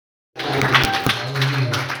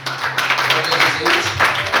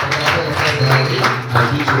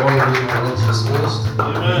Christ.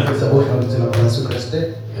 Amen.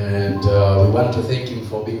 And we want to thank him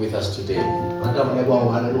for being with us today. Amen.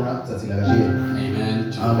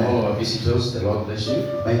 To all our visitors, the Lord bless you.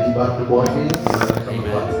 Amen.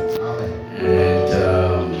 And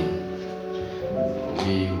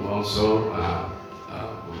we also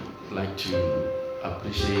would like to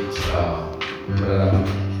appreciate Brother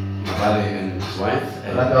Mabale and his wife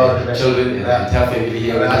and children and the entire family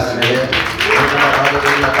here with us today.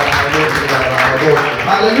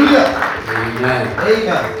 Hallelujah. Amen.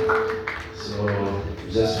 Amen. So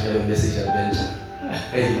just have a message adventure.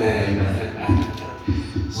 Amen.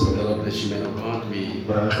 So the Lord bless you, man of God. We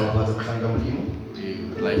would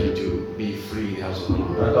like you to be free in the house of the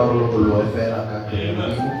Lord.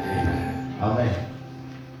 Amen. Amen.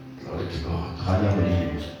 Glory to God. Hallelujah.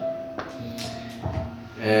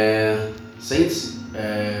 Saints,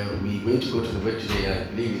 we're going to go to the word today. I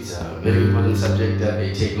believe it's a very important subject that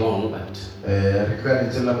may take long, but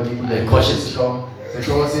cautious. We're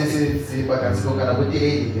not going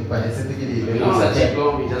to take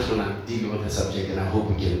long, we're just going to deal with the subject, and I hope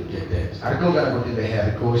we can get that. Ask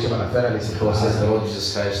the Lord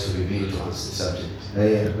Jesus Christ to reveal to us the subject.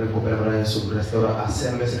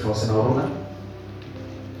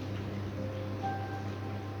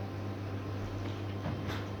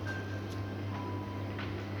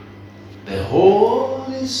 The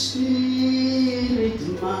Holy Spirit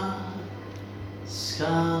must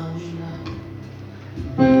come now,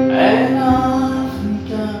 and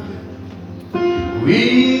Africa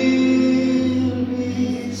will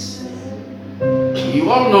be saved. You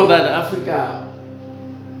all know that Africa,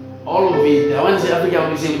 all of it, I want to say Africa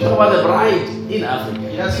will be saved. We talk about the bride in Africa.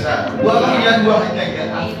 Yes, sir. They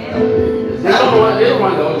don't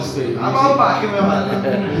want the Holy Spirit.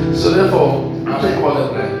 So therefore, I talk about the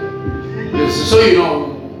bride. So you know,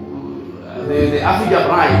 the Africa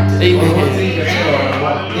bride. Amen.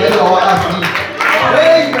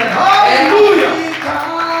 Hallelujah.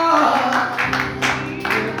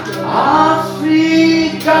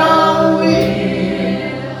 Africa will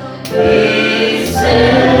be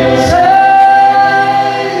saved.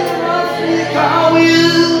 Africa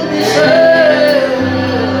will be saved.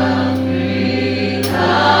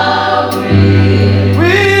 Africa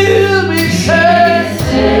will be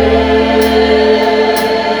saved.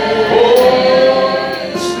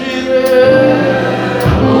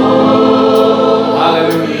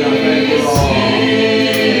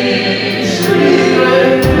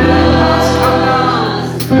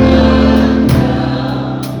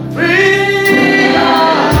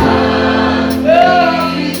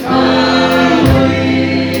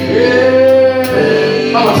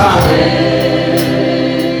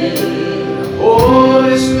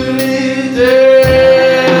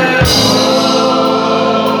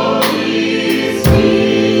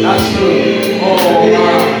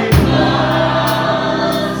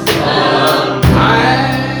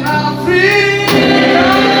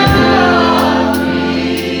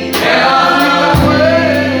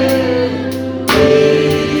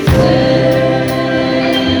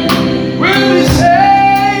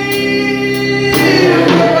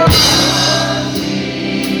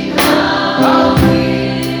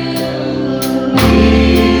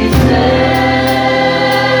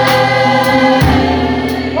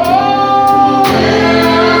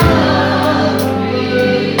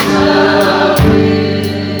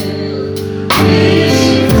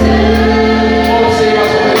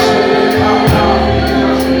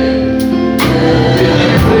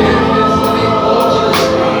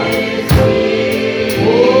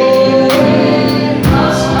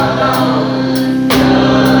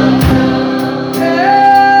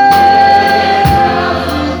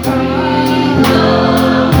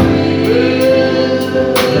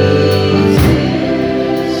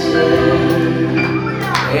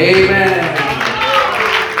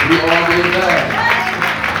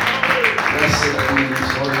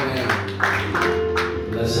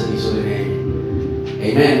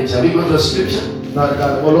 Amen. Shall we go to the scripture?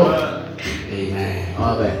 Amen.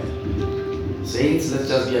 Amen. Saints, let's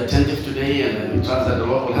just be attentive today and we trust that the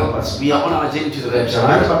Lord will help us. We are on our journey to the rapture.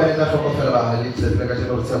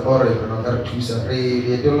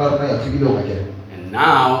 And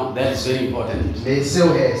now, that is very important.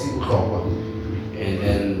 And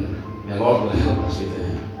then the Lord will help us with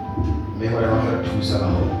that.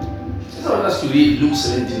 I want us to read Luke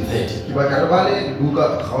 17:30.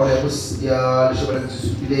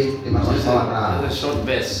 It's a short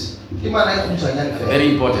verse.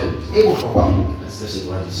 Very important. Let's listen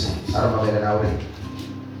to what it says.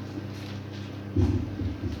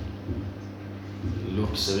 Luke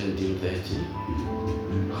Luke 17:30.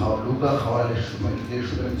 Luka ga le leshome le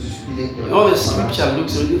supileng. You know the scripture, Luke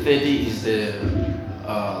 17:30 is the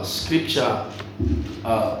scripture,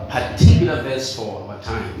 particular verse for our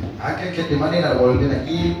time. Ake ke temane na go le na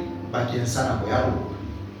ke bakeng sa nako ya rona.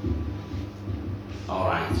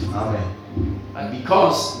 All right. Amen. And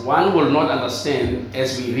because one will not understand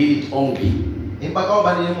as we read it only, Empa ka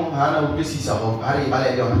ba le mo hana o precisa ho ha re ba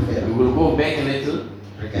le yona we fela. will go back a little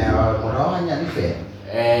Re ka ya morao hanyane fela.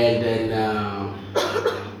 and then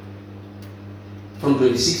from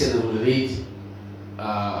 26 and then we'll read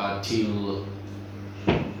till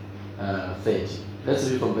 30. Let's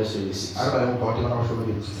read from verse 26. Ha re ba le mo ka tema na go shome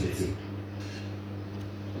di tsetse.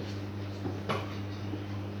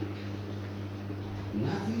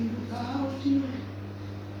 Nothing without you.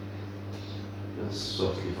 Just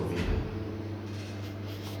softly for me.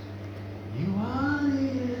 You are the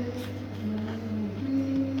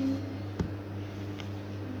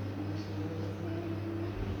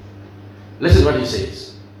Listen what he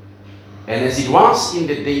says. And as it was in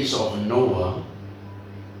the days of Noah,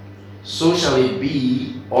 so shall it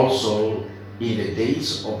be also in the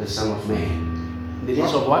days of the Son of Man. The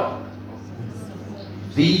days of what?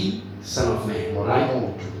 The Son of Man,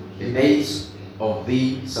 right? The days of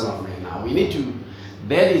the Son of Man. Now we need to,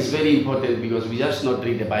 that is very important because we just not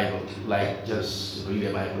read the Bible, like just read the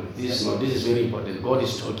Bible. This is very important. God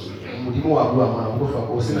is talking here. We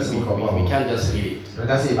can't just read it.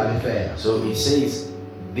 So it says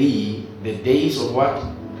the days of what?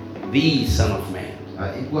 The Son of Man.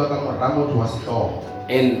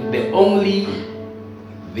 And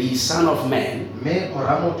the Son of Man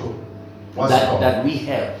that we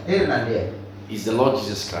have is the Lord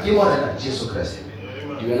Jesus Christ. Do you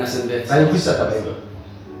understand that?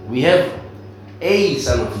 We have a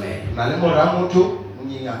Son of Man.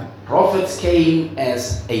 Prophets came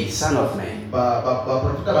as a Son of Man,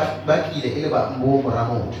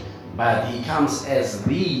 but he comes as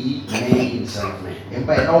the main Son of Man.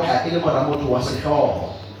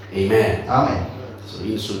 Amen. Amen. So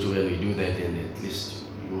in so when we do that, then at least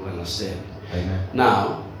you will understand. Amen.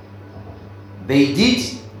 Now, they did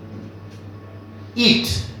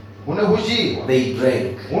eat, they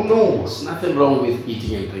drank. There's nothing wrong with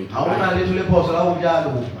eating and drinking,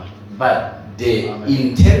 right? But the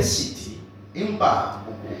intensity, when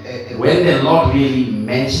the Lord really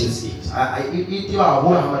mentions it,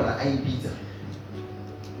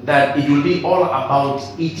 that it will be all about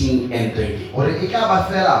eating and drinking. Do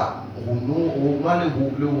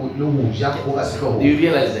you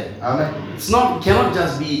realize that? Amen. It's not, cannot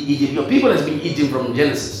just be eating. Your people has been eating from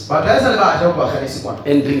Genesis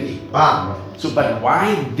and drinking. So, but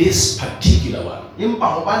why this particular one? Listen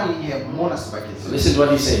to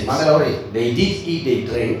what he says. They did eat, they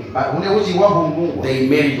drank, they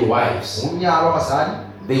married wives,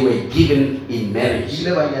 they were given in marriage.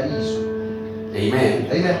 Amen.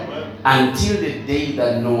 Amen. Until the day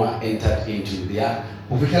that Noah entered into the ark.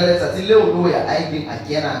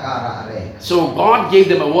 So God gave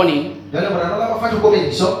them a warning. They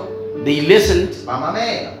listened,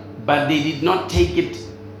 but they did not take it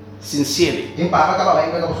sincerely,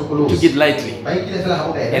 took it lightly,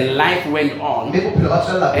 and life went on,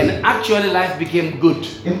 and actually life became good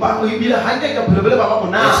as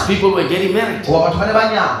people were getting married.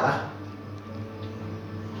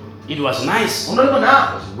 It was nice. It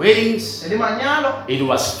was weddings, it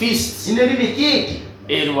was feasts,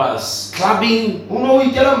 it was clubbing,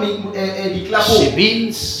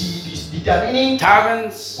 shebeens,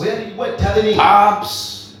 taverns,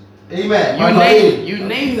 pubs. Amen. You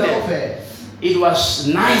name it. It was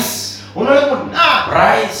nice.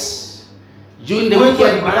 Rice. During the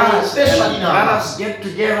weekend, brothers get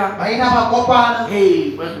together.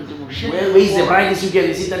 Hey, where is the bride this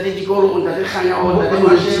weekend? Is it at the Jikoro or the Khanya or the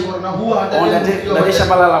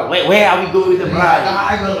Shabalala? Where are we going with the bride?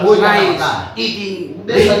 It was nice. Eating,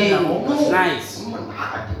 drinking, it was nice.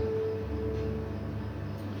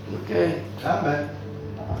 Okay.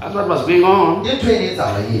 That's what was going on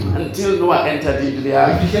until Noah entered into the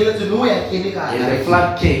ark, and the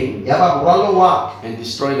flood came and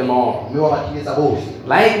destroyed them all.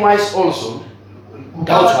 Likewise also,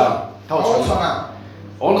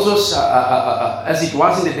 also as it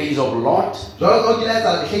was in the days of Lot,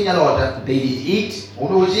 they did eat,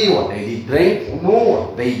 they did drink,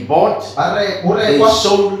 they bought, they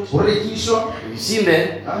sold. You see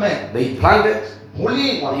that? They planted,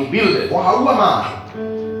 they built.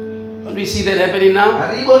 Don't we see that happening now?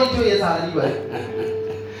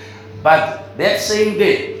 But that same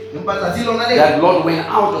day, that Lord went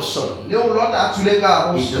out of Sodom. He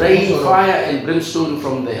rained fire and brimstone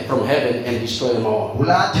from heaven and destroyed them all.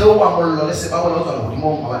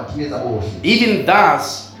 Even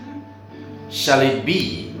thus shall it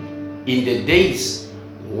be in the days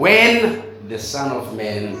when the Son of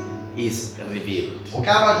Man is revealed.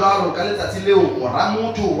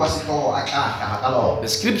 The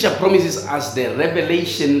scripture promises us the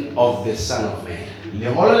revelation of the Son of Man. The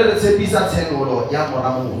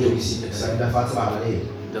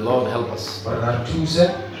Lord help us.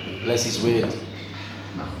 Bless His word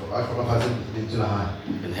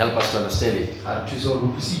and help us to understand it.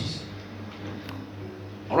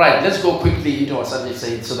 All right, let's go quickly into our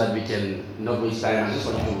subject so that we can not waste time. I just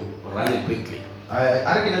want to run it quickly. I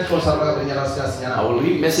will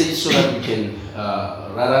read messages so that we can,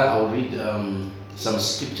 I will read some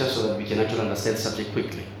scriptures so that we can actually understand the subject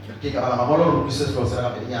quickly. The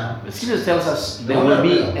scripture tells us there will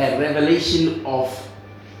be a revelation of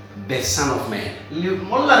the Son of Man.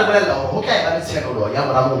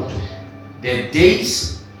 The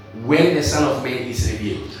days when the Son of Man is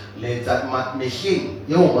revealed.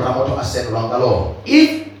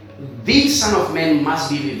 If the Son of Man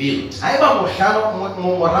must be revealed, God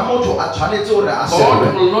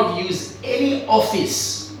will not use any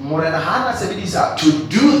office to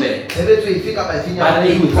do that, but a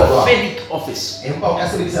prophetic office. Are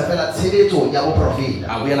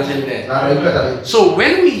we understanding that? So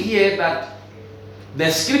when we hear that the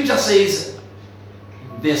scripture says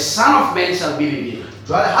the Son of Man shall be revealed,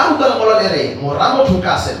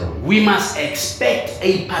 we must expect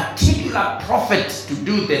a particular prophet to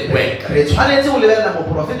do that work.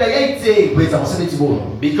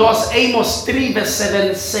 Because Amos 3 verse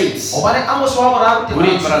 7 says, put it,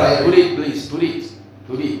 brother, put it, please, put it.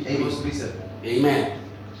 Amos 3:7. Amen.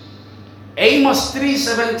 Amos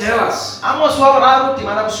 3:7 tells us,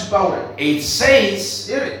 it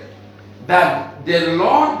says that the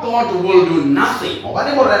Lord God will do nothing, but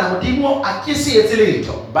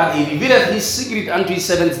He revealed His secret unto His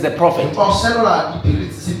servants the prophet.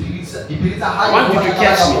 I want you to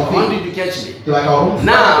catch me.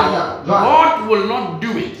 Now, God will not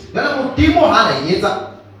do it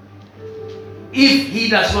if He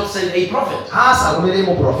does not send a prophet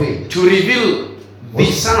to reveal the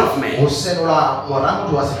Son of Man.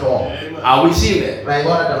 Are we seeing that?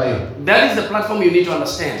 That is the platform you need to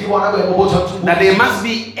understand. That there must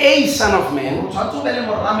be a Son of Man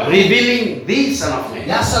revealing the Son of Man.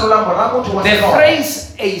 The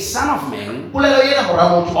phrase a Son of Man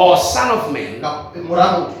or Son of Man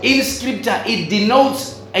in scripture, it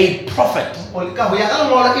denotes a prophet or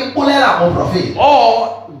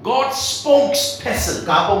God's spokesperson.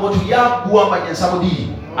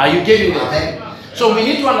 Are you getting that? So we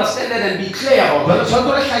need to understand that and be clear about it.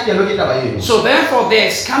 So therefore there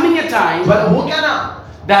is coming a time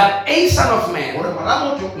that a Son of Man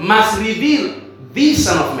must reveal the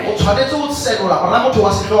Son of Man. So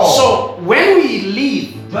when we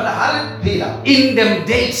live in them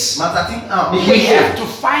days, we have to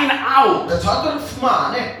find out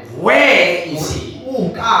where is He?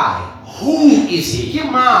 Who is He?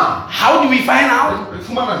 How do we find out?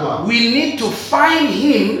 We need to find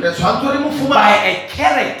Him by a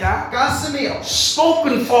character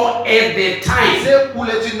spoken for at the time.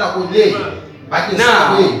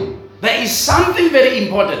 Now, there is something very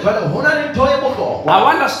important. I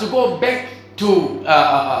want us to go back to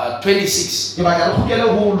 26. I'm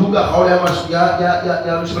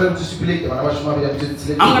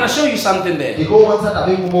going to show you something there.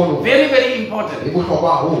 Very, very important.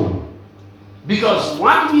 Because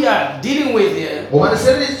what we are dealing with here, we are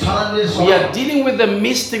dealing with the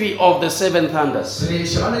mystery of the seven thunders. It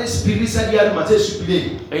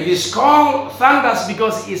is called thunders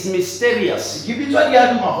because it's mysterious. It's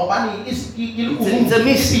a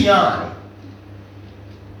mystery.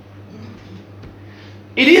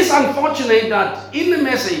 It is unfortunate that in the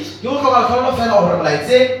message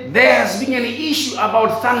there has been an issue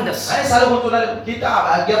about thunders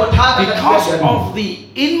because of the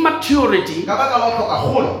immaturity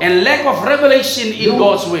and lack of revelation in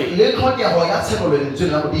God's way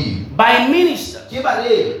by ministers.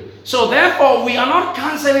 So therefore we are not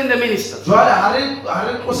canceling the ministers. We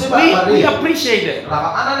appreciate it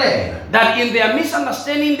that in their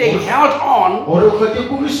misunderstanding they held on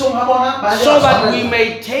so that we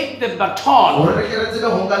may take the baton,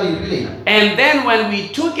 and then when we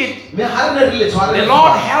took it, the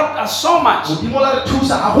Lord helped us so much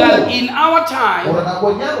that in our time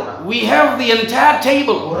we have the entire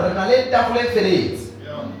table.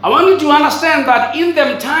 I want you to understand that in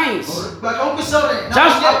them times, just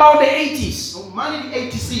about the 80s,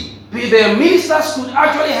 the ministers could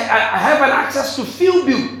actually have an access to few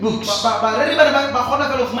books. And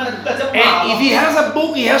if he has a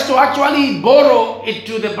book, he has to actually borrow it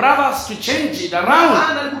to the brothers to change it around.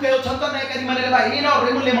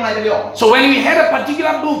 So when you had a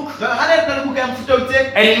particular book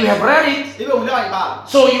and you have read it,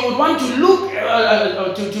 so you would want to look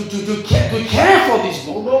to care for this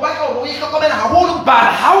book.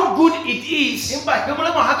 But how good it is, you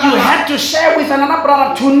had to share with another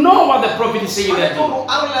brother to know what the prophet is saying.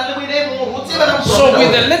 So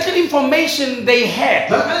with the little information they had,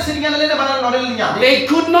 they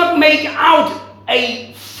could not make out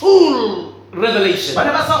a full revelation, so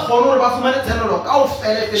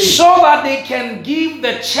that they can give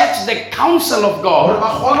the church the counsel of God,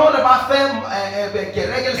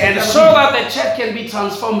 and so that the church can be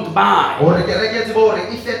transformed by.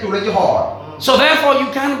 So therefore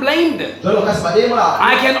you can't blame them.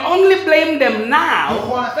 I can only blame them now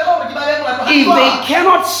if they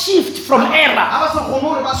cannot shift from error after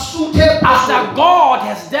God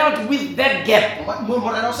has dealt with that gap.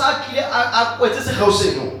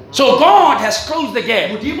 So God has closed the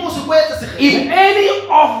gap. If any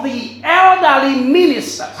of the elderly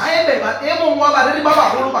ministers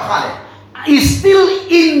is still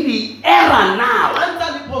in the error now,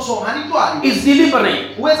 is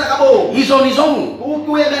delivering, he's on his own,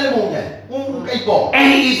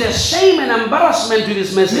 and he is a shame and embarrassment to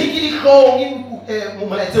this message.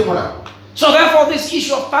 So therefore this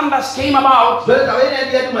issue of thunders came about,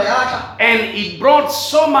 and it brought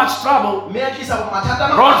so much trouble,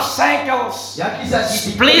 brought cycles,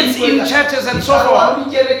 splits in churches and so forth.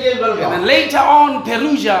 And then later on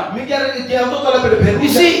Perugia, you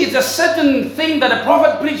see, it's a certain thing that a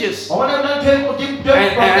prophet preaches,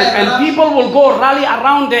 and people will go rally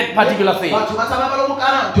around that particular thing.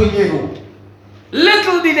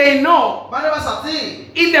 Little did they know,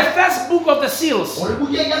 in the first book of the seals,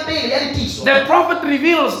 the prophet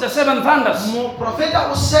reveals the seven thunders.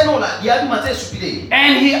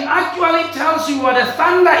 And he actually tells you what a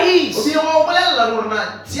thunder is.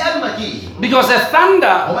 Because a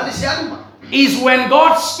thunder is when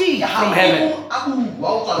God speaks from heaven.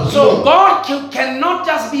 So God cannot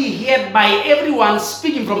just be heard by everyone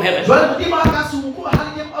speaking from heaven.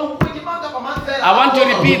 I want to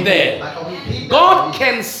repeat that. God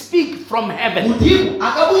can speak from heaven,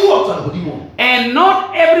 and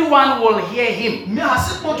not everyone will hear him.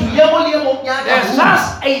 There's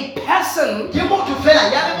just a person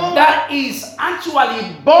that is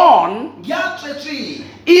actually born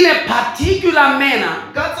in a particular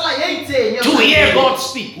manner to hear God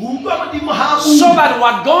speak, so that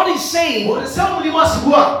what God is saying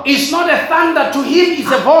is not a thunder to him,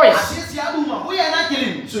 it's a voice.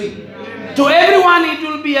 To everyone it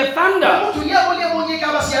will be a thunder,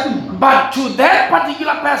 but to that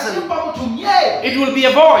particular person it will be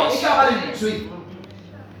a voice.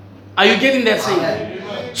 Are you getting that thing?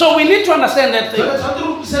 So we need to understand that thing.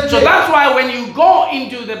 So that's why when you go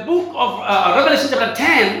into the book of Revelation chapter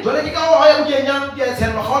 10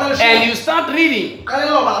 and you start reading,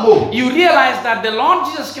 you realize that the Lord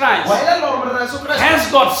Jesus Christ has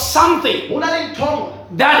got something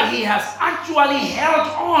that he has actually held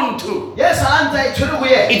on to.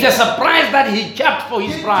 It's a surprise that he kept for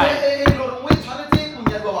his bride.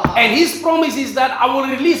 And his promise is that I will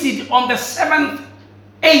release it on the 7th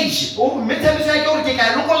age, and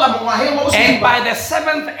by the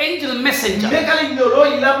 7th angel messenger.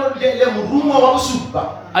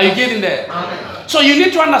 Are you getting that? So you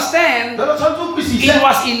need to understand, it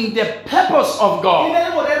was in the purpose of God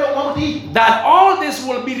that all this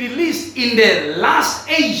will be released in the last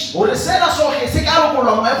age, because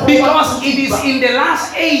it is in the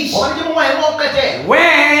last age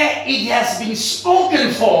where it has been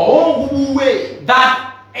spoken for that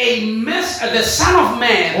the Son of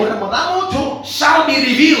Man shall be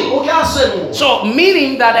revealed. So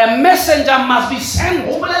meaning that a messenger must be sent.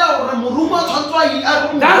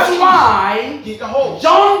 That's why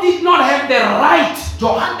John did not have the right to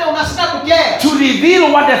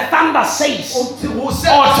reveal what the thunder says, or to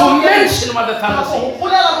mention what the thunder says.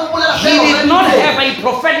 He did not have a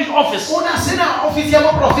prophetic office. I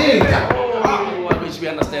wish we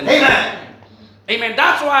understand. Amen. Amen.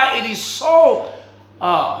 That's why it is so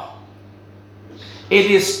it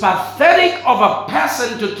is pathetic of a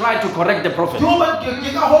person to try to correct the prophet.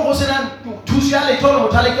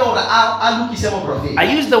 I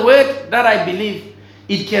use the word that I believe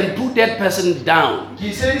it can put that person down.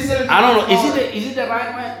 I don't know, is it the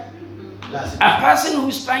right way? A person who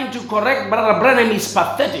is trying to correct Brother Branham is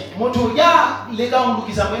pathetic.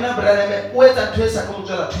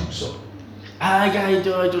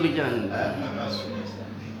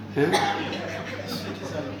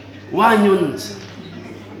 Wanyons.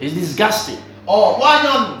 It's disgusting. Oh,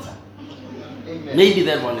 wanyonza. Amen. Maybe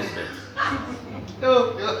that one is better.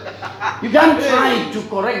 You can't try to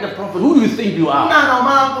correct the prophet. Who do you think you are?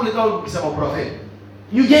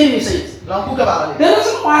 You get me, saints? The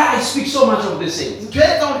reason why I speak so much of this, saints,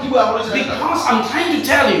 because I'm trying to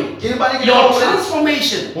tell you, your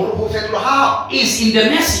transformation is in the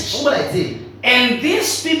message. And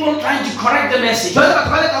these people trying to correct the message,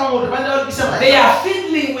 they are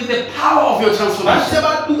fiddling with the power of your transformation.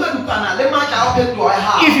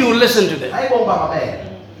 If you listen to them.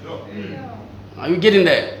 Are you getting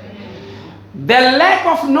there? The lack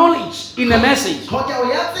of knowledge in the message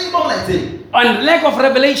and lack of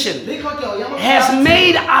revelation has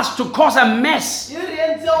made us to cause a mess.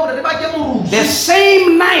 The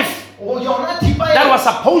same knife that was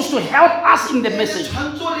supposed to help us in the message,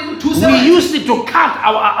 we used it to cut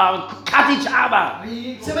each other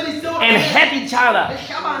and hurt each other.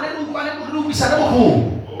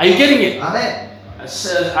 Are you getting it? Amen.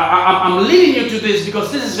 I'm leading you to this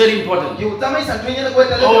because this is very important. Oh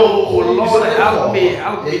Lord, help me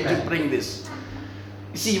to bring this.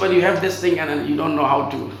 You see, when you have this thing and then you don't know how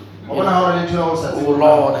to. Oh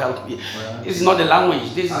Lord, help me. This is not the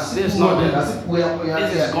language. This is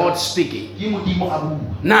God speaking.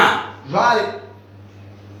 Now,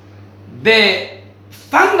 the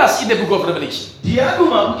thunders in the book of Revelation,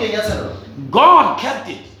 God kept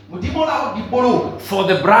it for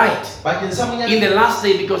the bride in the last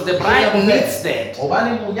day, because the bride needs that.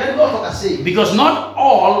 Because not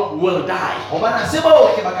all will die.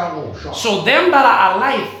 So them that are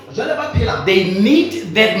alive, they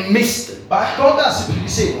need that mystery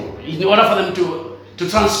in order for them to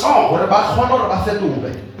transform.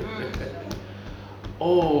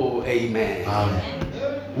 Oh, amen.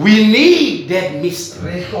 We need that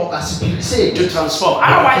mystery to transform.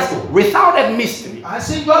 Otherwise, without that mystery,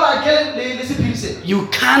 you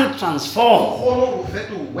can't transform.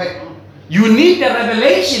 You need the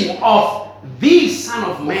revelation of the Son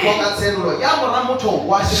of Man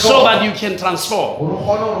so that you can transform.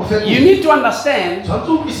 You need to understand, when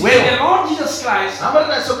the Lord Jesus Christ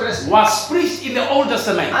was preached in the Old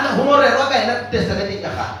Testament,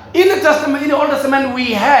 in the Old Testament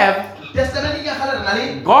we have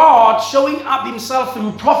God showing up himself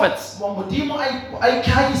through prophets. And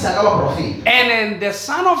then the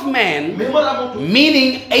Son of Man,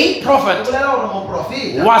 meaning a prophet,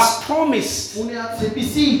 was promised.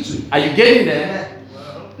 Are you getting there?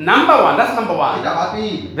 Number one, that's number one.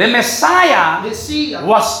 The Messiah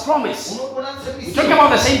was promised. We're talking about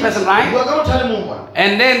the same person, right?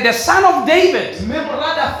 And then the Son of David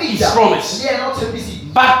is promised.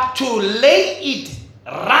 But to lay it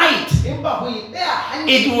right,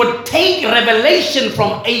 it would take revelation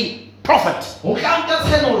from a prophet to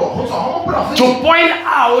point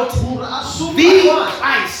out the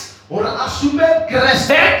Christ,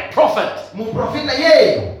 that prophet,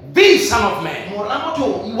 the Son of Man.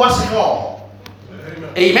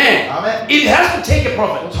 Amen. It has to take a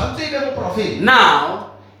prophet. Now,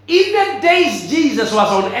 in the days Jesus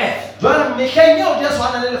was on earth,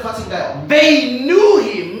 they knew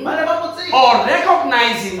him or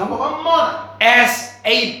recognized him as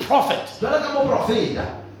a prophet.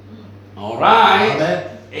 All right.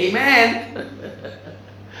 Amen.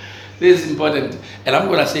 This is important, and I'm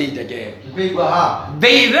going to say it again. They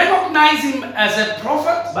recognized him as a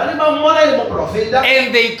prophet,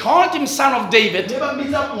 and they called him Son of David,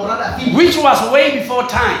 which was way before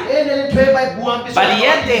time. But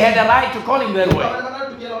yet they had a right to call him that way.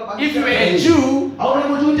 If you were a Jew,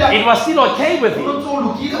 it was still okay with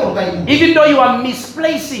him, even though you are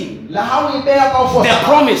misplacing the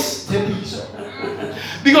promise.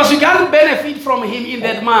 Because you can't benefit from him in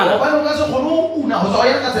that manner.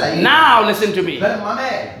 Now listen to me.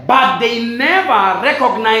 But they never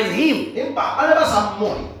recognized him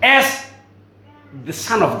as the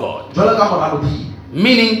Son of God,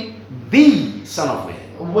 meaning the Son of Man,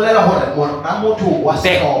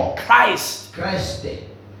 the Christ.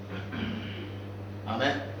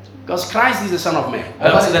 Amen. Because Christ is the Son of Man.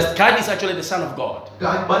 Christ is actually the Son of God.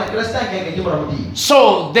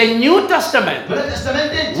 So the New Testament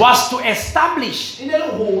was to establish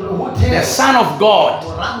the Son of God.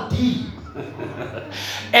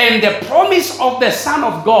 And the promise of the Son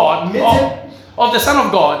of God, of the Son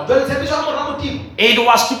of God, it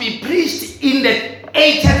was to be preached in the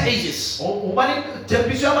 8 ages.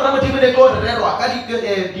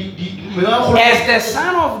 As the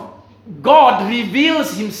Son of God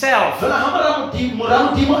reveals himself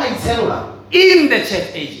in the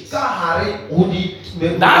church ages.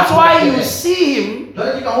 That's why you see him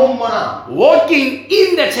walking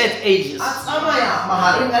in the church ages.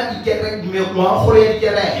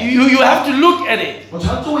 You have to look at it.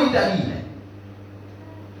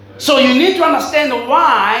 So you need to understand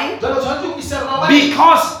why.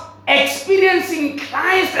 Because experiencing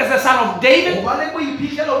Christ as the son of David, or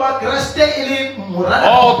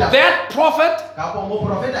that prophet,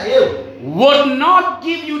 would not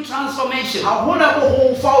give you transformation.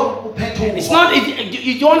 It's not,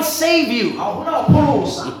 it don't save you.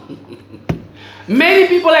 Many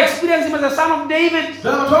people experience him as the son of David, and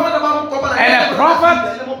a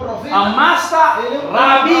prophet, a master,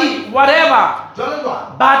 rabbi, whatever.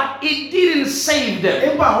 But it didn't save them.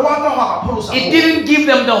 It didn't give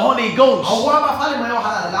them the Holy Ghost.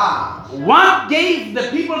 What gave the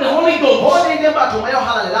people the Holy Ghost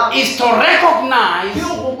is to recognize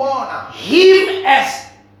him as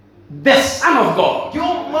the Son of God.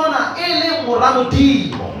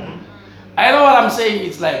 I know what I'm saying.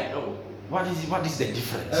 It's like, what is the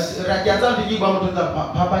difference?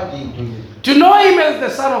 To know him as the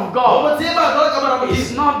Son of God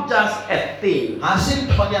is not just a thing.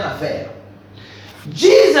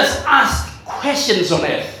 Jesus asked questions on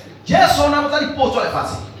earth.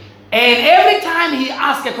 And every time he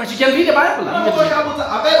asks a question, you can read the Bible.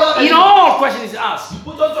 In all questions he asks,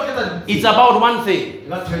 it's about one thing.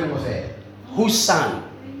 Whose son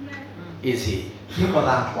is he?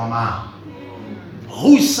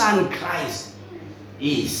 Whose son Christ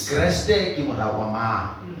is.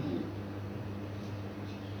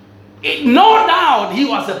 No doubt he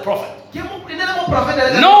was a prophet.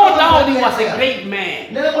 No doubt he was a great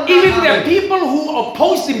man. Even the people who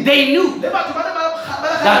opposed him, they knew that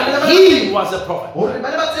he was a prophet.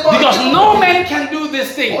 Because no man can do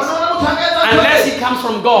these things unless he comes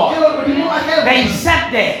from God. They sat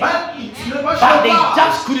there, but they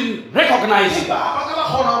just couldn't recognize him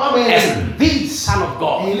as the Son of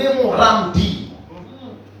God.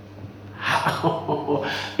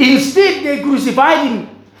 Instead, they crucified him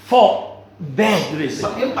for that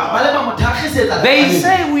reason. They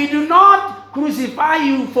say, we do not crucify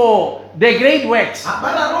you for the great works. We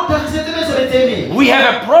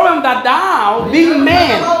have a problem that thou, being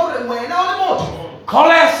man,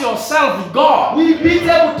 callest yourself God.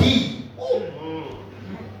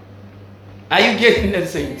 Are you getting that,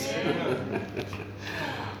 saints?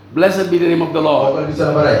 Blessed be the name of the Lord.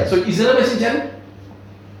 So is it Revelation 10?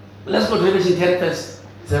 Let's go to Revelation 10 first.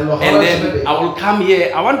 And then I will come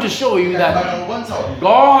here. I want to show you that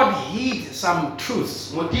God hid some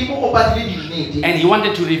truths and he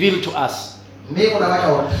wanted to reveal to us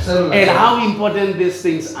and how important these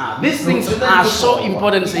things are. These things are so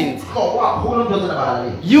important things.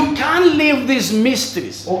 You can't leave these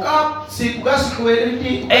mysteries and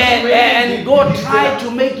go try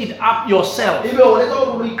to make it up yourself.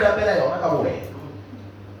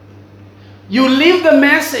 You leave the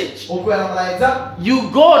message. You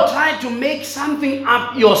go try to make something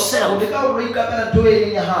up yourself.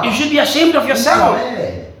 You should be ashamed of yourself.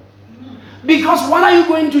 Because what are you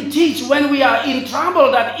going to teach when we are in trouble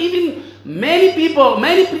that even many people,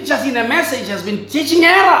 many preachers in the message has been teaching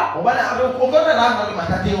error?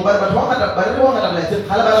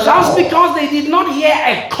 Just because they did not hear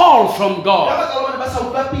a call from God.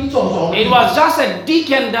 It was just a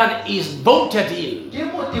deacon that is voted in.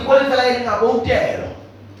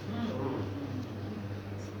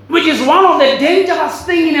 Which is one of the dangerous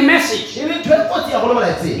things in a message. It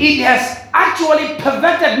has actually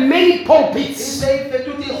perverted many pulpits.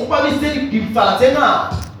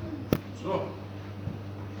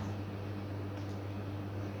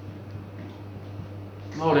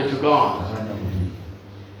 Glory to God.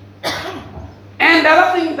 And the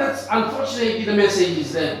other thing that's unfortunately the message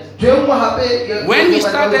is that when we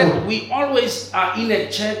started, we always are in a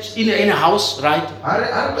church, in a house, right?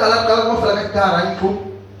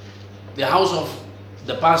 The house of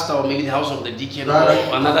the pastor, or maybe the house of the deacon, or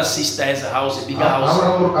another sister has a house, a bigger house.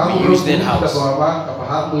 We use that house.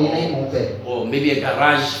 Or maybe a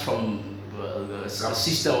garage from a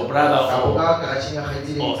sister or brother,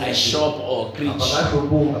 or a shop or preach.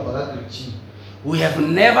 We have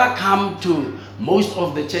never come to, most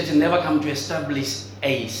of the church never come to establish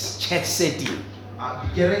a church setting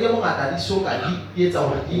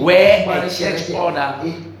where a church order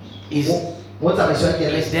is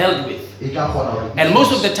dealt with. And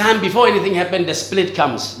most of the time, before anything happened, the split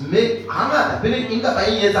comes. There's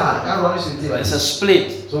a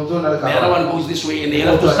split. The other one goes this way, and they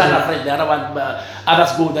have to start afresh. The other one,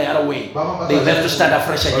 others go the other way. They have to start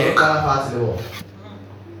afresh again.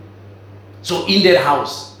 So in that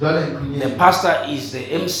house, Jwale the pastor is the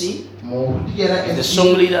MC, the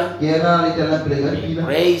song leader, he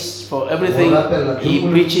prays for everything, he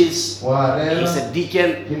preaches, he's a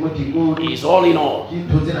deacon, he's all in all.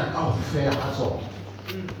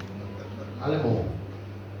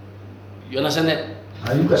 You understand that?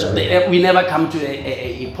 So we never come to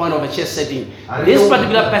a point of a church setting. This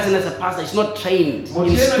particular person as a pastor is not trained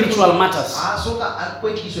in spiritual matters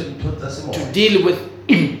to deal with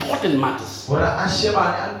important matters. Now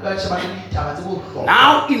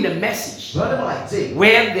in the message,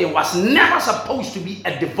 where there was never supposed to be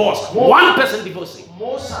a divorce, one person divorcing,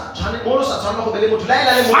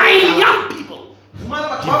 find young people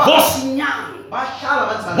divorcing young.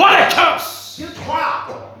 What a curse!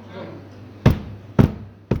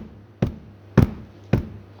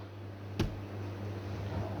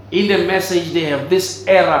 In the message, they have this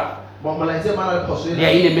error. They are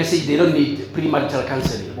in the message, they don't need premarital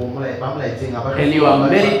counseling. And you are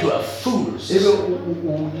married to a fool.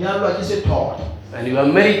 And you are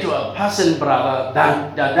married to a person, brother,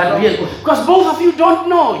 that real. Because both of you don't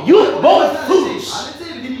know. You both fools.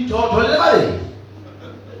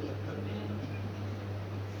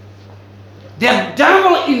 The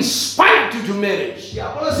devil inspired you to marriage.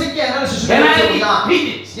 Can I repeat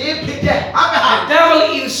it? The devil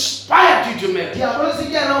inspired you to marry.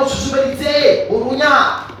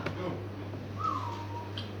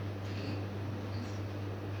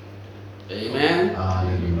 Amen.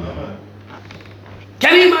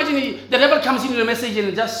 Can you imagine the devil comes into the message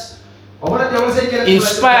and just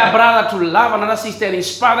inspire a brother to love another sister and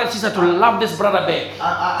inspire that sister to love this brother back?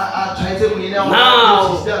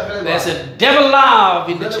 Now there's a devil love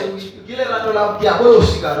in the church.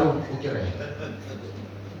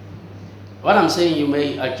 What I'm saying, you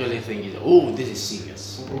may actually think is, oh, this is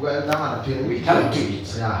serious. We come to it.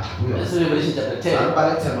 That's Revelation chapter 10.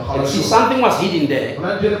 And see, something was hidden there.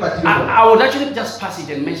 I would actually just pass it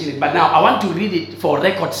and mention it, but now I want to read it for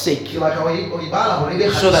record's sake, so that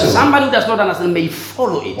somebody who does not understand may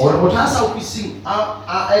follow it. And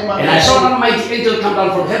I saw an almighty angel come down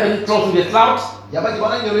from heaven, clothed with the cloud. The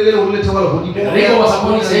rainbow was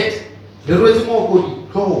upon his head.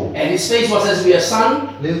 And his face was as we a sun,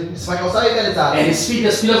 and his feet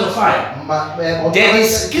as pillars of fire. The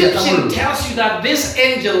description tells you that this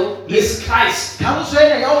angel is Christ in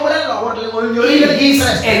his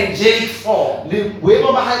angelic form. You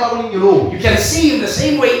can see in the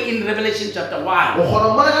same way in Revelation chapter 1.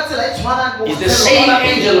 It's the same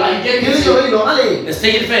angel. I get it. Let's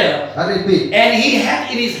take it fair. And he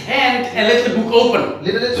had in his hand a little book open.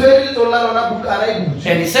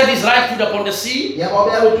 And he set his right foot upon the sea,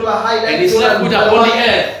 and his left foot upon the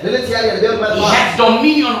earth. He had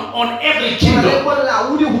dominion on every kingdom.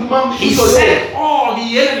 He set all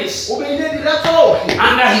the enemies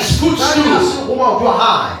under his footstool.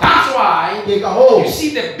 That's why you see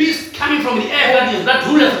the beast coming from the earth, that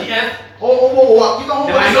ruleth the earth. The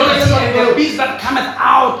minority and the beast that cometh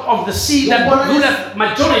out of the sea, that ruleth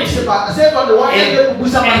majority. And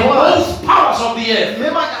both powers of the earth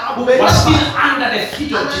were still under the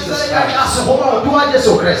feet of Jesus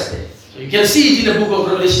Christ. You can see it in the book of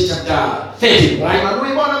Revelation chapter 13, right?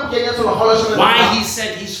 Why he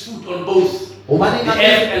set his foot on both the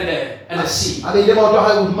earth and the sea.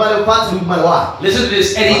 Listen to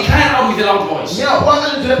this. And he cried out with a loud voice.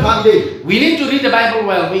 We need to read the Bible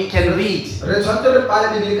well. We can read.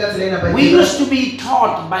 We used to be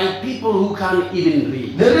taught by people who can't even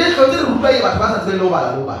read.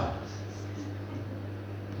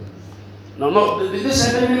 No, this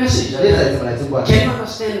happened in the message. Can you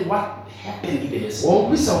understand what happened in the message?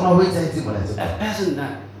 A person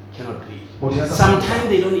that cannot read. Sometimes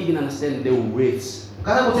they don't even understand the words.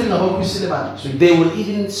 They will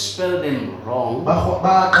even spell them wrong.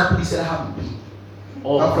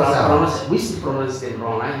 Or pronounce, we still pronounce them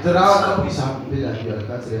wrong, right?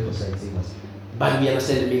 But we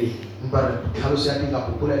understand the meaning. But at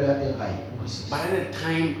the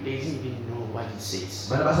time, they didn't even know what it says.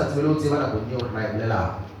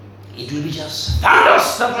 It will be just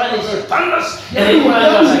thunders. That's why they say thunders. And everyone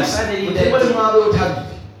was excited in that.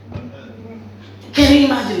 Can you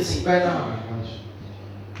imagine saying?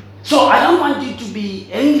 So I don't want you to be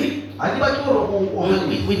angry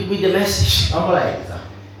with the message.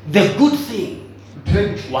 The good thing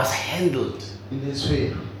was handled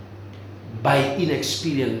by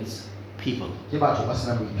inexperienced people.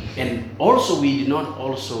 And also we did not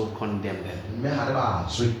also condemn them.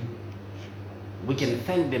 We can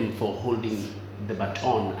thank them for holding the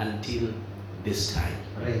baton until this time.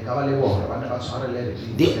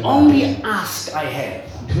 The only ask I have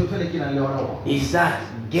is that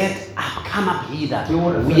get up, come up hither.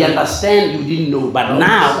 We understand you didn't know, but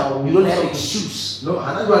now you don't have excuse. Your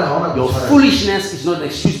foolishness is not an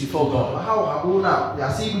excuse before God.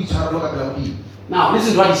 Now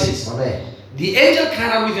listen to what he says. The angel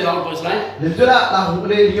cried out with a loud voice, right?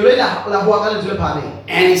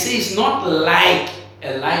 And he says, not like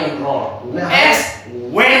a lion roar, as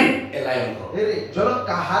when a lion roar.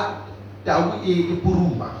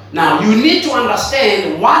 Now you need to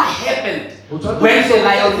understand what happened when the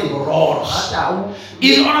lion roars,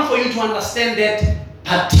 in order for you to understand that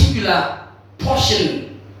particular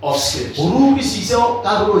portion of scripture.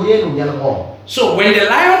 So when the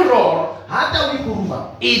lion roars,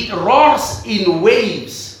 it roars in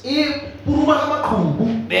waves.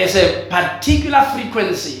 There's a particular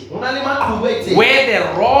frequency where the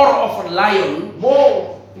roar of a lion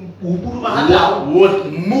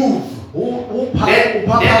would move.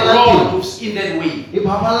 That roar moves in that way.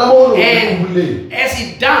 And as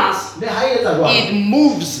it does, it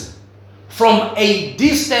moves from a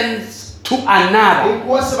distance to another,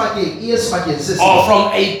 or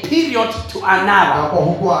from a period to another.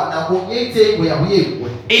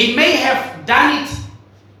 It may have done it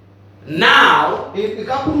now,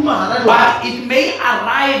 but it may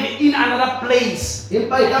arrive in another place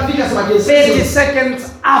 30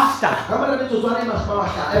 seconds after. But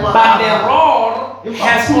the roar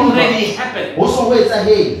has already happened.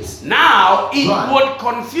 Now it would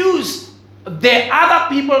confuse the other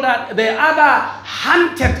people, that the other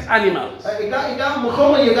hunted animals, so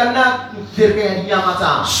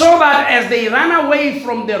that as they run away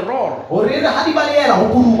from the roar,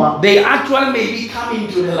 they actually may be coming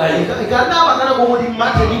to the lion.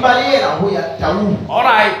 All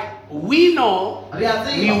right, we know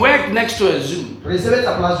we work next to a zoo.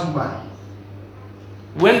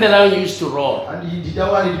 When the lion used to roar, I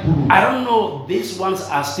don't know, these ones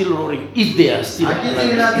are still roaring, if they are still. I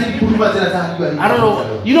don't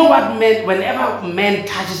know. You know what, man, whenever man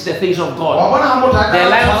touches the things of God, the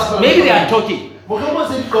lions, maybe they are talking.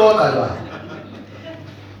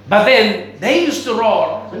 But then they used to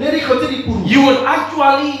roar. You would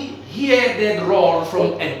actually hear that roar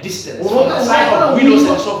from a distance, from the side of windows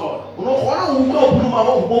and so forth.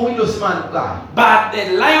 But the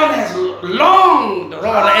lion has long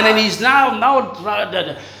roared, and then he's now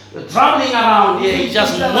traveling around here. He's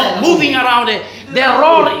just moving around. The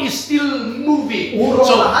roar is still moving.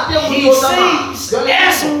 So he says,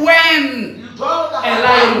 as when a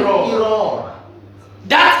lion roars.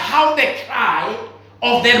 That's how the cry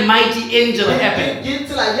of that mighty angel happened.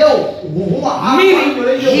 Meaning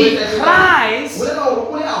he cries,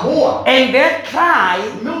 and that cry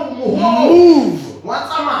moves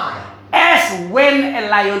as when a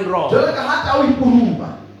lion roars.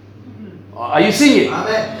 Are you seeing it?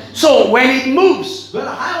 Amen. So when it moves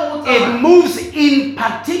in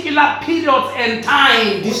particular periods and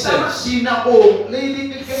time distance.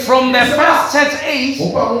 From the first church age,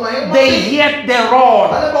 they hear the roar.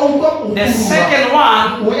 The second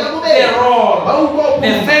one, the roar.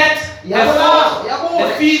 The third, the fourth, the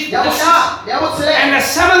fifth, the sixth, and the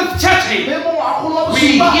seventh church age,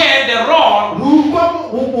 we hear the roar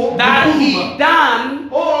that he done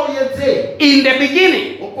in the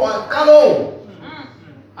beginning.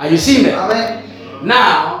 Are you seeing that? Amen.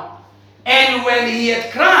 Now, and when he had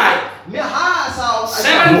cried,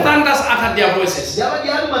 7 thunders uttered their voices. 7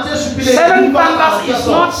 thunders is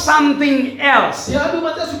not something else.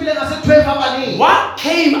 What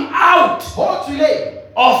came out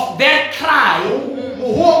of that cry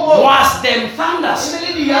was them thunders.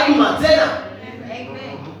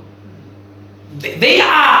 They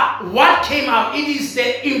are what came out. It is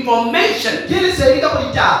the information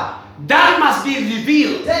that must be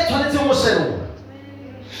revealed.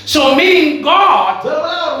 So meaning God,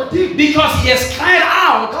 because he has cried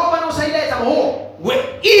out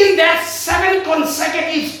in that 7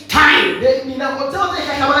 consecutive time,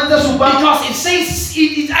 because it says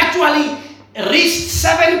it actually reached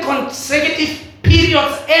 7 consecutive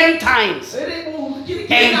periods and times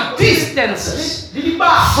and distances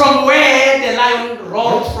from where the lion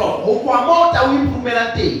roared from.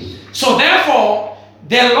 So therefore,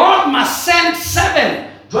 the Lord must send 7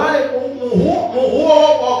 sons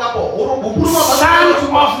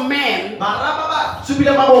of men to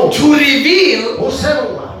reveal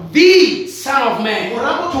the Son of Man.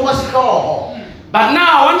 But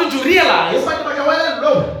now I want you to realize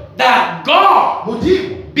that God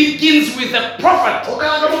begins with the prophet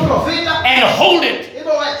and hold it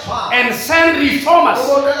and send reformers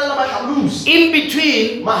in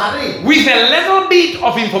between with a little bit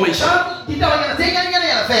of information.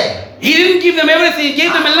 He didn't give them everything, he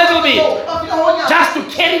gave them a little bit just to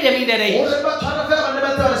carry them in their age.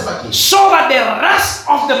 So that the rest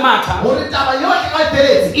of the matter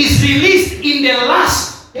is released in the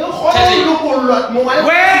last where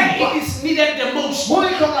it is needed the most.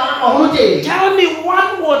 Tell me,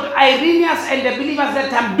 what would Irenaeus and the believers that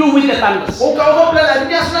time do with the thunders? What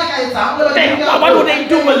would they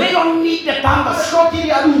do? Well, they don't need the thunders. So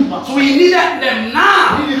we needed them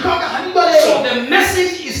now. So the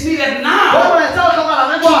message is needed now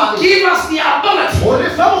to give us the ability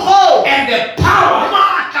and the power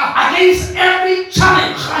against every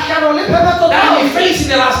challenge that we face in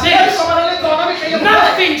the last days.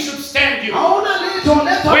 Nothing should stand you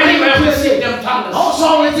when you have received them thunders.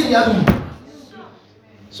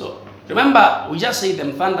 So remember, we just say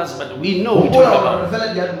them thunders, but we know we talk about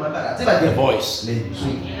the voice.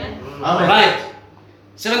 Right?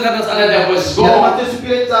 7 thunders under their voices. Go on. I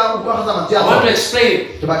want to explain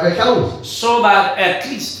it so that at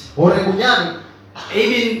least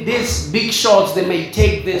even these big shots, they may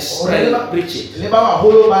take this and preach it. It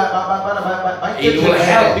will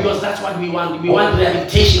help because that's what we want. We want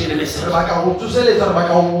rehabilitation in the message.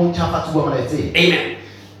 Amen.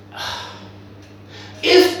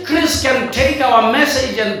 If Chris can take our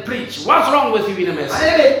message and preach, what's wrong with you in a message?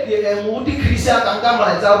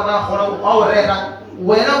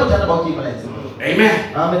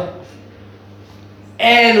 Amen. Amen.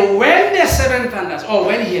 And when the 7 thunders, or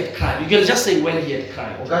when he had cried, you can just say when he had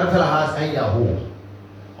cried.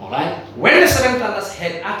 Alright? When the 7 thunders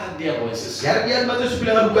had uttered their voices, I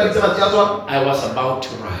was about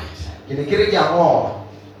to write.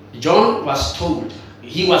 John was told,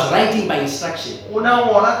 he was writing by instruction.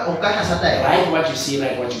 Write what you see,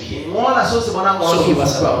 write what you hear. So he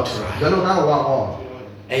was about to write.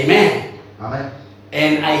 Amen. Amen.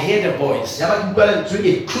 And I heard a voice.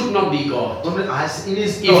 It could not be God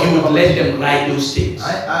if you would let them write those things.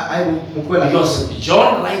 Because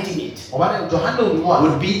John writing it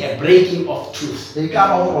would be a breaking of truth. It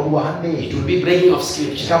would be breaking of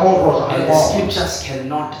scripture. And the scriptures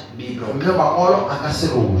cannot be broken.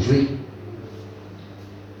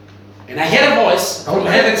 And I heard a voice from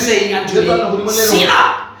heaven saying unto me, seal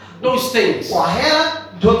up those things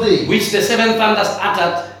which the 7 thunders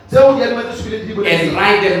uttered, and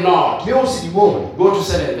write them not. Go to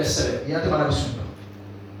 7, verse 7.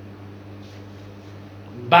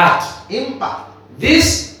 But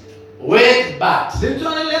this word but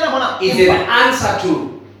is an answer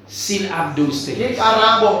to seal up those things.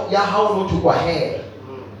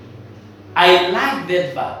 I like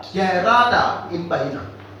that but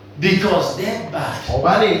because that but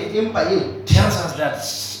tells us that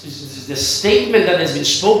the statement that has been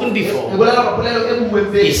spoken before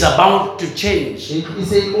is about to change and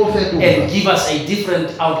give us a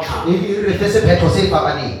different outcome.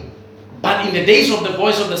 But in the days of the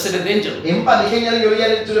voice of the 7th angel,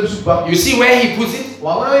 you see where he puts it?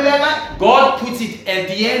 God puts it at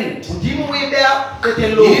the end. He didn't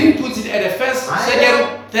put it at the first, second,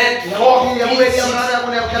 third, fourth, fifth, sixth.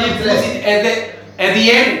 He puts it at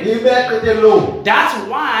the end. That's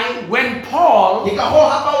why when Paul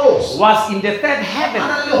was in the 3rd heaven,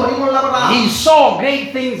 he saw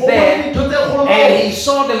great things there and he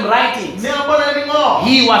saw them writing.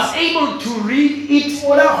 He was able to read it,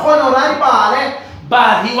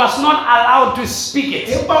 but he was not allowed to speak it.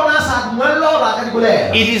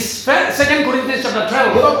 It is 2 Corinthians chapter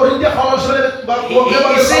 12.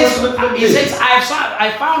 He says,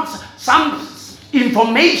 I found some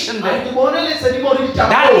information there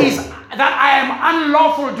that I am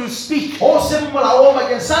unlawful to speak. Why?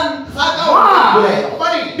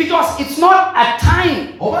 Because it's not a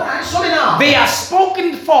time. They are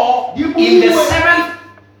spoken for in the 7th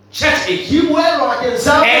church age and for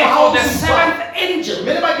the 7th angel.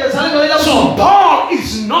 So Paul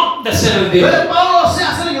is not the 7th angel.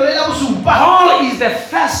 Paul is the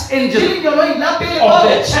first angel of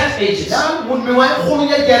the church ages.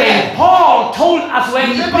 And Paul told us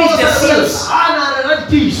when he preached the seals.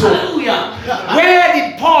 Hallelujah. Where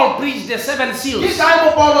did Paul preach the 7 seals? In 1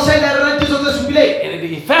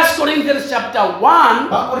 Corinthians chapter 1,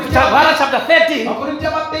 chapter 13,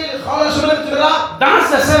 that's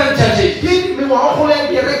the 7 churches.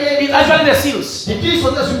 It's actually the seals.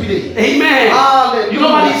 Amen. You know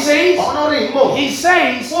what he says? He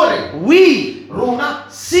says, we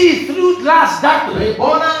see through glass darkly.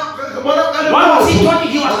 What was he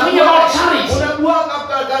talking? He was talking about charity.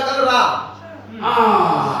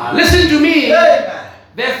 Listen to me.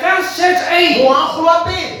 The first church age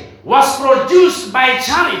was produced by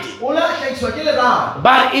charity, o la hlahiswa ke lerato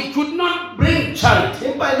but it could not bring charity.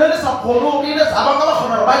 empa ene le sa kgone e le sa ba ka ba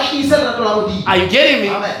kgona hore ba hlise lerato la Modimo. Are you getting me?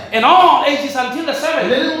 Amen. In all ages until the seventh.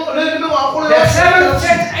 The seventh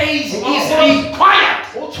church age is required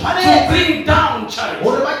to bring down charity.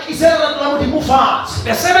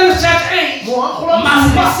 The seventh church age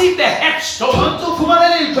must receive the headstone.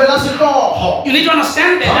 You need to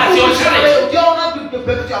understand that that's your charity.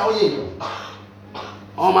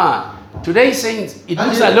 Oh man, today's saints, it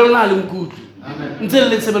looks like learn good. Until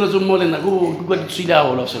let's have a little more than go to see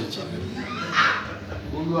all of some.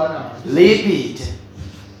 Leave it.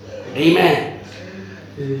 Amen.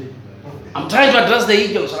 I'm trying to address the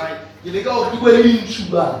eagles, right?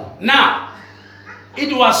 Now,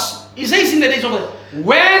 it says in the days of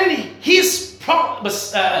when he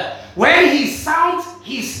sounds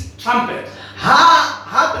his trumpet,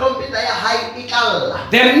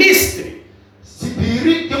 the mystery,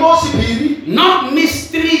 not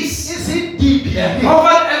mysteries. The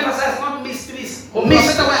prophet emphasized not mysteries,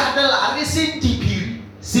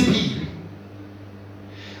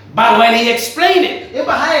 but when he explained it,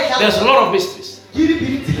 there's a lot of mysteries.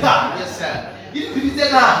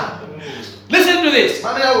 Listen to this.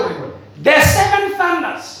 The seven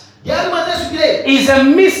thunders is a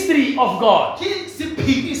mystery of God.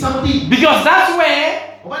 Because that's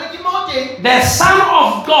where the Son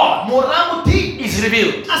of God is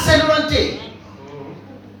revealed.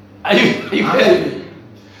 Are you getting me?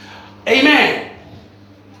 Amen.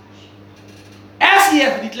 As he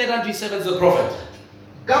has declared unto his servants the prophet,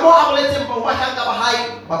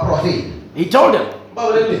 he told them.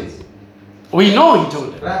 We know he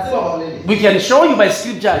told them. We can show you by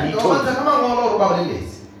scripture he told them.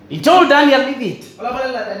 He told Daniel, leave it.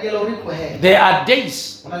 There are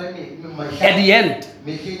days at the end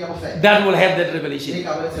that will have that revelation.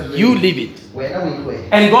 You leave it.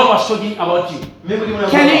 And God was talking about you.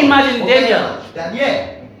 Can you imagine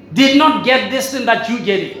Daniel did not get this thing that you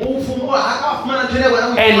get it,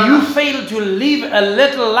 and you failed to live a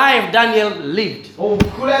little life Daniel lived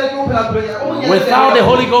without the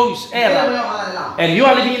Holy Ghost era, and you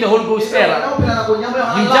are living in the Holy Ghost era.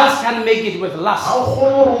 You just can't make it with lust.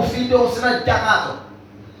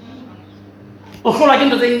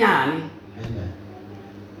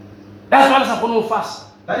 That's why I'm going to fast.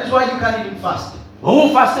 That is why you can't even fast.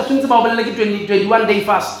 Oh, fast. 21 day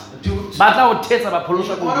fast. But I would test about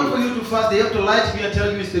pollution. In order for you to fast, they have to lie to me and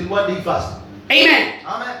tell you it's the 1 day fast. Amen.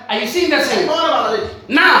 Amen. Are you seeing that thing?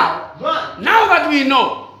 Now that we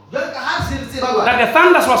know that the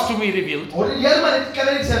thunders was to be revealed,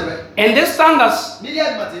 and this thunders,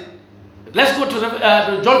 let's go to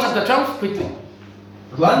John chapter 12 quickly.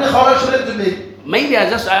 Maybe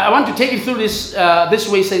I want to take you through this this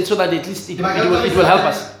way, so that at least it will help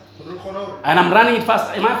us. And I'm running it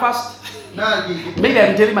fast. Am I fast? Maybe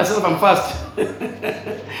I'm telling myself I'm fast.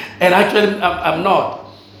 And actually I'm not.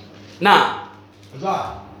 Now,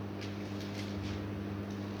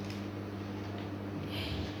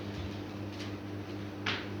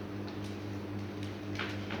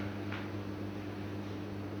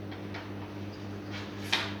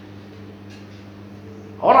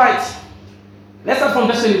 all right. Let's start from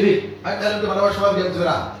verse 23.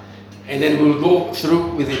 And then we'll go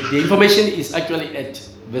through with it. The information is actually at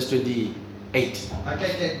verse 28.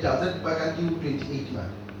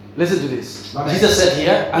 Listen to this. Jesus said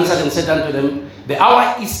here, answered and said unto them, the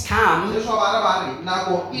hour is come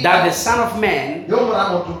that the Son of Man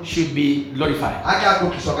should be glorified.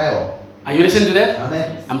 Are you listening to that?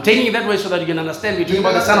 Amen. I'm taking it that way so that you can understand. We're talking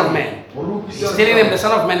about the Son of Man. He's telling them the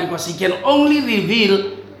Son of Man because he can only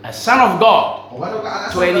reveal a Son of God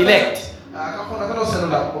to an elect.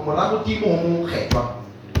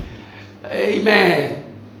 Amen.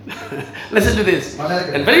 Listen to this.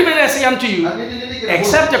 And very many I say unto you,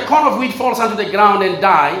 except a corn of wheat falls unto the ground and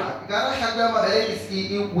die,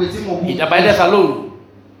 it abideth alone.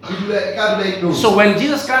 So when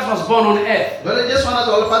Jesus Christ was born on earth,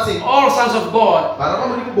 all sons of God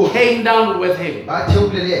came down with him.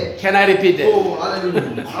 Can I repeat that?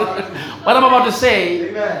 What I'm about to say,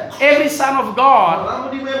 every son of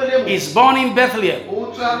God is born in Bethlehem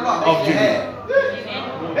of Judea.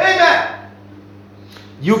 Amen.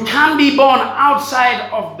 You can't be born outside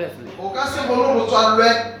of Bethlehem.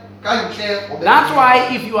 That's why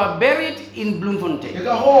if you are buried in Bloemfontein,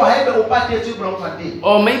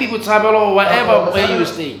 or maybe Kutsabelo or wherever where you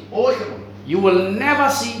stay, you will never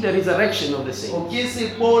see the resurrection of the saints. o ke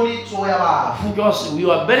se bone tso ya bafu Because we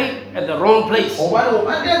were buried at the wrong place. hobane o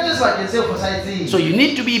patetse sebakeng se fosahetseng So you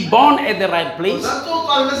need to be born at the right o place tshwanetse o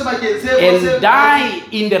tswalwe sebakeng se and die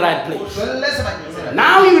in the right o place. shwelle sebakeng se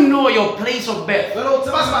Now you know your place of birth. jwale o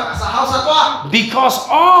tseba sebaka sa hao sa tswalo Because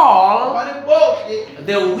all hobane bohle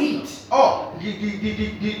the wheat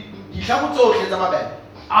dihlaku tsohle tsa mabele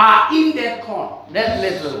are in that corn, that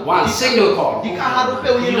little one, single corn. di ka hare ho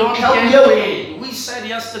peo You eno don't tlhaku get eo paid. We said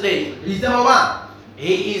yesterday, le itse ba bang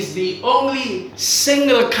he is the only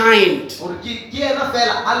single kind. hore ke ena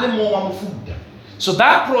fela a le mong wa mofuta So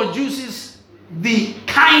that produces the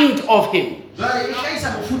kind of him jwale e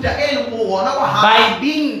hlahisa mofuta e leng ona wa hao by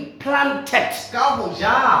being planted. ka ho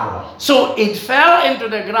jalwa So it fell into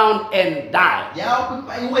the ground and died. ya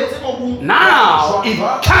e wetse mobung Now it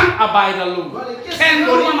can't abide alone. Can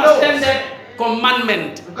you understand that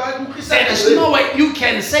commandment? There is no way you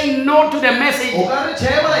can say no to the message,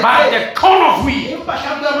 but the corn of wheat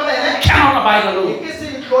cannot abide alone.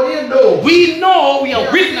 We know, we are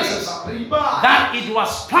witnesses that it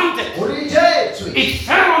was planted, it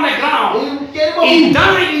fell on the ground, it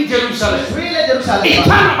died in Jerusalem. It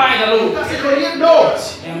can't abide alone.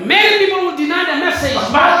 And many people will deny the message,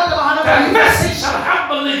 but the message shall have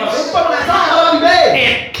believers.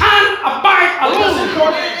 It can't abide alone.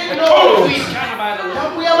 The corn of wheat can't abide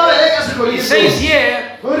alone. It says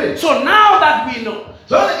here, so now that we know,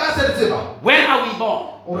 when are we born?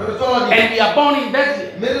 And we are born in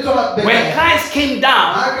Bethlehem. When Christ came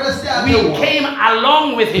down, we came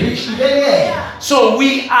along with him. So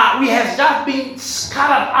we have just been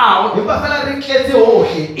scattered out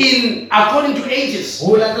in according to ages.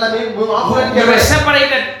 We were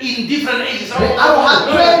separated in different ages. The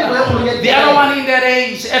other one in their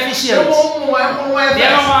age, Ephesians. The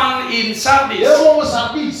other one in Sardis.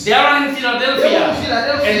 The other one in Philadelphia.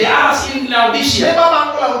 And the others in Laodicea.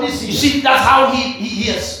 You see, that's how he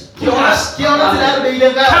is. Coming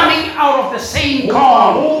out of the same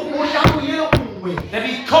corn. The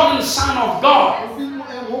begotten Son of God.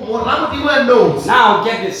 Now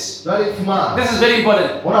get this. This is very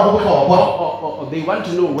important. They want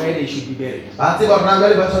to know where they should be buried. Let's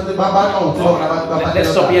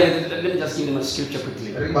stop here. Let me just give them a scripture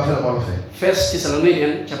quickly. 1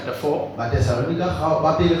 Thessalonians chapter 4,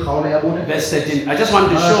 verse 13. I just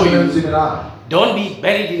want to show you. Don't be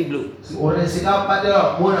buried in blue.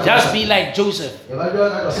 Just be like Joseph.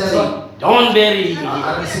 Don't bury me.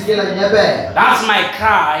 That's my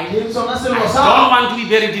cry. I don't want to be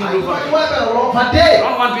buried in blue. I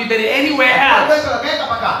don't want to be buried anywhere else.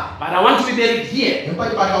 But I want to be buried here.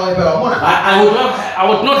 I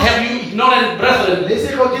would not have you ignorant brethren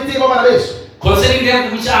concerning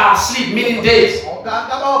them which are asleep, meaning dead,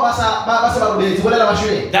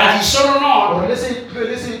 that ye sorrow not,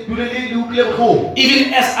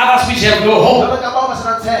 even as others which have no hope.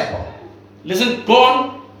 Listen, go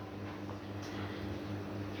on.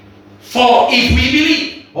 For if we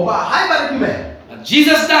believe that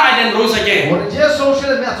Jesus died and rose again,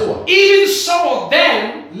 even so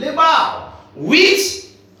then, which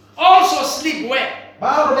also sleep where?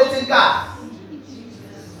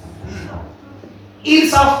 In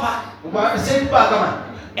South Park,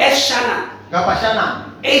 Eshana,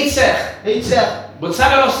 Eitzer,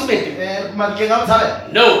 Bunsagalo Cement.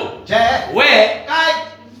 No. Where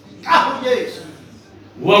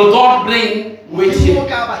will God bring with him?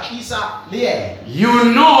 You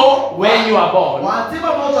know where you are born,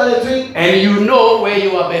 and you know where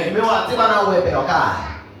you are buried.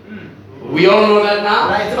 We all know that now.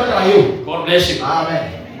 God bless you.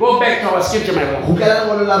 Amen. Go back to our scripture, my brother.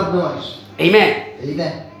 Amen.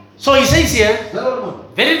 Amen. So he says here,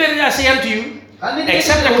 very, very I say unto you,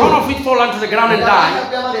 except the corn of wheat fall unto the ground and die,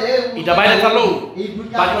 it abideth alone.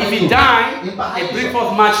 But if it die, it bring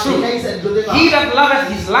forth much fruit. He that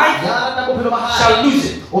loveth his life shall lose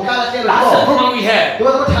it. That's the problem we have. We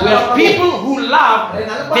have people who love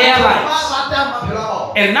their lives,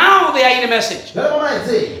 and now they are in a message,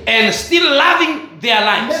 and still loving their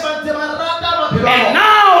lives. And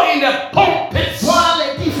now in the pulpits,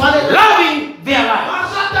 loving their lives.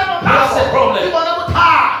 That's the problem.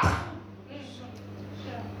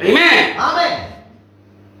 Amen. Amen.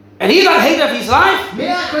 And he that hateth his life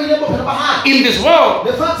in this world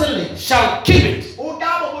shall keep it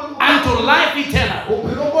unto life eternal.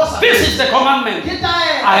 This is the commandment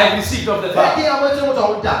I have received of the Father.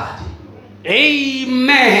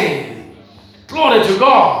 Amen. Glory to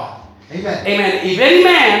God. Amen. Amen. If any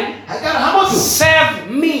man serve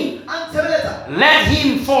me, let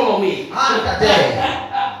him follow me.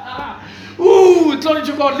 Ooh, glory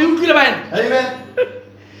to God. Amen.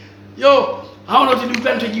 Yo, How not to do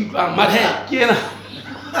plenty you mad.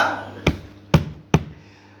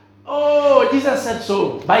 Oh, Jesus said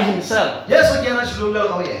so by himself.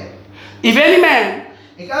 If any man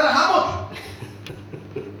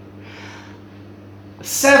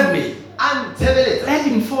serve me, let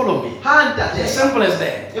him follow me. As simple as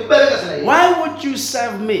that. Why would you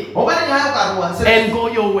serve me and go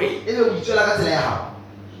your way?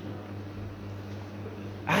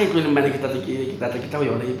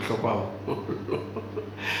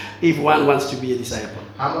 If one wants to be a disciple,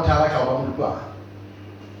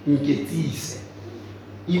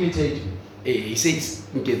 imitate. he says,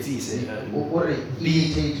 be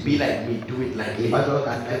like me, do it like me.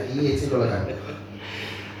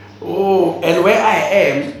 Oh, and where I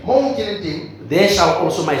am, there shall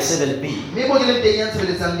also my servant be.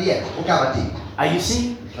 Are you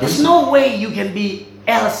seeing? There's no way you can be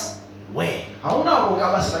elsewhere.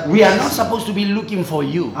 We are not supposed to be looking for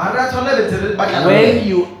you when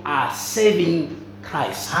you are serving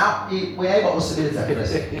Christ.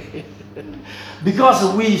 Because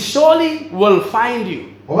we surely will find you.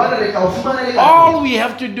 All we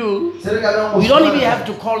have to do, we don't even have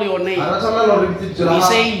to call your name. We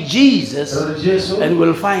say Jesus and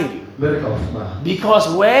we'll find you. Because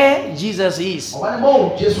where Jesus is,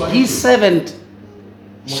 his servant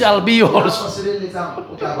shall be yours.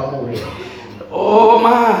 Oh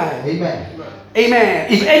my. Amen. Amen.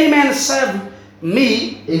 If any man serve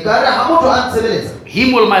me,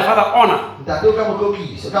 him will my Father honor. Amen.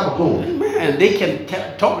 They can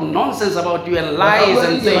talk nonsense about you and lies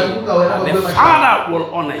and say, the Father will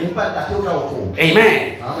honor you.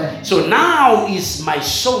 Amen. Amen. So now is my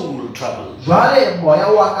soul troubled. And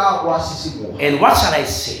what shall I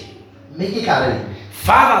say?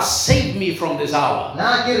 Father, save me from this hour.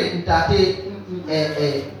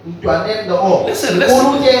 Listen.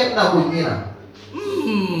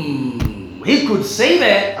 He could say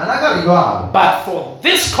that, but for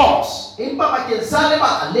this cause. You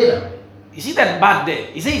see that bad there?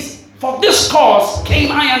 He says, for this cause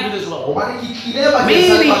came I unto this world.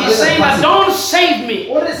 Meaning he's saying that don't save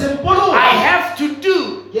me. I have to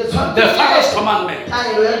do the Father's commandment.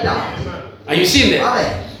 Are you seeing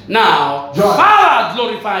that? Now, Father,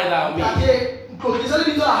 glorify thou me.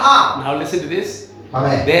 Now listen to this.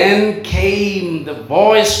 Amen. Then came the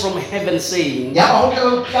voice from heaven saying,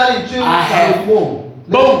 I have both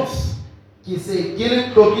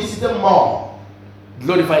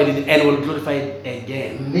glorified it and will glorify it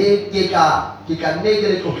again.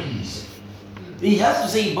 He has to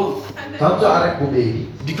say both.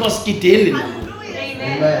 Because Amen.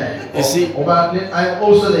 You see? I'm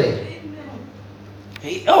also there.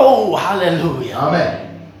 Oh, hallelujah. Amen.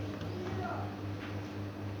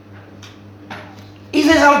 He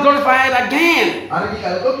says, I'll glorify it again.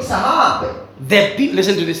 The people,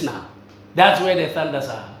 listen to this now. That's where the thunders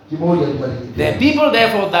are. The people,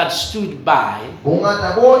 therefore, that stood by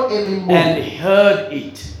and heard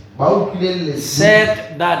it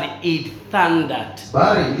said that it thundered.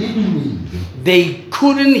 They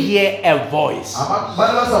couldn't hear a voice.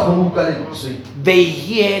 They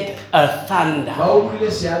heard a thunder.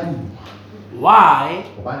 Why?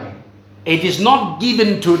 It is not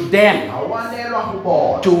given to them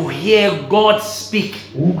to hear God speak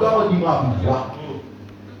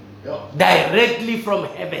directly from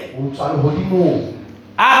heaven.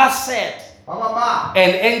 Others said, an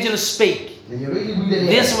angel spake.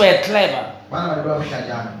 These were clever.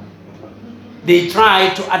 They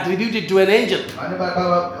tried to attribute it to an angel.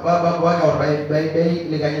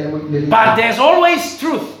 But there's always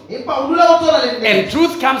truth. And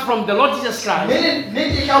truth comes from the Lord Jesus Christ,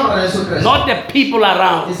 not the people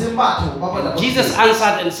around. Jesus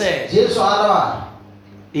answered and said, did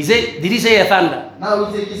he say a thunder?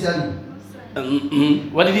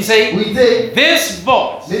 What did he say? This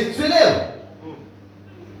voice.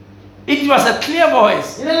 It was a clear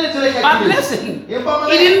voice. But listen, it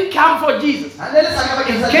didn't come for Jesus.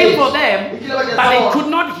 It came for them, but they could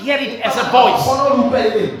not hear it as a voice.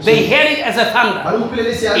 They heard it as a thunder.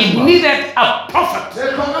 It needed a prophet.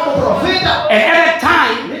 And at that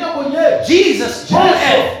time, Jesus on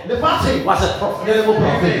earth was a prophet.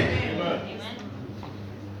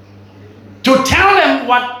 To tell them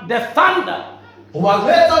what the thunder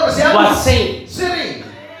was saying.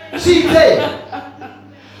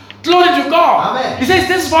 Glory to God. Amen. He says,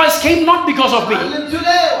 this voice came not because of me,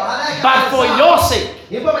 but for your sake.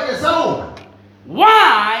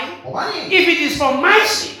 Why? If it is for my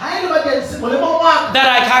sake that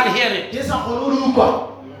I can't hear it.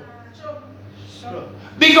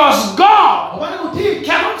 Because God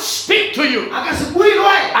cannot speak to you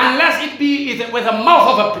unless it be with the mouth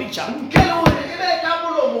of a preacher.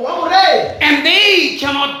 And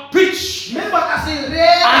cannot preach mme ba ka se re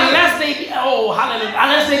unless they be, oh hallelujah,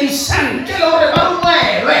 unless they be sent. ke le hore ba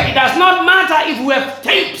rongwelwe It does not matter if we have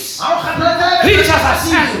tapes. ha o kgathaletsa Preachers are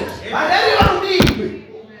sent. ba ne ba romilwe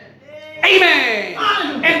Amen.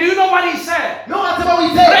 And do you know what he said? no wa tseba o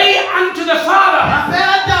itse Pray unto the Father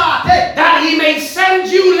rapela ntate that he may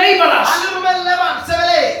send you laborers. a le romelle ba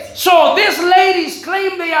sebeletsi So these ladies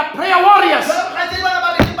claim they are prayer warriors,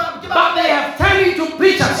 but they have turned into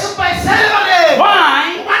preachers.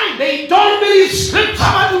 Why? They don't believe scripture.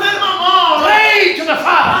 Pray to the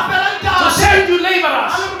Father to send you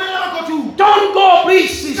laborers. Don't go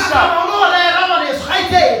preach, sister.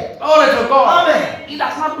 Glory to God. Amen. It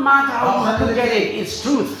does not matter how you look at it. It's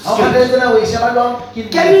truth. Can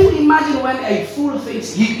Can you imagine when a fool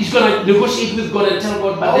thinks he's going to negotiate with God and tell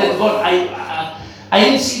God, but then God, I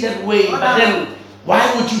didn't see that way, but then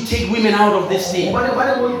why would you take women out of this thing? They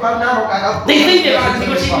think they're going to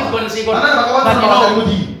negotiate with God and say, God, but you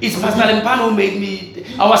know, it's Pastor Mpano who made me,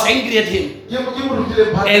 I was angry at him.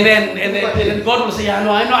 And then God will say, I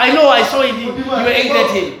know, I saw it, you were angry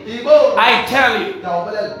at him. I tell you,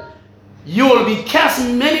 you will be cursed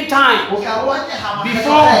many times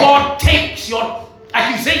before God takes your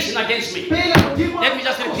accusation against me. Let me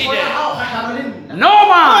just repeat it. No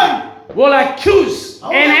man will accuse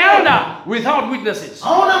an elder without witnesses.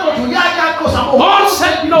 God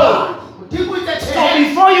said no. So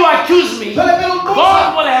before you accuse me,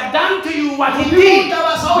 God will have done to you what he did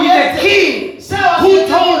with the king who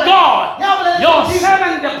told God, your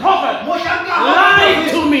servant the prophet lied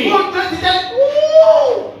to me.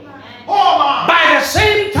 By the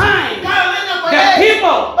same time, the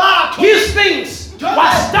people, his things,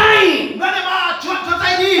 was dying.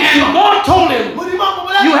 And God told him,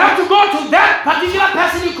 you have to go to that particular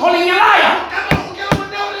person you're calling a liar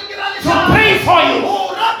to pray for you.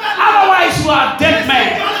 Otherwise, you are a dead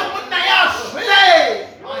man.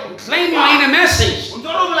 Claim you are in a message.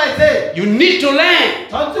 You need to learn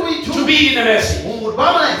to be in a message.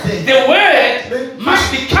 The word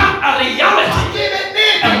must become a reality,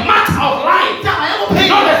 a matter of life,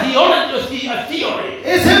 not a theology, a theory.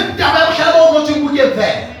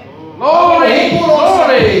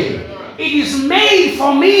 Glory. It is made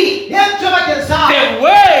for me. The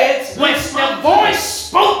words which the voice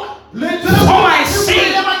spoke for my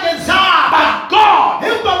sake, but God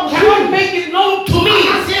cannot make it known to me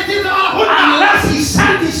unless he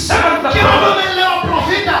sent his servant the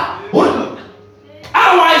prophet.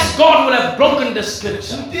 Otherwise, God will have broken the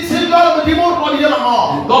scripture. And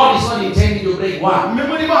God is not intending to break one.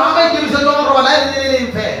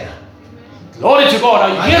 Glory to God.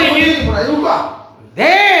 Are you hearing me?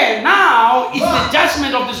 There now is the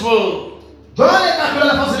judgment of this world.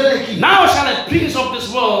 Now shall the prince of this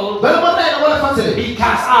world be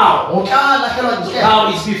cast out. Now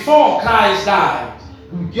it's before Christ died,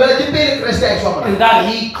 and that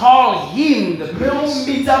he called him the prince.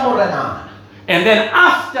 And then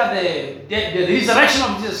after the resurrection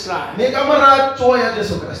of Jesus Christ,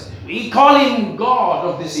 we call him God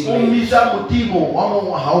of this image.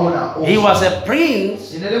 He was a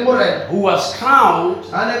prince who was crowned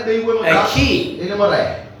a king.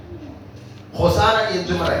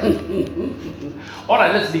 All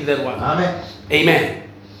right, let's leave that one. Amen.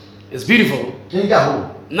 It's beautiful.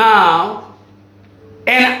 Now,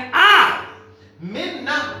 and I,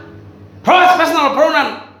 personal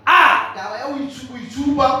pronoun I,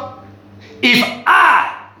 if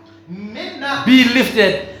I be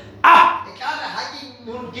lifted up.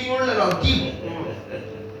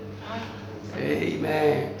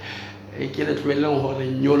 Amen.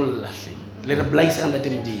 Let a blessing let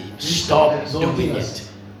him be. Stop doing it.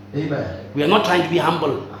 Amen. We are not trying to be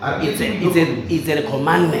humble. It's a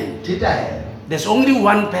commandment. There's only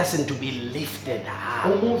one person to be lifted up.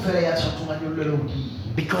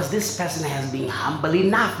 Because this person has been humble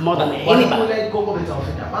enough more than anybody.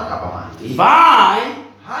 If I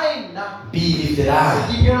be lifted up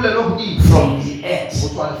from the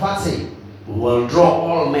earth, will draw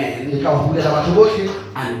all men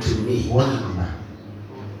unto me.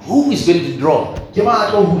 Who is going to draw?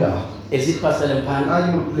 Is it Pastor Lempan?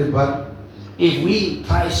 If we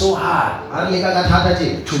try so hard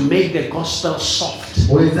to make the gospel soft,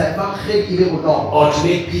 or to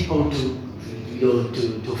make people to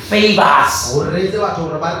favor us, so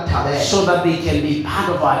that they can be part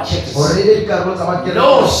of our churches,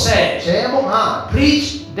 no, sir.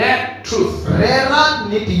 Preach that truth.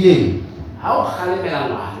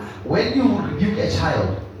 When you rebuke a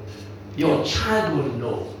child, your child will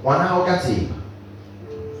know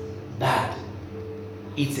that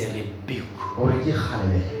it's a rebuke.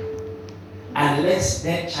 Unless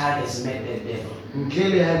that child has met the devil.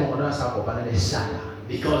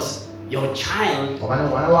 Because your child Hobane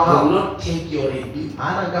ngwana will wa hao not take your rebuke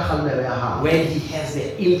ana nka kgalmelo ya hao when he has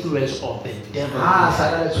the influence of the devil. ha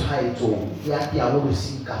sa na le tshwaetso ya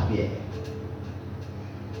diabolosi ka ho yena.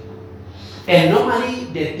 And normally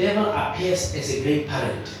the devil appears as a great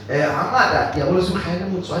parent Hangata diabolosi o hlahile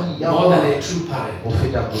motswadi ya more than a true parent. ho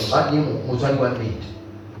feta motswadi wa nnete.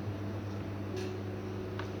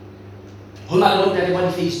 Ho na le bontate ba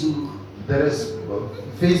di-Facebook. There is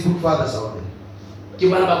Facebook fathers out there. Ke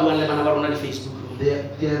bana ba buang le bana ba rona di Facebook. They are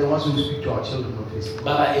the ones who speak to our children on Facebook.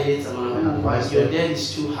 Baba eletsa mama, your dad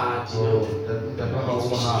is too hard, you know.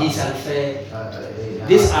 He's unfair.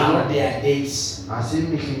 These are not their days. Ha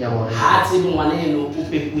tsebe ngwana eno o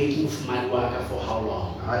pepuwe ke mofumane wa ka for how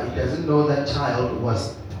long. He doesn't know that child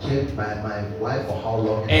was killed by my wife for how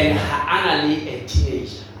long. And finally a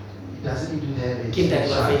teenager. He doesn't even have a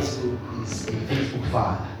child. Facebook. He's a Facebook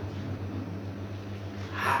father.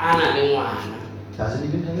 Ha le ngwana. Doesn't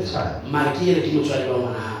even have a child. Mara ke yena ke motswadi wa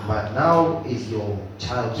ngwana hao. But now is your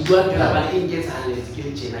child. Ke bua taba ba e nketsa haletse ke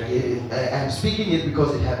le tjena ke. I'm speaking it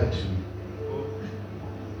because it happened to me.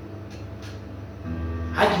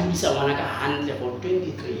 Ha ke buisa ngwana ka hantle for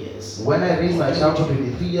 23 years. When I raised my child for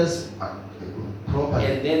 23 years properly.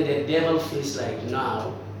 And then the devil feels like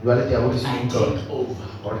now I take over.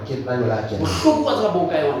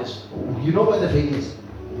 You know what the thing is?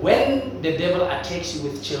 When the devil attacks you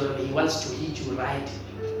with children, he wants to hit you right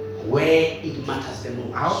where it matters the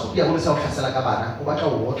most. But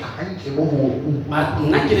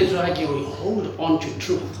hold on to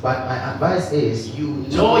truth. But my advice is, you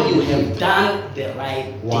know you have done the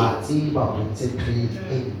right thing.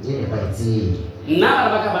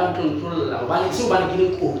 Not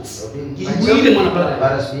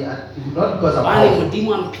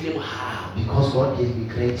because God gave me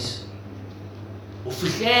grace. Until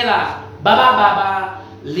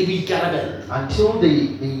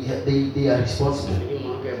they are responsible. She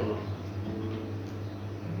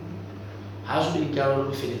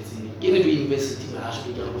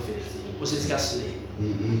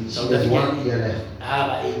has 1 year left.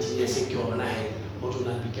 Have 8 years secure na hai moto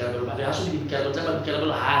na bikara ba ha so bikara tsa ba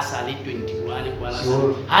bikara ha sa le 21 kwa la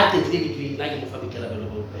ha te degree na ke mo fa bikara ba lo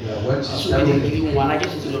when she's so degree ngwana ke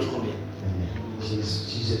se no tlhome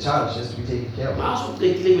she's a child, she has to be taken care of. Ma so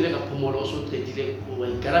tletile bile ka phomolo so tletile go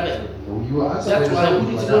ikarabela You are that's why we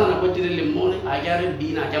need to na go tirele mone a ga re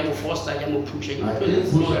bina ga mo foster ga mo push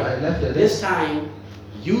this time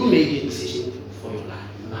you make a decision for your life.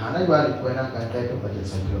 I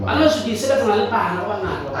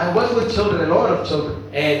work with children, a lot of children.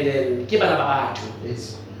 And then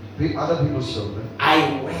it's other people's children.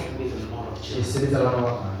 I work with a lot of children.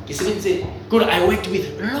 Good, I worked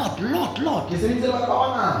with lot.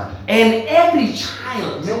 And every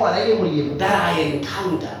child that I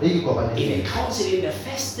encounter in a counseling, the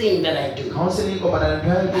first thing that I do, I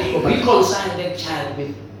reconcile that child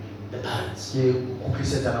with the parents.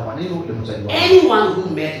 Anyone who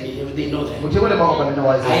met me, they know that.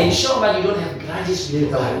 I ensure that you don't have grudges with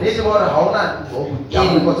your parents.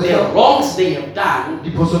 In the wrongs they have done,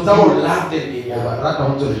 you love them.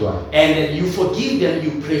 And then you forgive them,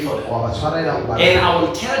 you pray for them. And I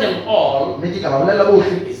will tell them all,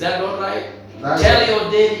 is that not right? Tell your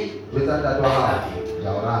daddy, I love you.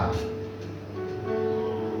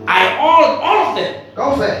 All of them.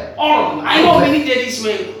 All of them. I know many daddies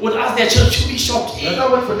would ask their children to be shocked.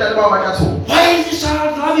 Why is this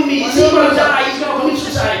child loving me? Is he going to die? He's going to commit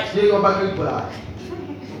suicide.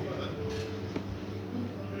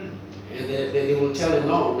 And they will tell him,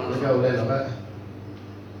 no.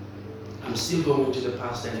 I'm still going to the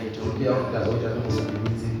pastor and they told me.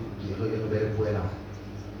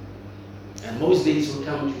 And most days will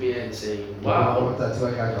come to me and say, wow,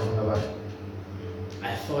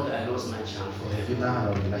 I thought I lost my child forever.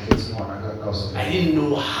 I didn't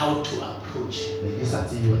know how to approach it. But this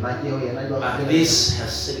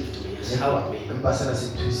has saved me, has helped me.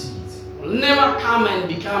 Will never come and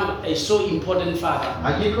become a so important father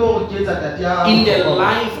in the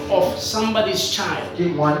life of somebody's child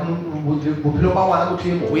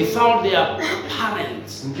without their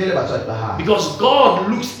parents, because God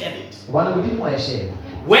looks at it.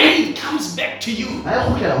 When it comes back to you,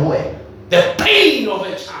 the pain of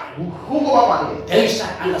a child, then you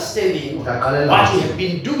start understanding what you have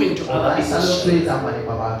been doing to other people.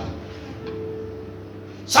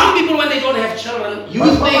 Some people, when they don't have children,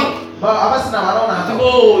 you think,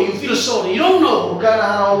 oh, you feel sorry. You don't know.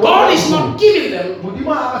 God is not giving them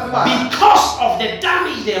because of the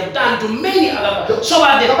damage they have done to many other people. So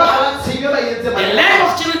that the lack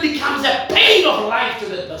of children becomes a pain of life to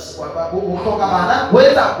the person.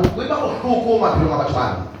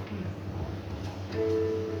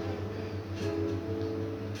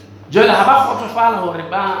 Joel haba photofala hore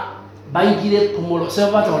ba ngile phomolo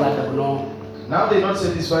se ba tla lata bono. Now they're not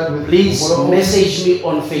satisfied with. Please message me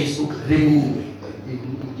on Facebook. Remove.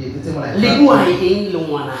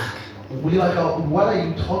 What are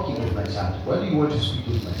you talking with my child? What do you want to speak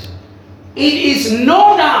with my child? It is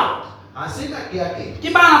no doubt.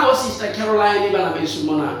 Kibana bo sister Caroline ibana besu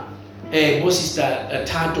mona bo sister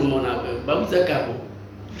Tato mona ba butsa kabo.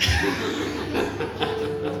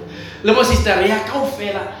 Le bo sister ya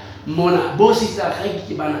kaofela mona bo sister ga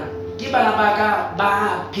kibana baka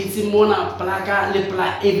ba pitsi mona plaka le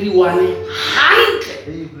pla everyone hand.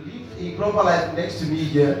 They live a proper life next to me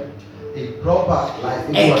here. A proper life.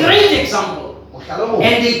 A great example.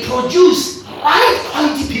 And they produce right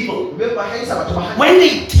quality people. When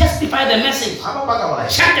they testify the message,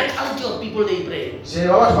 check the quality of people they bring.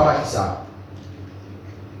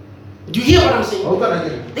 Do you hear what I'm saying?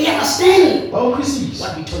 They understand what we're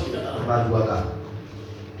talking about.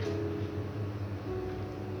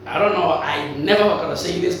 I don't know, I never was going to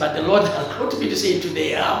say this, but the Lord allowed me to say it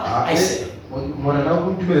today. I say it.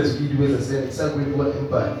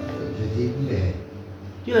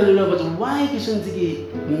 You don't know, but why isn't the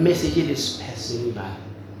message this person by?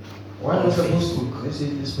 Why am I supposed to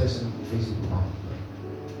message this person on Facebook?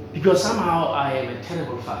 Because somehow I am a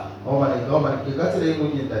terrible father.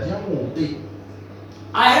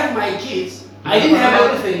 I have my kids. I didn't have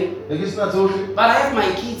everything, but I have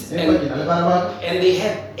my kids, and they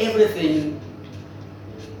have everything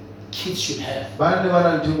kids should have.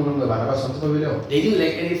 They didn't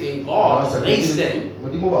lack anything. God raised them.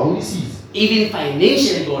 Even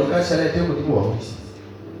financially, God.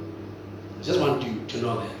 Just want you to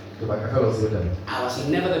know that. I was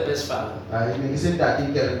never the best father.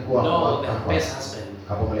 No, the best husband.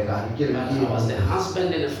 But I was the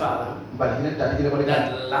husband and the father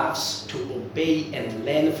that loves to obey and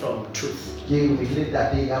learn from truth. When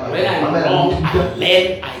I'm wrong, I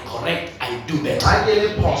learn, I correct, I do better.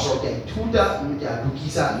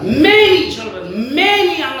 Many children,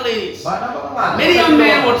 many young ladies, many young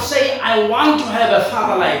men would say, I want to have a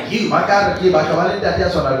father like you.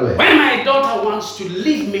 When my daughter wants to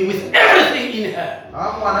leave me with everything in her,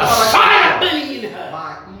 a fire burning in her,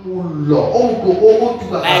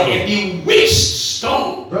 like a bewitched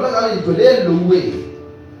stone.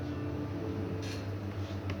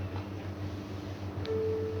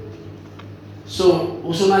 So,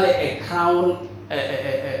 usumale a crown,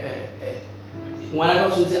 when I go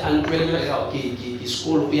to the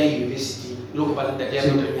school, we are university, look at the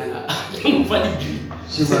she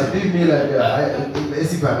must leave me like a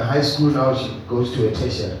high school now, she goes to a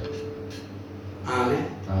tertiary. Amen.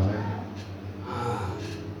 Amen.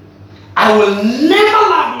 I will never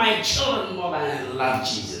love my children more than I love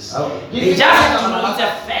Jesus. They just have to know it's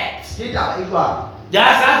a fact.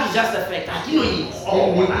 That is just a fact. You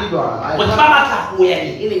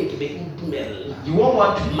won't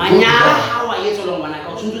want to.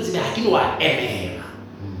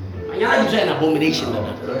 Abomination.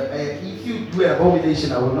 If you do an abomination,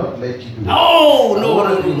 I will not let you do it. No.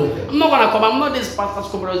 I'm not gonna come. I'm not this pastor's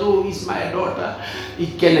comrade. Oh, it's my daughter.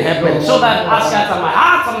 It can happen. So that ask her my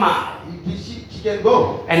heart, man. She can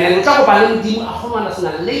go. And then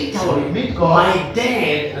later, meet God. My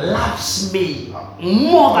dad loves me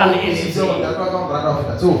more than anything.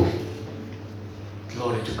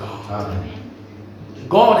 Glory to God. Amen.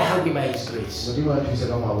 God help me by His grace. And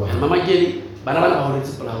Mama Jelly,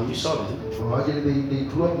 you saw them. They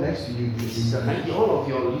grew up next to you. All of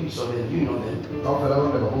you saw them, you know them.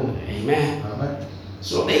 Amen. Amen.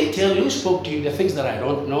 So they tell you, spoke to you the things that I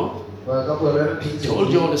don't know.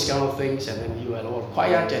 Told you all this kind of things, and then you were all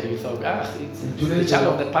quiet, and you thought, it's the child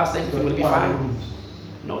of the past, everything will be fine.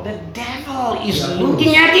 No, the devil is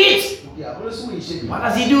looking at it. What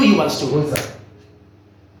does he do? He wants to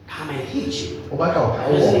come and hit you. He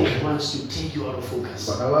wants to take you out of focus.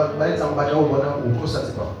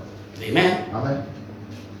 Amen. Amen.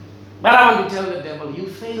 But I want to tell the devil, you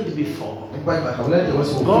failed before.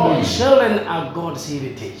 God's children are God's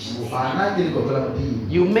heritage.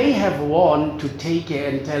 You may have won to take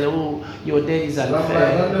it and tell, oh, your dad is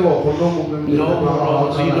unfair. No,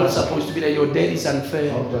 you're not supposed to be there. Your dad is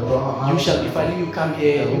unfair. You shall be fine. You come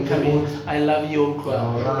here. I love you, Uncle.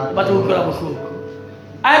 But Uncle,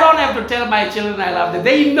 I don't have to tell my children I love them.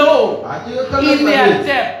 They know in their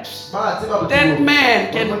depths that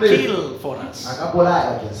man can kill for us.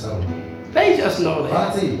 They just know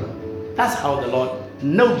that. That's how the Lord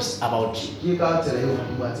knows about you.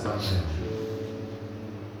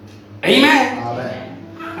 Amen.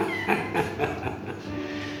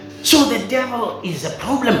 So the devil is a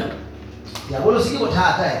problem. He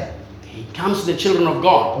He comes to the children of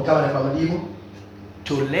God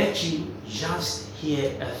to let you just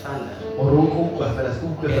hear a thunder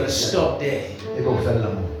and And stop there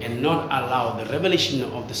and not allow the revelation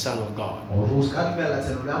of the Son of God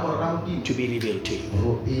to be revealed to you.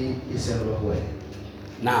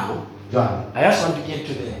 Now, I just want to get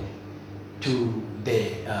to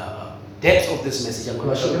the depth of this message. I'm going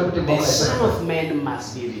to show you. The Son of Man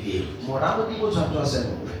must be revealed.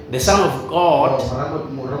 The Son of God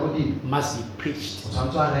must be preached.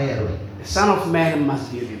 The Son of Man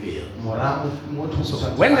must be revealed. So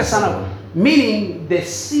when the Son of, meaning the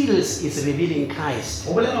seals is revealing Christ.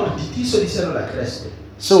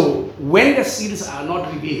 So when the seals are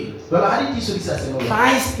not revealed,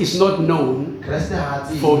 Christ is not known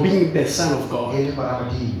for being the Son of God.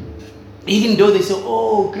 Even though they say,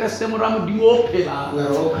 oh, Christ, oh,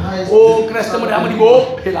 Christ,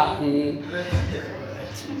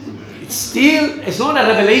 it's not a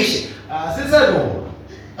revelation.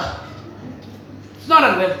 It's not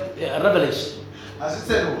a revelation.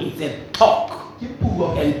 It's a talk.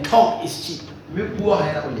 And talk is cheap.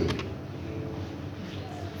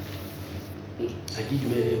 I give you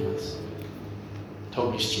many elements.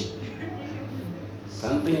 Talk is cheap.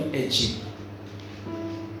 Something is cheap.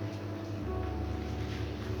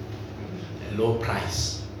 A low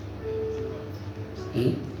price.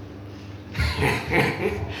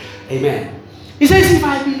 Amen. He says, if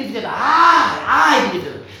I believe that, I believe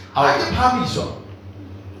that.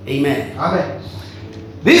 Amen. Amen.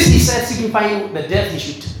 This he said signifying the death he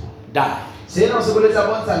should die. The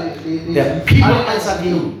people answered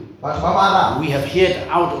him, we have heard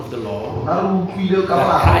out of the law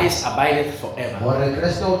that Christ abideth forever.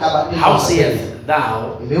 How sayest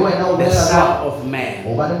thou, the Son of Man?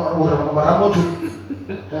 You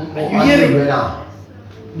hear it?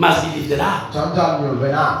 Must be lifted up.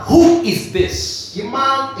 Who is this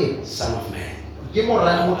Son of Man?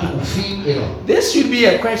 This should be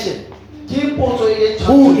a question.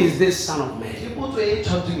 Who is this Son of Man?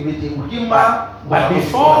 But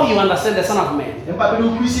before you understand the Son of Man,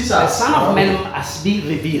 the Son of Man must be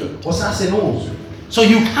revealed. So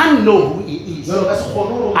you can't know who he is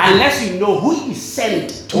unless you know who is sent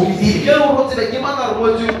to reveal him.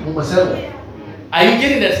 Are you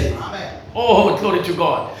getting that thing? Oh, glory to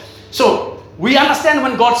God. So we understand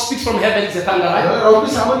when God speaks from heaven, it's a thunder, right?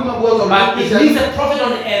 But it needs a prophet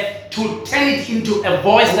on earth to turn it into a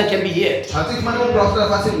voice that can be heard. If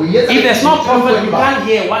there's no prophet, you can't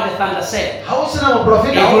hear what the thunder said. It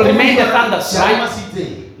will remain the thunder, right?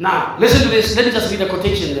 Now, listen to this. Let me just read a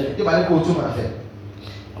quotation there.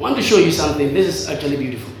 I want to show you something. This is actually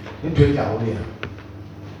beautiful.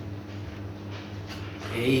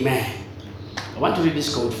 Amen. I want to read this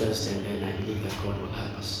quote first, and then I believe that God will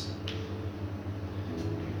help us.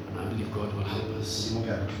 I believe God will help us.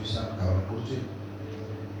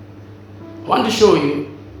 I want to show you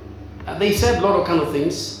that they said a lot of kind of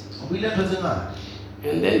things.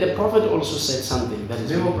 And then the prophet also said something that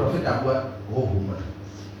is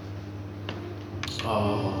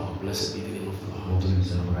oh, blessed be the name of the Lord.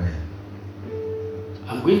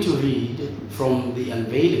 I'm going to read from the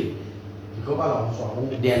unveiling.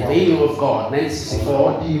 The unveiling of God,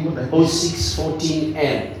 964 06 14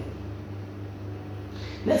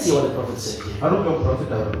 Let's see what the prophet said here.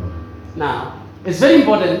 Now, it's very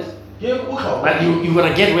important that you're going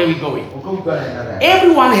to get where we're going.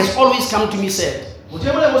 Everyone has always come to me and said,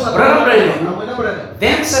 Brother Branham,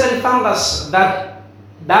 them 7 thunders that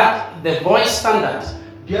the voice thundered.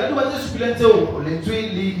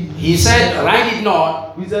 He said, write it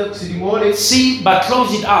not, see, but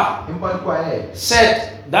close it up.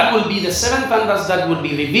 Said, that will be the 7 thunders that will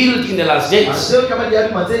be revealed in the last days.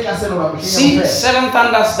 See, 7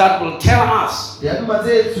 thunders that will tell us.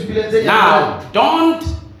 Now, don't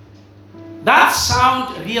that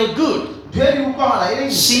sound real good?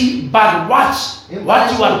 See, but watch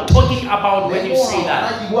what you are talking about when you say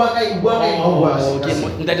that.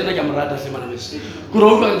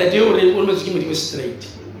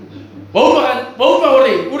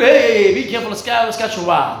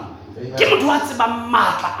 Be careful,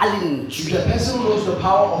 The person who knows the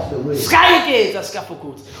power of the way.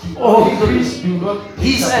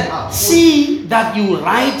 He said, see that you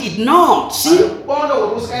write it not. See,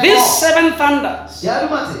 these 7 thunders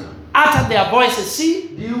uttered their voices. See,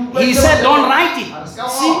 he said, don't write it.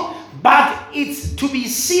 See, but it's to be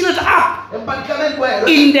sealed up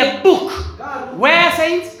in the book. Where,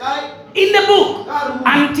 saints? In the book.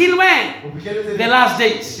 Until when? The last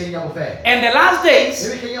days. And the last days,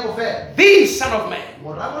 this Son of Man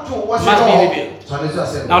must be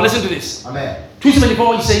revealed. Now listen to this.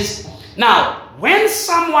 2:74 he says, now, when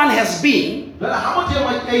someone has been,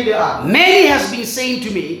 many has been saying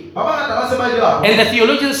to me, and the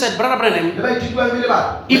theologian said, Brother Branham,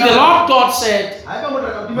 if the Lord God said,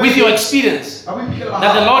 with your experience,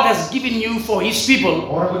 that the Lord has given you for his people,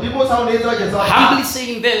 humbly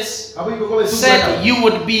saying this, said you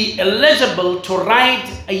would be eligible to write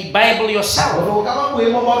a Bible yourself.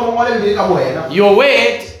 Your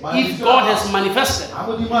word, if God has manifested.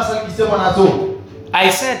 I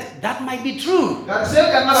said, that might be true.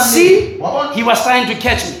 See, he was trying to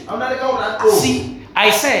catch me. See, I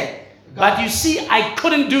said, but you see, I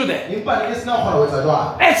couldn't do that.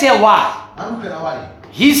 Let's say why.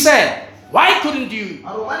 He said, why couldn't you?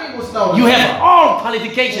 You have all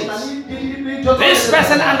qualifications. This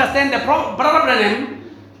person understands the Brother Branham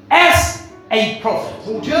as a prophet.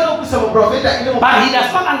 But he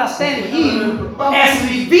does not understand him as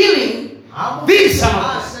revealing this Son of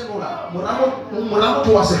God.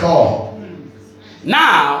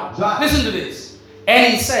 Now, listen to this.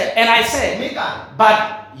 And I said,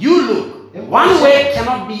 but you look, one way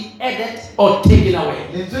cannot be added or taken away.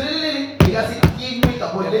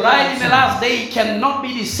 The bride in the last day cannot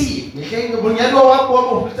be deceived. The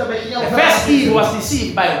first Eve was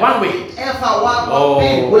deceived by one way. Oh,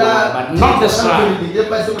 but not the scribe.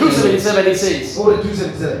 277 he says.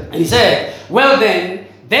 And he said, well then,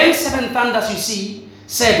 them seven thunders you see,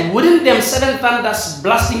 said, wouldn't them seven thunders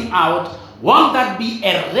blasting out, won't that be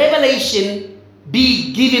a revelation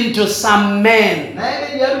be given to some men?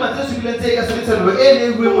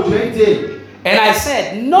 And I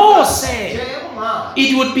said, no, sir.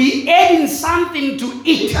 It would be adding something to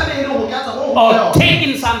it or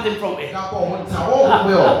taking something from it. How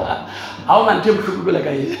man tell you like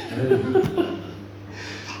I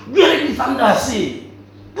really thunder see.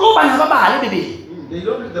 Go and have a bad baby. They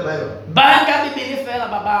don't read the Bible. Banka baby fella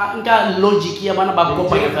baba nka logic ya bana ba go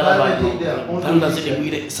pa fella ba. Thunder see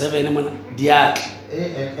the seven man diak.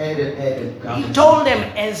 He told them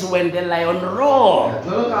as when the lion roared.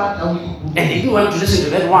 And they didn't want to listen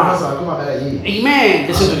to that one. Amen.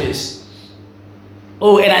 Listen to this.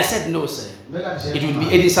 Oh, and I said, no, sir. It will be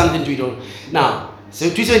adding something to it all. Now, so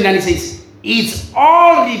 279 says, it's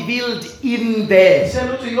all revealed in there.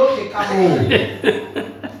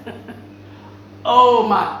 Oh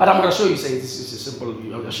my. But I'm going to show you, say this is a simple,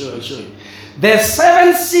 I'll show you. The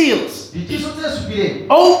seven seals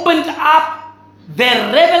opened up the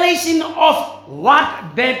revelation of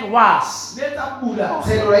what that was.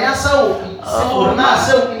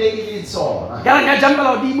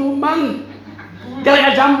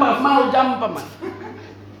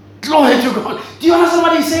 Glory to God. Do you understand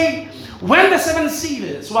what he's saying? When the seven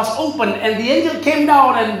seals was opened and the angel came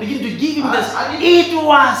down and began to give him this, it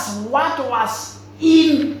was what was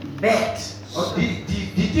in that. What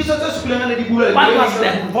was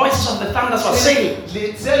the voice of the thunders was saying? So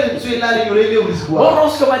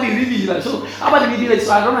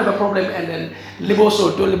I don't have a problem. And then libo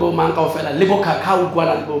so to libo manka fella libo kakao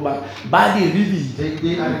gwana libo bang body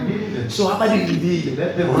reveal. So how body reveal?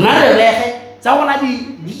 Another rehe. So I wanna be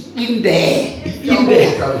in there.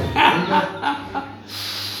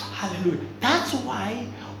 Hallelujah. That's why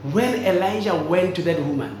when Elijah went to that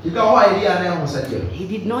woman, he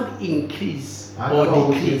did not increase or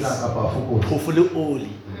decrease. Hopefully only.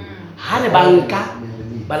 Hanabanka,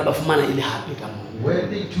 balabafumana ili happy kamo.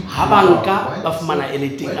 Habanka, bafumana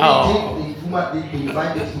ili.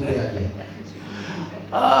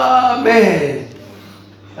 Amen.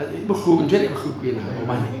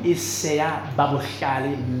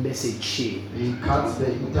 Message.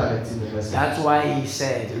 That's why he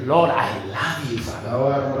said, Lord, I love you,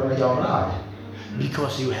 Father,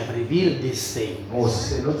 because you have revealed this thing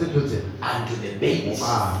unto the babies.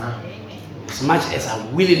 As much as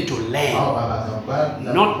I'm willing to learn,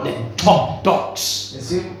 not the top dogs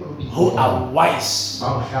who are wise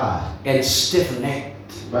and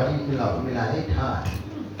stiff-necked.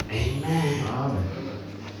 Amen.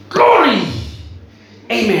 Glory!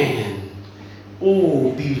 Amen.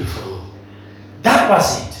 Oh, beautiful. That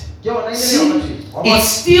was it. See, it's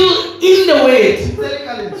still in the way.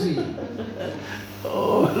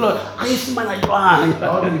 Oh, Lord. How do we find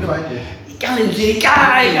it?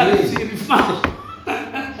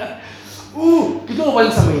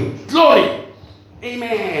 Glory.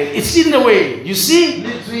 Amen. It's in the way. You see,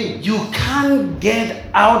 you can't get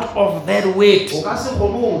out of that weight.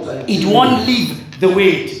 It won't leave the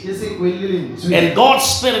weight. And God's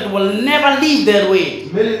Spirit will never leave that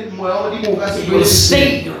weight. It will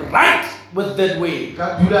stay right with that weight.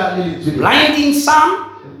 Blinding some.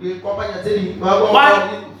 What?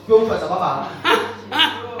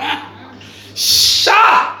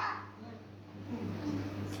 Sharp.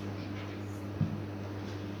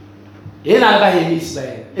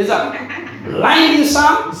 It's a blinding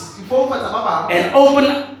some and open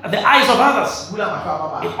the eyes of others.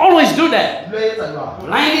 It always do that.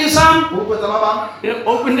 Blinding some,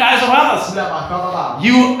 open the eyes of others.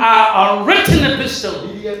 You are a written epistle,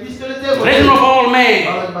 written of all men.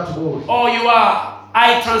 Or you are,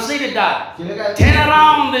 I translated that. Turn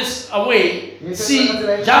around this away. See,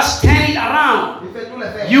 just turn it around.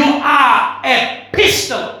 You are a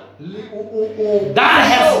pistol that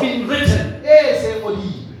has been written.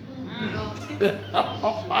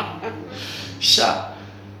 Sure.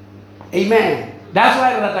 Amen. That's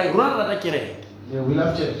why I run kire. We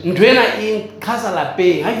love church. Ndwena in casa la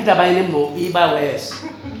pe, haita ba ine mo iba wes.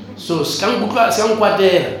 So skang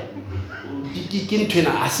kwatela. Kin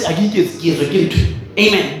twena asi agike kin.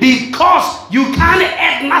 Amen. Because you can't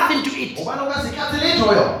add nothing to it.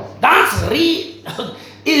 That's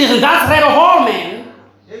that's right of all men.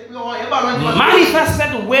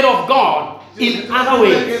 Manifested the word of God in other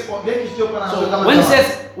ways. So when it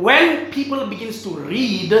says, when people begins to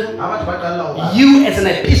read you as an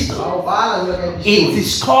epistle, it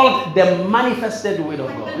is called the manifested word of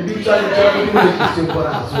God.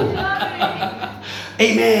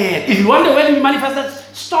 Amen. If you wonder when you manifested,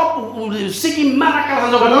 stop seeking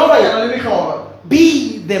miracles.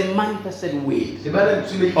 Be the manifested word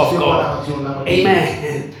of God.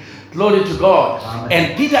 Amen. Glory to God. Amen.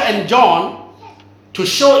 And Peter and John, to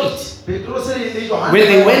show it, when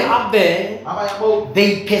they went up there,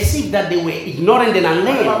 they perceived that they were ignorant and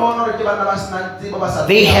unlearned.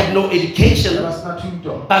 They had no education,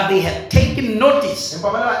 but they had taken notice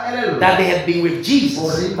that they had been with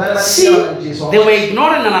Jesus. See, they were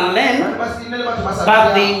ignorant and unlearned,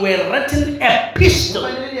 but they were written epistle.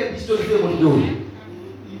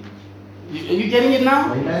 You getting it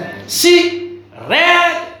now? Amen. See,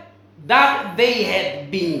 read that they had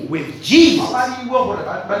been with Jesus,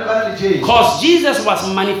 because Jesus was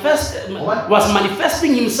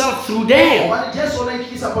manifesting himself through them.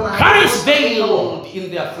 Christ veiled in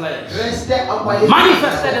their flesh,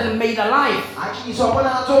 manifested and made alive.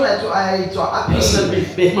 Listen,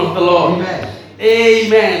 name of the Lord. Amen.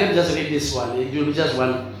 Amen. Let me just read this one. It will be just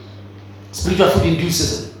one. Spiritual food in due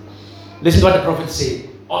season. Listen to what the prophet said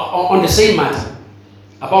on the same matter.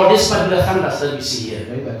 About this particular thunders that we see here.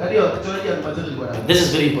 This is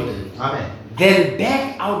very important. Amen. Then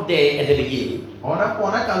back out there at the beginning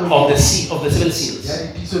of the seven seals,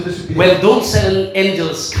 when those seven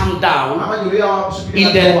angels come down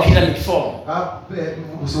in their pyramid form.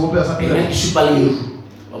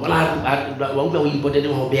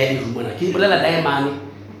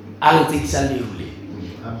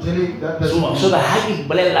 So the high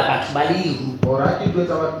belela batho baliru.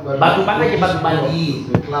 Batho bana ke batho baliru.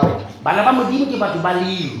 Bana ba modimo ke batho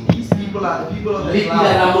baliru. These people are the people of the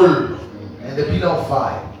cloud and the pillar of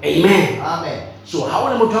fire. Amen. Amen. So how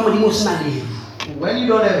will motho wa modimo sena liru? When you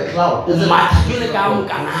don't have a cloud, you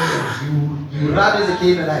run as a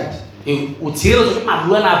Canaanite. You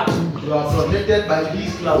are protected by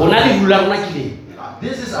these clouds.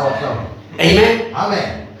 This is our cloud. Amen.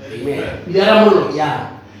 Amen. Amen. Yeah.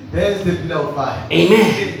 There's the pillar of fire.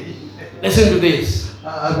 Amen. Listen to this.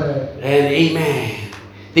 Amen. And amen.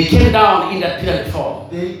 They came down in that pyramid form.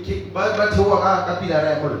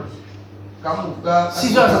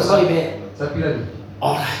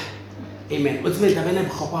 All right. Amen. What's meant to be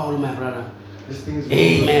my brother?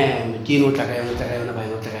 Amen. Kino takayona ba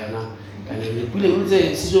no takayona. Kanele pule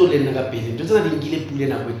unze sizo le ngapeli. Ndoza ndingile pule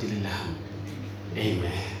na kwetile la.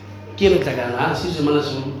 Amen. Kino takayona sizo mana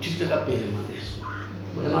so chika kapeli man.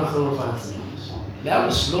 But I'm not from fast. That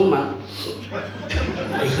was slow man. Amen.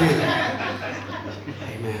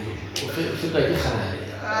 Amen. Feel like it.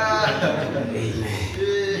 Amen.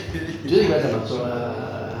 Do you better not so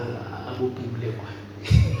abu pule kwa.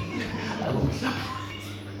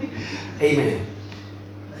 Amen.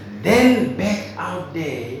 Then back out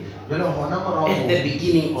there at the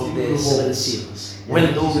beginning of the seven seals,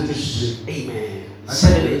 when those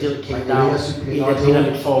seven angels came down in the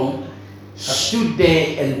pyramid form, stood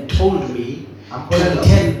there and told me to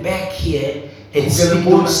turn back here and speak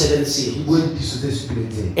those seven seals,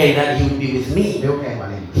 and that he would be with me.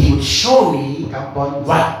 He would show me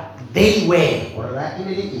what they were,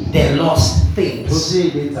 the lost things.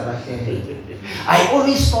 I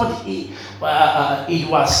always thought it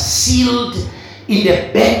was sealed in the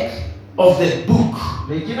back of the book.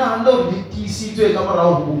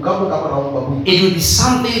 It would be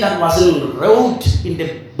something that wasn't wrote in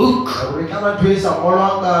the book,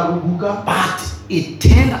 but it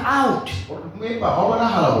turned out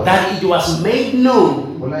that it was made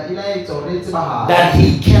known that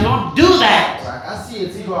he cannot do that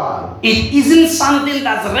It isn't something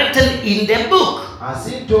that's written in the book.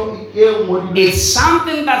 It's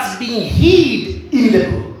something that's being hid in the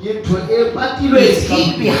book. It's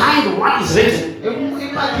hid behind what is written.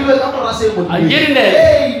 Are you getting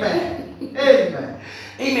there? Amen.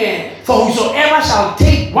 Amen. For whosoever shall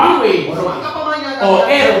take one way or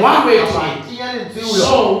add one way to it.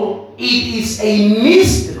 So it is a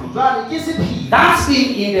mystery that's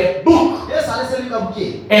been in the book.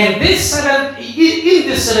 And in this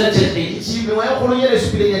 17 pages,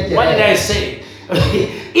 what did I say?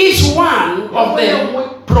 Each one of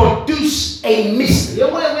them produce a mystery.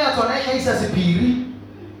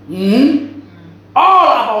 All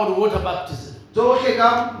about water baptism.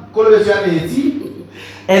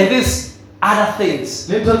 And these other things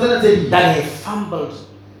that have fumbled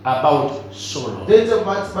about so long.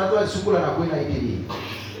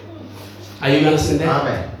 Are you understanding that?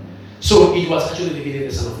 Amen. So it was actually revealed in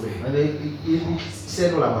the Son of Man.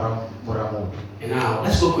 And now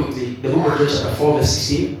let's go quickly. The book of John chapter 4 verse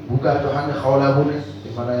 16.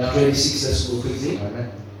 26, let's go quickly.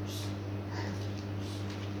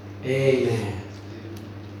 Amen.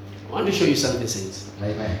 I want to show you something, saints.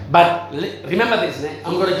 Amen. But remember this,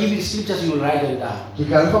 I'm going to give you the scriptures, you will write them down.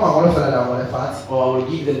 Or I will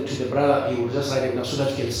give them to the brother, he will just write them down so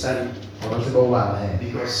that you can study.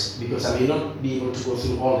 Because I may not be able to go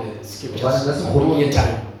through all the scriptures in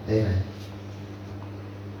time. Amen.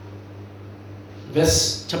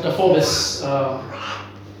 Chapter 4, verse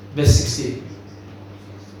 16.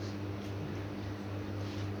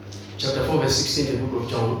 Chapter 4, verse 16, the book of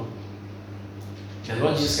John. The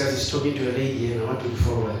Lord Jesus Christ is talking to a lady, and I want to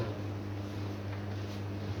follow her.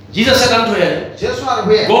 Jesus said unto her,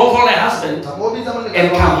 go call her husband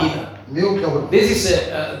and come hither. This is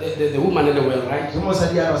the woman at the well, right?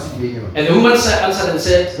 And the woman answered and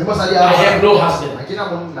said, I have no husband.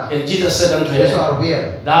 And Jesus said unto her,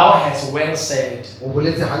 thou hast well said,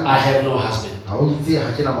 I have no husband.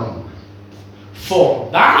 For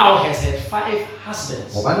thou hast had 5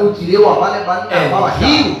 husbands, and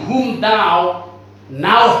he whom thou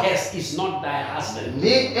now hast is not thy husband.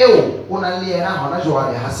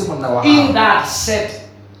 In that said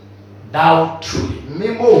thou truly.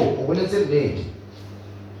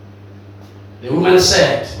 The woman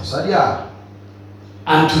said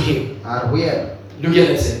unto him, look at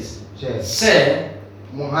the sentence, said,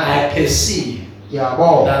 I perceive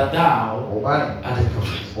that thou art a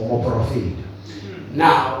prophet.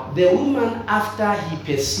 Now, the woman, after he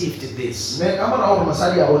perceived this,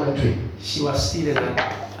 she was still a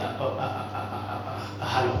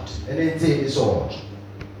harlot.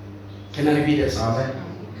 Can I repeat this? Amen.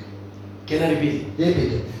 Can I repeat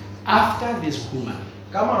it? After this woman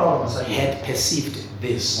had perceived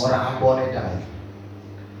this,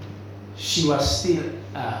 she was still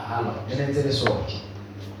a harlot.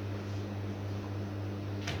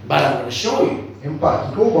 But I'm going to show you,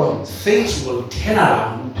 things will turn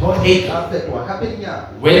around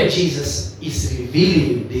when Jesus is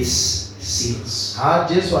revealing these seals. Alright,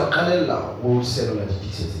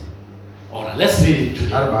 let's read it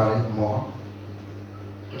together.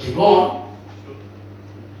 Okay, go on.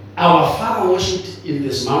 Our father worshipped in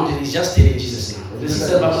this mountain. He's just telling Jesus now. This is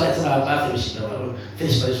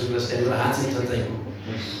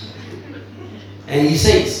and he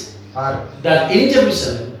says that in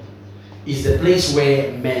Jerusalem is the place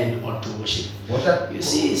where men ought to worship. You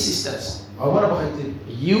see, sisters,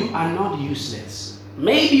 you are not useless.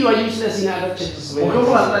 Maybe you are useless in other churches, but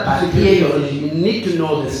here you need to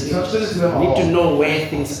know the scriptures. You need to know where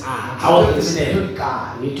things are, how things stand.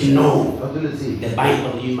 You need to know the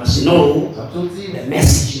Bible. You must know the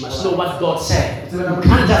message. You must know what God said. You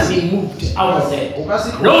can't just be moved out of there.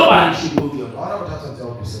 Nobody should move you.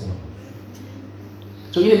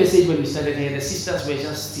 So in the message when we started here, the sisters were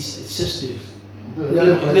just sisters.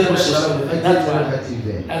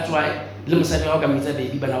 That's why. What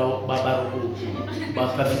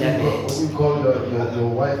you call your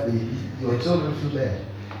wife, your children feel bad.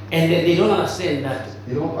 And they don't understand that.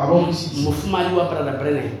 They don't. The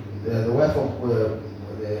wife of William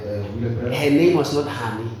Brennan. Her name was not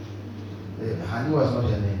Honey. Honey was not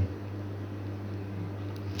her name.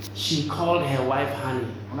 She called her wife Honey.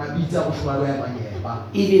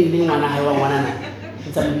 Even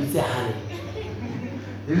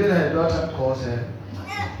her daughter calls her.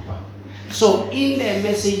 So in the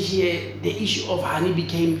message here, the issue of honey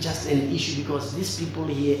became just an issue because these people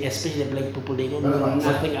here, especially the black people, they don't know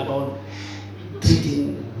nothing about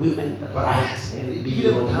treating women right and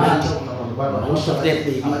being romantic. Most of them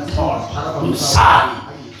they be taught, I'm sorry.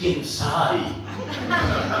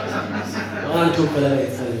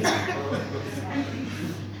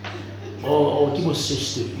 or he was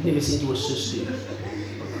sister. He never said he was sister.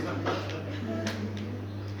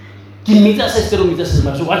 He meets us sister or meets us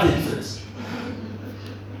sister. So what's the difference?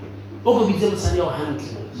 Oh, we tell us your hand.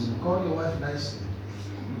 Call your wife nicely.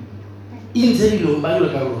 In the room, by your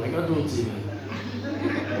car, I got to see you.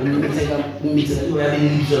 When you meet her, you have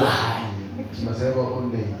been usually high. She must have her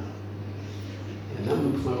own name. And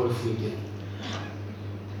I'm with my wife again.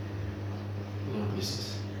 No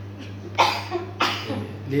business.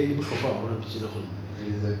 Lady before power, I'm just home. It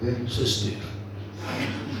is a very So still.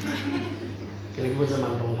 Can I go to my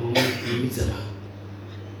home? Meet them.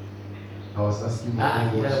 I was asking you. You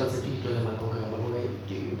know what's the people that I'm going to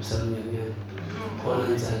give you some young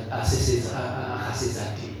corners and assesses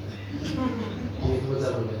that. It was a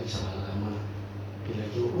woman.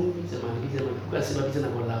 Like you, it's a man, because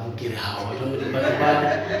I'm going to get how I don't know about I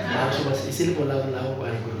was still love. You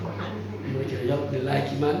make a young like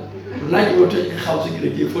man, like you to house to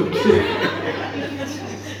give for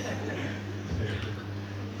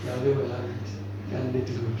and need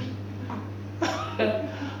to go.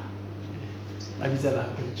 I'm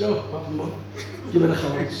Joe, give it a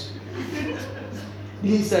house.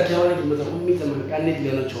 This is a carrot with a meet and can need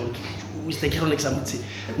to learn. We stay here next time.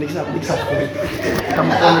 Next up.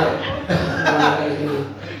 Come on.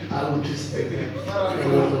 I want to see.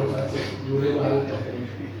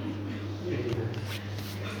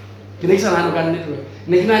 The next one I can network.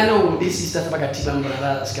 Next I know this is that Bagatima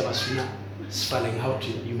Brother Scabasuna spelling how to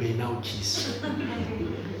you may now kiss.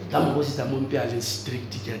 That was it a Montpellier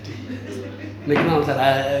strict ticket. Next now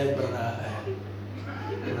that brother.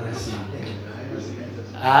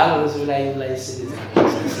 I was like this.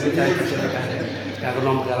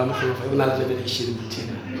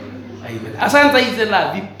 Asante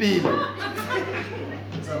izela vipilo.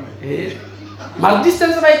 Ma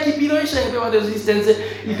distance vai kipilo isha kwa distance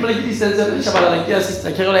ipole distance shabala la kia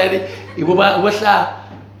sister kero yani iboba wosha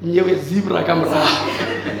nyewe zebra kamera.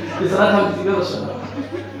 Izra tam zibero shabala.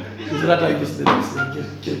 Izra tam distance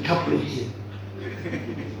ke couple here.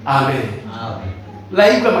 Amen. Amen. La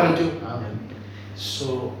iko marantu. Amen.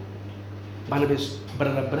 So Barnabas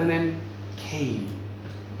Brother Brennan came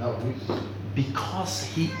because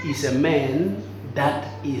he is a man that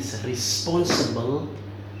is responsible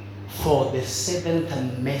for the seventh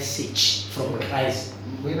message from Christ.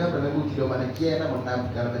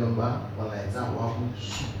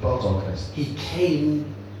 He came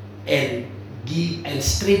and give and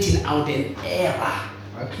straighten out an error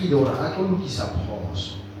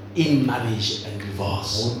in marriage and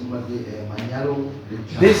divorce.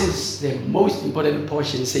 This is the most important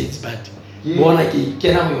portion, says, but I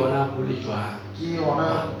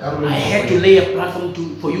had to lay a platform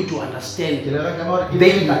for you to understand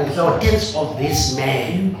the importance of this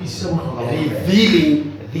man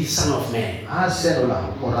revealing the Son of Man.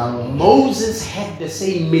 Moses had the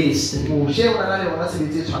same ministry.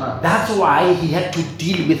 That's why he had to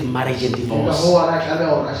deal with marriage and divorce.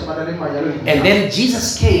 And then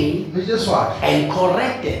Jesus came and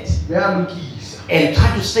corrected and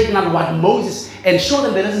tried to straighten out what Moses and show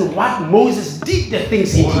them the reason why Moses did the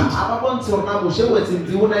things he did.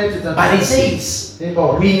 But he says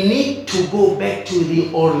we need to go back to the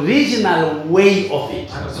original way of it.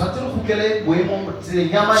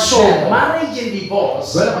 So marriage and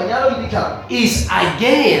divorce is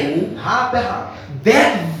again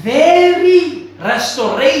that very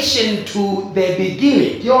restoration to the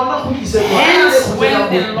beginning. Hence, when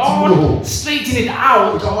the Lord straightened it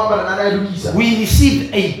out, we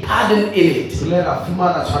received a pardon in it.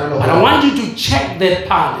 But I want you to check that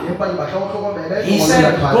pardon. He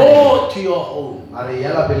said, go to your home.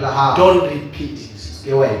 Don't repeat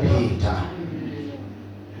it.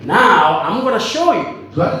 Now, I'm going to show you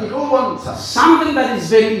something that is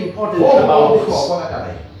very important about this.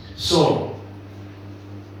 So,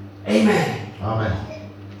 amen. Amen.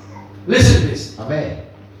 Listen to this. Amen.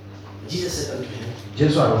 Jesus said unto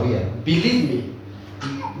him, believe me,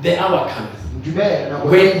 the hour cometh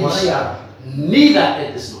when ye shall neither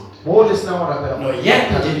at this not, nor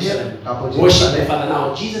yet in Jerusalem worship the Father.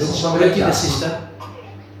 Now Jesus is correcting the sister.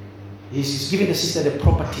 He's giving the sister the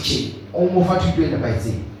proper teaching.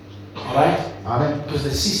 Alright? Amen. Because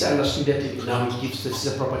the sister understood that now he gives the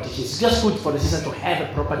sister proper teaching. It's just good for the sister to have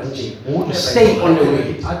a proper teaching. To stay on the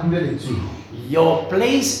way. Your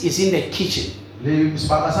place is in the kitchen.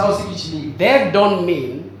 That don't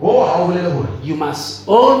mean you must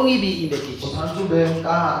only be in the kitchen.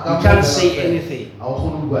 You can't say anything.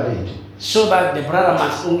 so that the brother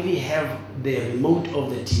must only have the remote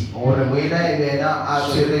of the TV. So the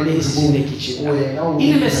place in the kitchen.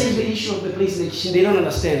 In the message, the issue of the place in the kitchen, they don't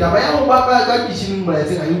understand.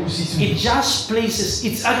 It just places,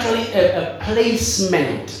 it's actually a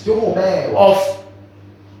placement of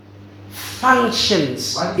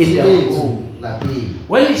functions in the home.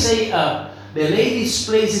 When we say the lady's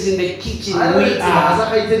place is in the kitchen, we are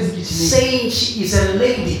saying she is a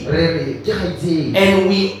lady, and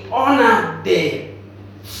we honor the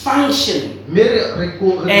function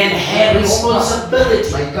and her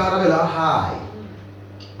responsibility.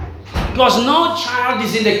 Because no child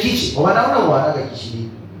is in the kitchen.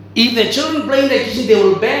 If the children play in the kitchen, they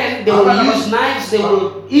will bang, they will use knives, they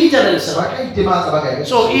will injure themselves.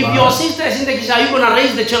 So if your sister is in the kitchen, are you going to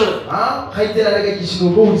raise the children?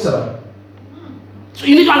 So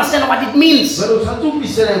you need to understand what it means.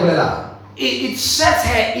 It sets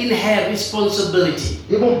her in her responsibility.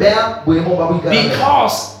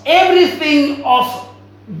 Because everything of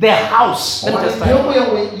the house is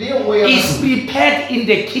prepared in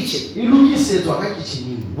the kitchen.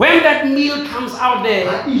 When that meal comes out there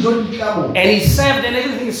and is served and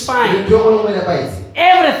everything is fine,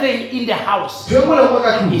 everything in the house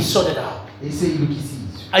is sorted out.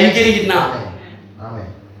 Are you getting it now? Amen.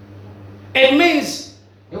 It means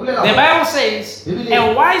the Bible says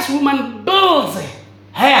a wise woman builds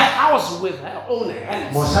her house with her own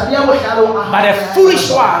hands, but a foolish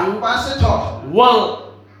one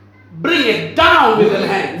will bring it down with her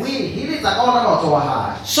hands.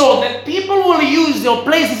 So that people will use their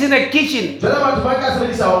places in the kitchen,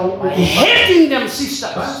 hating them,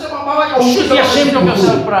 sisters. You should be ashamed of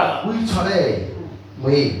yourself, brother.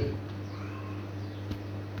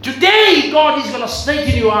 Today, God is going to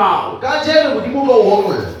straighten you out.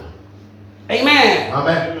 Amen.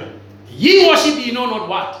 Amen. Ye worship ye know not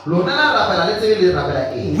what. We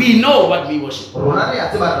know what we worship.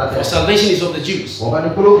 For salvation is of the Jews.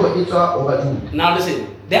 Now listen.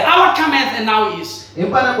 The hour cometh and now is, when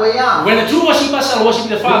the true worshippers shall worship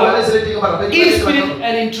the Father in spirit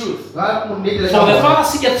and in truth. For the Father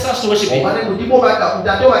seeketh such to worship him.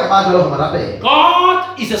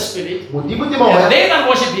 God is a spirit, and they that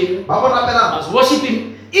worship him must worship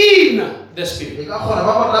him in the spirit,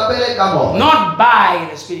 not by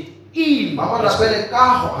the spirit. In the spirit.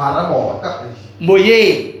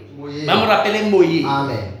 Moye.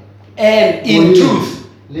 Amen. And in truth.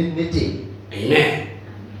 Amen.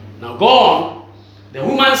 Now go on. The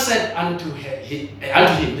woman said unto him,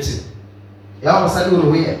 listen.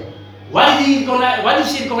 What did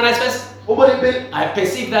she recognize first? I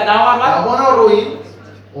perceive that thou art what?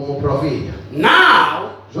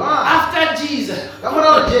 Now, after Jesus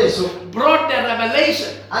brought the revelation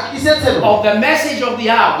of the message of the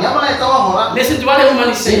hour, listen to what the woman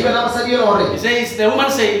is saying. The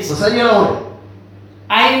woman says,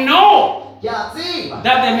 I know that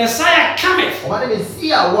the Messiah cometh,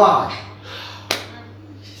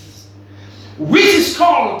 which is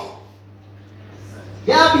called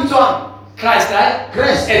Christ, right?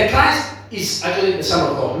 And Christ is actually the Son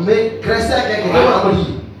of God.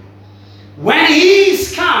 When he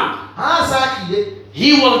is come,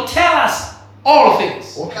 he will tell us all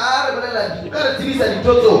things. Too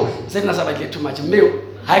much. Too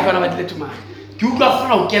much. You got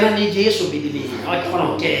from Canada, Jesus, be the like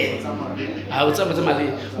from Canada. I would say,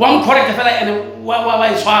 one correct fella and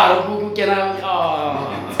why swallow who can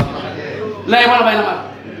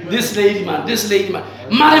this lady man,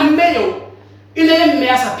 Madam Mayo in a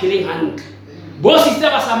mess appearing hand. Both is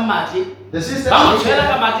never some matty. The sister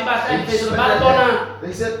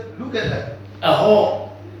they said, look at her. A whore.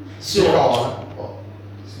 So,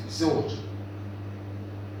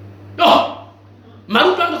 no,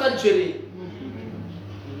 Marukan was actually.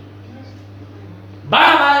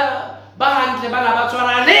 Bana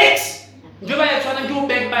next. You buy a trying to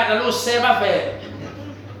back by the low server fair.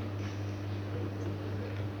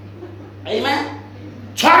 Amen.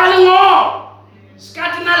 Traveling more.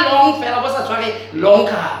 Scatting a long fellow was a long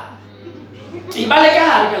car.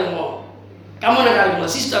 Ibaleka, come on,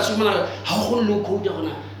 sister, how can you look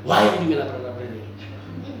down? Why are you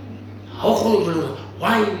how can you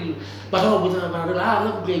why you but I'm not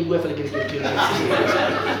going to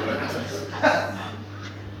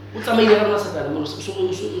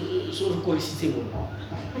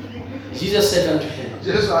Jesus said unto him,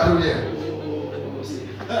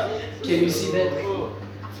 can you see that?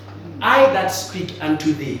 I that speak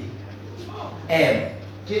unto thee am.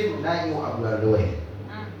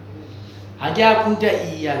 Haja kunta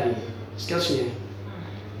iyani. Excuse me.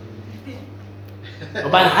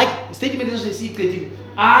 But statement is secret.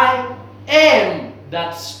 I am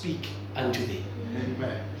that speak unto thee.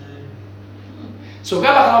 Amen. So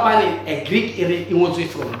Gabakabani, a Greek emoji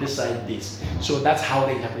from this side, this. So that's how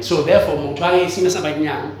they interpret. So therefore, Mutwang is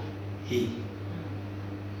he.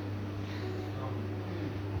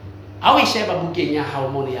 I will share a book in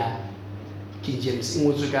Harmonia, King James,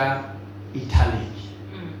 Imuzuka, Italic.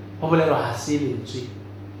 Obolero has seen in tree,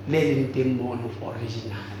 letting them more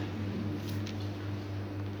original.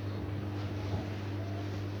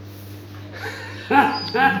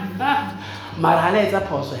 Marale is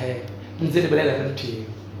apostle here.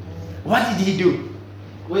 What did he do?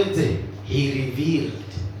 He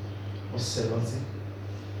revealed the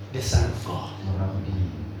Son of God.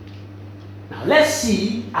 Now let's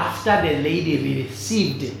see, after the lady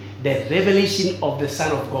received the revelation of the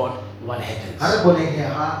Son of God, what happens.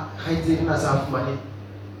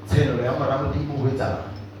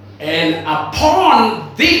 And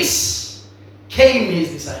upon this came his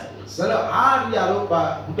disciples and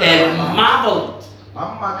marveled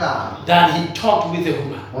that he talked with a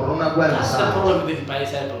woman. That's the problem with the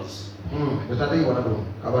disciples.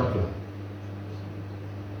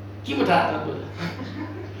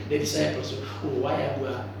 The disciples, why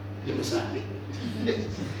are the Messiah?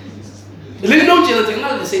 The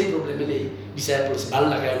same problem with the disciples.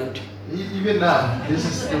 Even now, this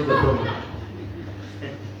is still the problem.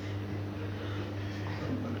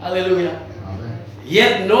 Hallelujah. Amen.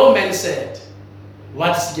 Yet no man said,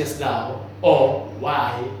 what seest thou, or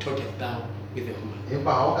why talkest thou with the woman?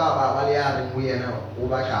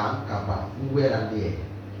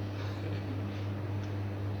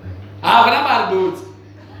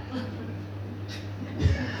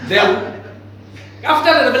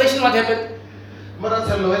 After the revelation, what happened?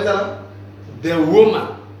 The woman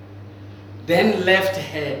then left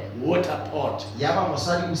her water pot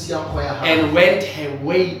and went her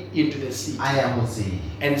way into the sea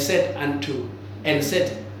and said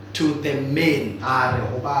to the men,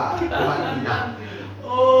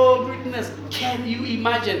 oh goodness, can you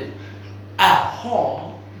imagine a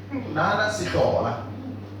whore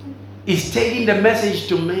is taking the message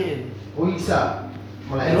to men?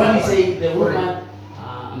 And when he say the woman,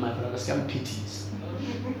 my brothers, come pities.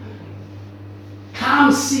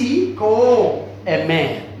 Come see a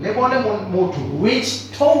man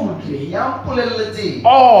which told me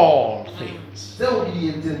all things.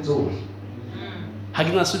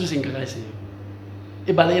 Hagina sudu singaka isi.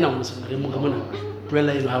 Ibalena umusana remugamana.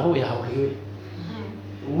 Twela ino hawo ya hawo.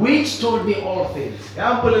 Which told me all things.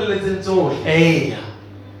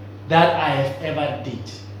 That I have ever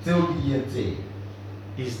did.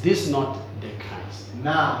 Is this not the Christ?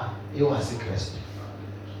 Now it was the Christ.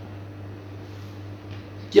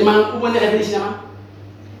 This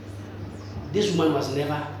woman was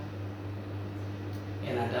never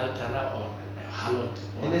an adulterer or a harlot.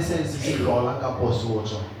 When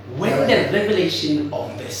the revelation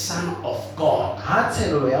of the Son of God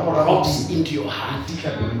drops into your heart,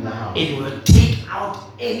 it will take out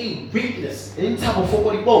any weakness. I can't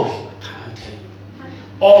tell you.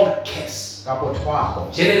 All curse.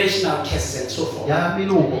 Generational curses and so forth.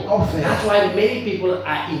 That's why many people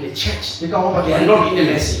are in the church. They are not in the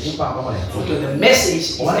message. Because the message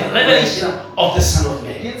is the revelation of the Son of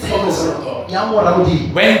Man, of the Son of God.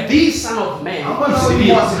 When the Son of Man is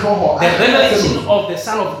revealed, the revelation of the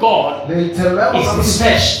Son of God is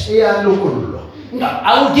dispatched. Now, I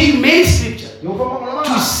will give many scriptures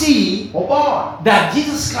to see that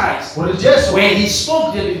Jesus Christ, when he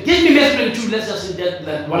spoke, give me Matthew 22, let's just read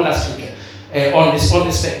that one last scripture. On this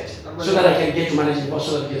fact, so that I can get to manage it,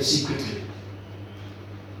 so that we can see quickly.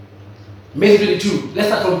 Matthew 22, let's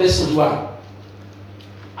start from verse 41.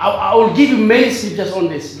 I will give you many scriptures on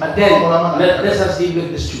this, but then let's just deal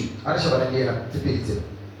with this too.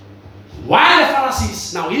 While the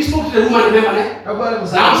Pharisees, now he spoke to the woman, remember?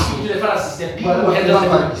 Now he spoke to the Pharisees, the people who had the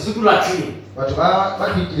people are clean.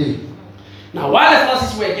 Now while the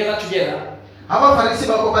Pharisees were gathered together,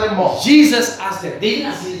 Jesus asked them. They didn't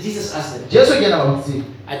ask him, Jesus asked them.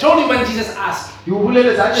 I told you when Jesus asked,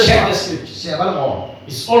 check the scripture.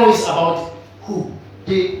 It's always about who.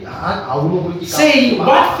 Saying,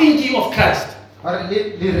 what think you of Christ?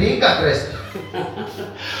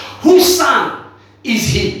 Whose son is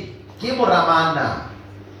he?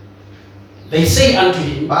 They say unto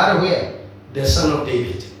him, the son of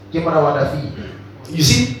David. You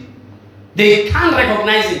see, they can't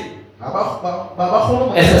recognize him as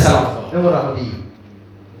the son of God.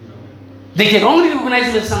 They can only recognize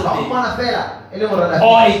him as the son of David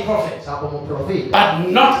or a prophet, but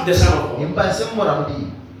not the son of God.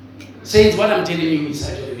 Saints, what I'm telling you is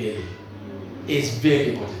actually very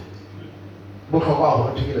important.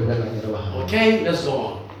 Okay, let's go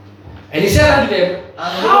on. And he said unto them,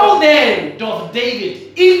 how then doth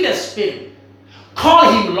David in the spirit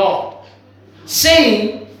call him Lord,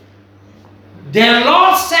 saying, the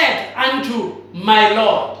Lord said unto my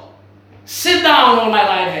Lord, sit down on my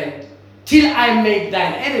right hand, till I make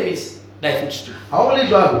thine enemies thy footstool.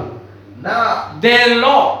 The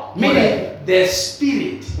Lord, meaning the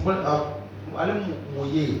Spirit,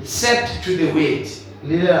 said to the weight.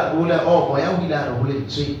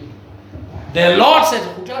 The Lord said,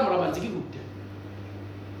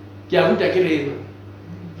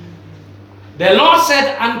 the Lord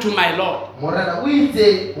said unto my Lord,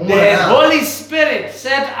 the Holy Spirit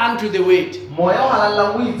said unto the weight.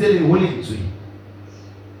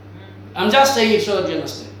 I'm just saying it so that you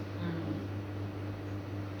understand.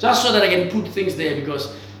 Just so that I can put things there,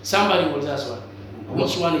 because somebody will ask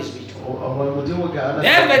which one is which one.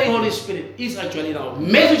 That very Holy Spirit is actually now.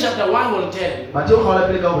 Matthew chapter 1 will tell you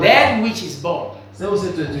that which is born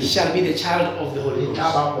shall be the child of the Holy Ghost.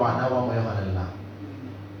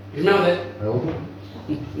 Remember that?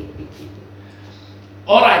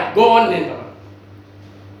 All right, go on then.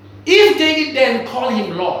 If David then called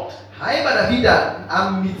him Lord,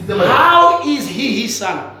 how is he his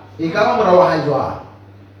son?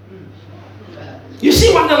 You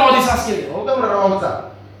see what the Lord is asking?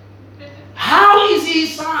 How is he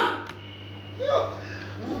his son?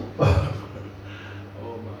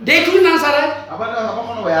 They couldn't answer that.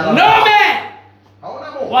 No man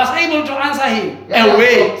was able to answer him. And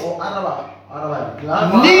wait.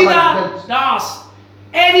 Neither does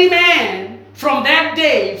any man from that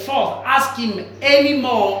day forth ask him any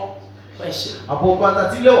more questions.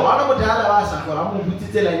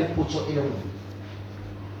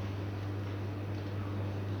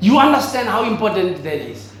 You understand how important that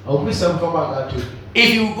is?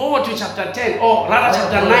 If you go to chapter 10, or rather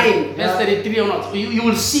chapter 9, verse 33 or not, you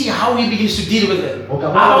will see how he begins to deal with it,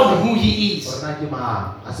 about who he is.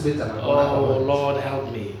 Oh, Lord,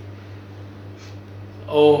 help me.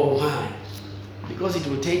 Oh, my. Because it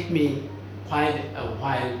will take me quite a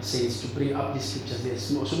while, says, to bring up these scriptures. There's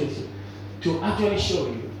so many things to actually show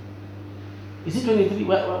you. Is it 23?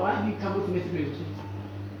 Why do you come with Matthew 23?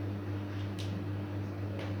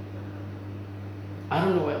 I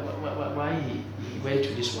don't know why he went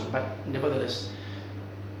to this one, but nevertheless,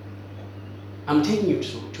 I'm taking you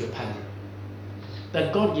to a pattern.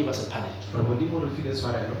 That God gave us a pattern.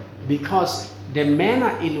 Because the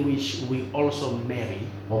manner in which we also marry,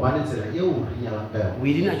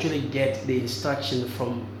 we didn't actually get the instruction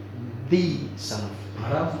from the Son of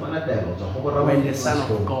God. When the Son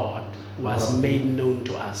of God was made known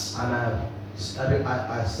to us.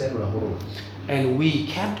 And we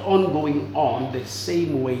kept on going on the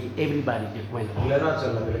same way everybody went on.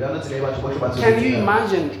 Can you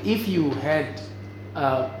imagine if you had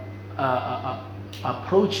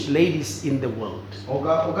approached ladies in the world?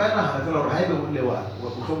 What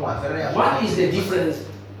is the difference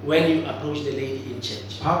when you approach the lady in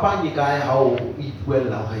church?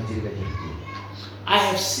 I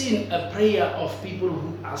have seen a prayer of people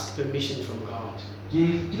who ask permission from God.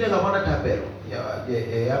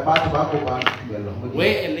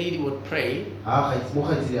 Where a lady would pray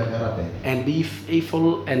and be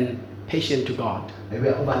faithful and patient to God, and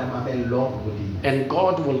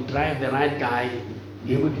God will drive the right guy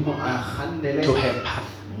to her path.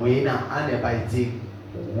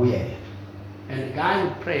 And the guy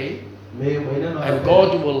would pray, and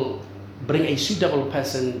God will bring a suitable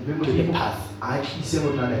person to the path.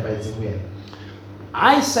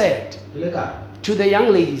 I said to the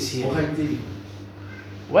young ladies here,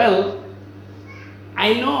 well,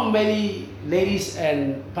 I know many ladies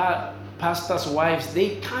and pastors' wives,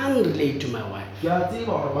 they can't relate to my wife.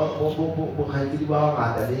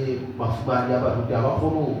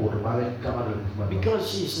 Because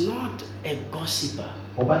she's not a gossiper.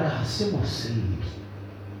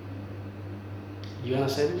 You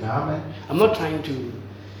understand? Yeah, I'm not trying to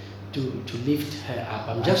lift her up.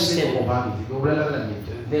 I'm just saying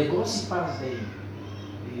the gossipers, they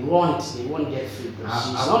won't get free.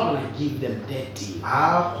 She's not going to give them dirty.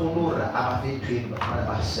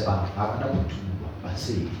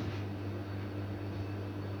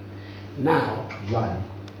 Now,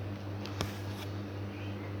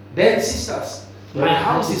 then sisters, my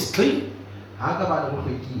house is clean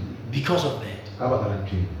because of that.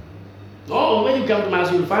 Oh, when you come to my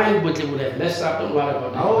house, you'll find what they would have messed up. Don't worry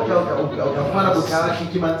about that.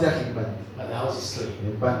 But the house is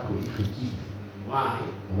clean. Why?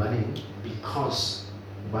 Because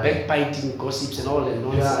backbiting, gossips, and all that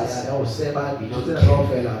nonsense.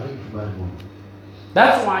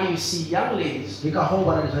 That's why you see young ladies prefer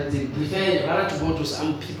rather to go to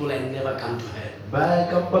some people and never come to her.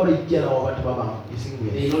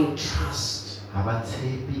 They don't trust.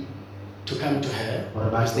 to come to her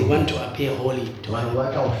because they want to appear holy to her.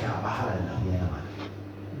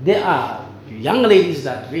 There are young ladies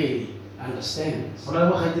that really understand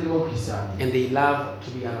and they love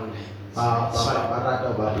to be around her. If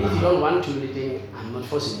you don't want to, then I'm not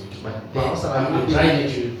forcing you to, but I'm trying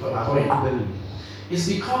to for a point. It's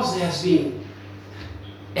because there has been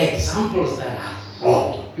examples that are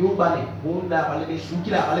wrong.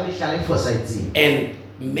 And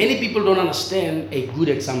many people don't understand a good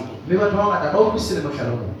example.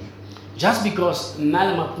 Just because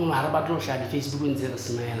Facebook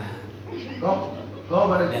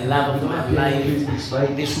the love of my life,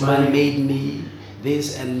 this woman made me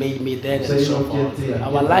this and made me that and so forth.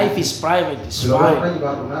 Our life is private, it's fine.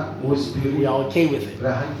 We are okay with it.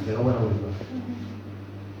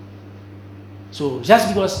 So just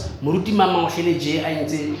because Muruti Mama Shele J I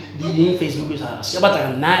did Facebook is a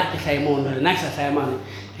Sabata night, the Haimon, the next Haimon,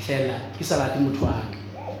 the Hella, Kisalati Mutuak.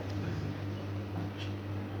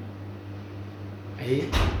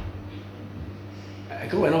 I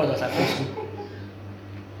go and know that Facebook.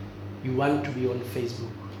 You want to be on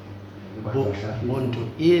Facebook. Want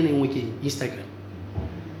to any weekend Instagram.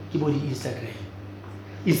 Keyboard Instagram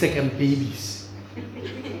babies.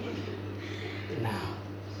 Now,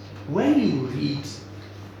 when you read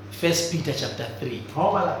 1 Peter chapter 3,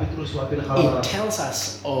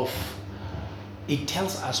 it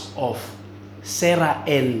tells us of Sarah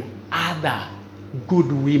and other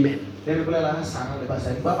good women who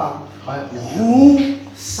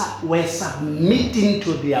were submitting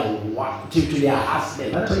to their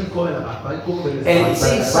husband. And it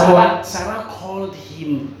says Sarah called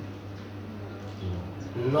him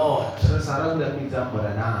Lord.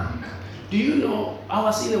 Do you know, I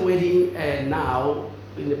was in a wedding now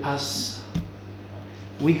in the past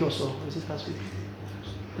week or so. Was it past week?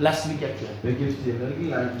 Last week actually. And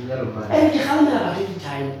every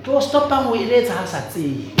time to stop and we let us at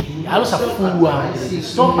sea. I was a fool.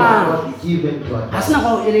 Stop and this is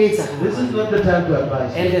not the time to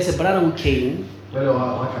advise. And there's a brother who came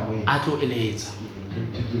to Eliza.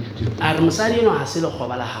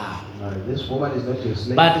 This woman is not your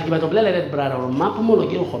slave. But if you that brother,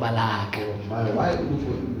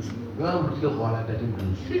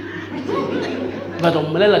 but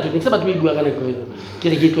Malala to think about we go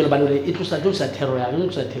get it was a terror. I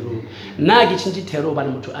don't say terror. Now getting terror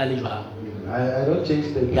to Aliva. I don't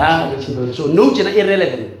change the so no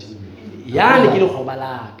irrelevant.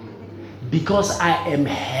 Because I am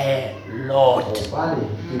her Lord.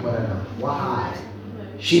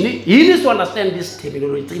 He needs to understand this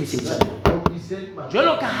terminology.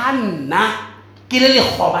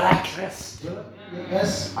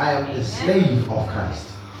 Yes, I am the slave of Christ.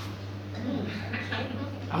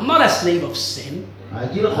 I'm not a slave of sin. I'm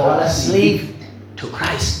a slave to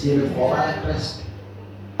Christ. Amen.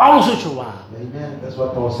 That's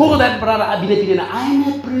what Paul said. That brother, I'm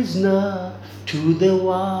a prisoner to the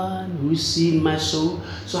one who seen my soul.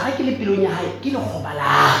 So I can be doing Hallelujah.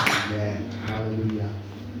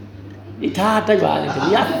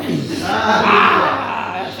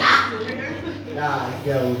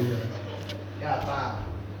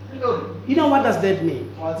 You know what does that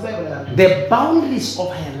mean? The boundaries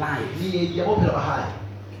of her life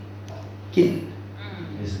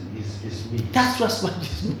is me. That's just what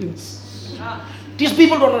this means. These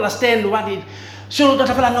people don't understand what it. So don't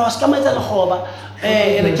have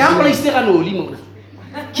and can't place the canoli.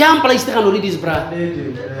 Can't place the canoli this brother.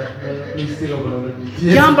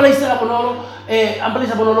 Can't place the canolo. I'm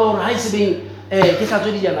placing a bonolo rice being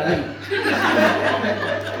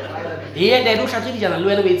here they do Shati Jana,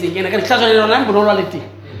 when we think, and I can touch on morality.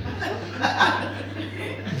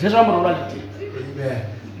 Just one morality.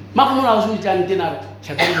 Makamura was with Jantina,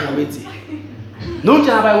 Chatan Mitzi. No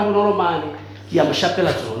Java will money,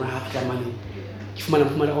 Yamashapelatron, half money. If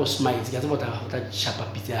Manako smiles, get what that Shapa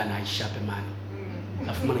Pizza and I shop a man.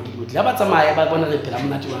 Of money good. Labatamaya, but one of the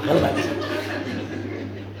Pilamatu.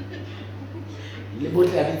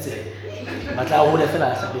 But I would have felt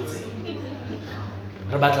as a bit.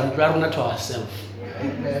 But I'm driving to ourselves.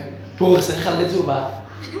 Poor Sakalituba.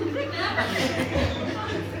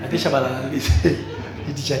 I think about it.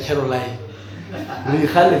 Caroline. We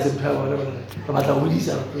had it in power about a woody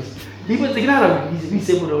surface. He was the ground. He's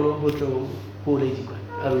able to poor lady.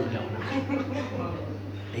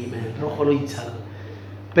 Amen. Roholoita.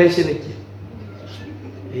 Passionate.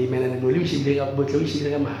 Amen. And no losing up, but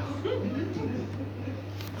losing a mark.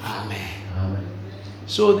 Amen.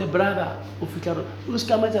 So the brother who's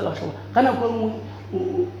come at the last one, can I go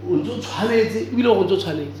on to challenge? We don't want to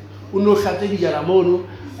challenge. o no hlatswe dijana mono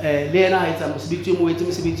le yena a etsa mosebetsi mo etse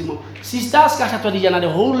mosebetsi mo sister ska hlatswa dijana the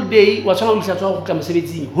whole day wa tshwana o hlatswa go tla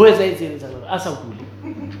mosebetsing ho etsa etseng a sa kule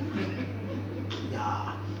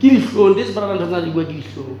ya ke dihlong this brother ntona di bua ke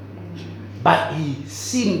dihlong but he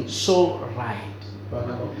seemed so right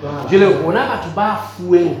jele bona batho ba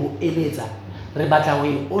fuweng ho eletsa re batla ho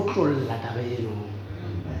e otlolla taba eno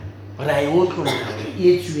ra e otlolla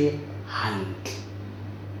e etswe hantle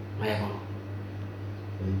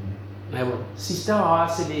Mayabo, sister wa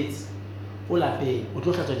sebetsi o lapeng o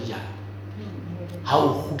tlo hlatswa dijana ha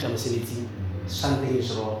o khutla mosebetsing something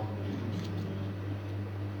is wrong.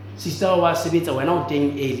 Sister wa sebetsa wena o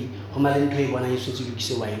teng early ho ma le ntho e bona e setse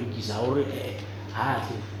lokise wa e lokisa hore ha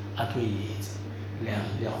tle a tlo e etsa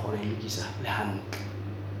le khona e lokisa le hantle.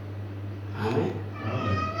 Amen.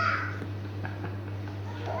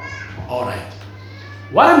 All right.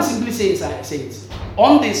 What I'm simply saying is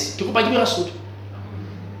on this to go back to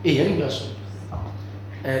the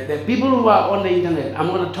people who are on the internet, I'm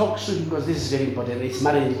going to talk soon because this is very important. It's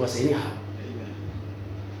marriage because anyhow.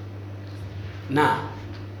 Now,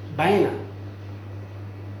 by now,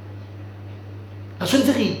 I should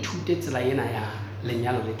say two days like ya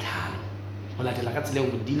lenyalo le tlhalo. Ho latela ka tsela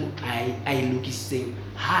modimo I look saying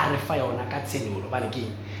ha re fa yona ka tsenolo ba ke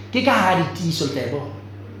ka ha di tiso tlebo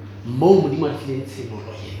mo modimo a tlile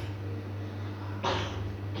tsenolo yena.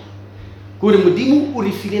 Gore modimo o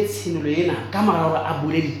re file tsenolo yena ka magara a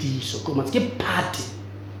bule ditiso ko matse ke part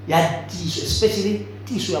ya tiso especially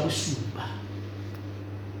tiso ya bosupa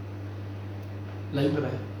la yeba.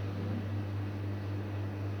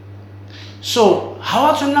 So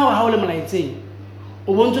how to now how le molaetseng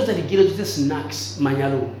o bontse tsa dikeletso tse snacks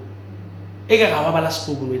manyalo e ka ga ba bala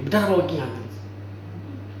spoken word botara ba o ke ngata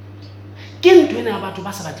ke ntwe na batho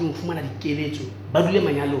ba sa batleng go fumana dikeletso ba dule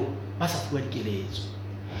manyalo ba sa fuwa dikeletso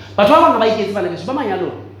batho ba bana ba iketse bana ke ba manyalo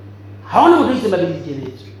ha ona motho itse ba le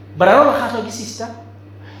dikeletso bararo ba khatwa ke sister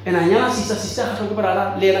ena nyana sister khatwa ke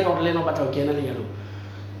barara le ena ka gore le ena o batla go kena le nyalo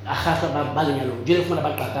a khatwa ba le nyalo jele fumana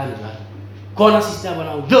ba qatane jwale kona sister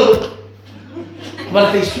bona o do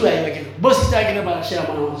ba le tshwa ya ke bo sister ke ne ba share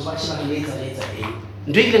bona ba share le etsa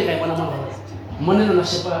ntwe ke nka bona mona na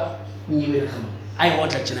shepa nyiwe khama ai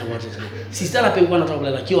wotla tsena sister la pengwana tla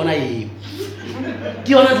bolela ke yona eo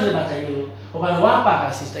ke yona tle batla eo o ba wa pa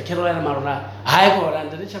ka sister ke rola marona ha e go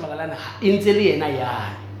landa le tshaba lana intse le yena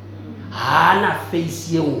ya hana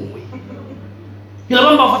face ye nngwe ke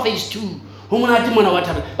la ba fa face 2 ho mona ti mona wa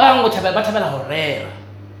thaba ba ngo thaba ba thabela ho rera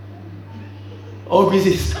o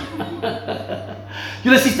business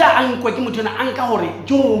you sister an kwa ke motho na an ka hore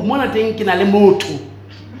jo mona teng ke na le motho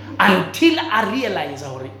until I realize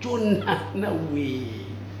hore jo na we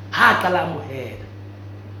ha kala mo head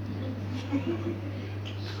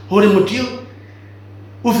hore motho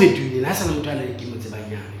o fetile na sa na motho a le ke motse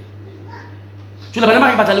banyane tshela bana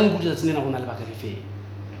ba batla le ngutla tsene na gona le ba ka refe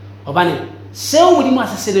obane seo modimo a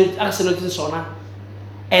se le sona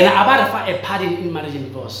and about a party in marriage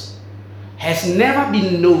and divorce has never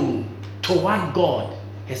been known to what God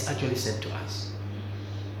has actually said to us.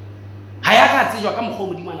 Hayaka tsijwa ka mogho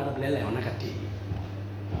modimo ana re bolela yona ka teng.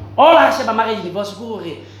 All ha se ba marriage and divorce go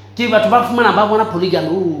re ke batho ba fumana ba bona polygamy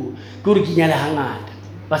go re kinyala hangata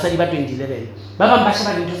ba sa di ba 2011 ba bang ba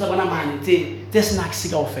sheba dintho tsa bona mane tse snacks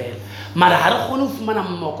ka ofela mara ha re kgone ho fumana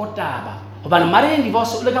mmokotaba hobane marriage and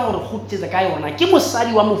divorce o le ka gore go tsetsa ka yona ke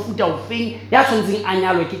mosadi wa mofuta o feng ya tshwantseng a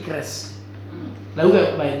nyalwe ke Christ la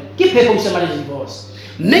uga ba ke pepo se marriage and divorce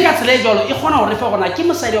mme ka tsela e jalo e kgona gore fa gona ke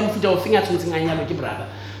mosadi wa mofuta o feng ya tshwantseng a nyalwe ke brother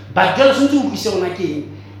ba jalo tshwantse o ise gona ke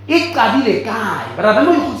e qadile kae brother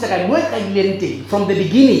mo ikhutsisa kae mo e qadileng teng from the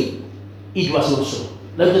beginning it was not so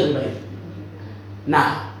la uga ba na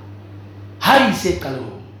hari se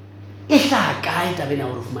kalo e tla kae tabena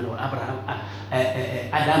gore fumana gore Abraham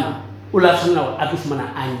Adam o la tsona gore a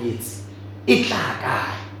fumana anyetse e tla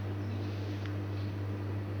kae.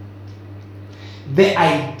 The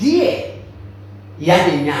idea ya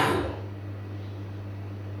lenyalo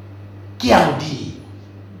ke ya modimo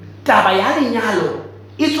taba ya lenyalo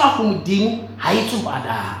e tswa go modimo ha e tswa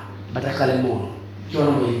Adam ba tla kale mono ke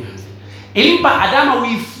yona mo empa Adam o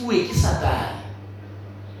ifuwe ke Satan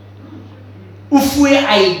o fuwe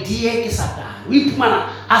idea ke Satan o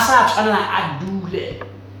iphumana a sa tshwana a dule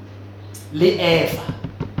le Eva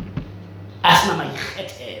asna ma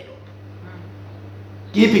ikgethelo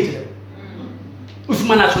ke ipetele o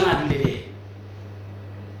fumana tshwana dule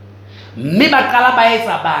mme ba kala ba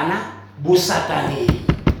etsa bana bo Satane.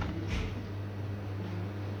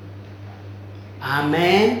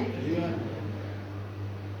 Amen.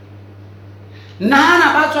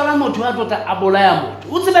 Nana ba tswala motho a tota a bolaya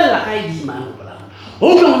motho o tsebella ka e di mano bola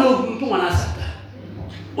o tlo ngwana Satane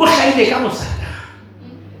O hlaile ka mosata.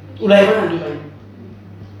 O la bona le ba.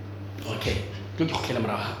 Okay. Ke khokela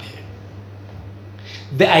mara hape.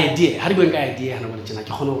 The idea, ha re bua ka idea hana bona tsena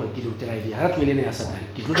ke khona hore ke le idea. Ha re tlwelene ya Satan.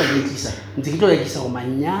 Ke tlo tla ke tlisa. Ntse ke tlo ya kisa go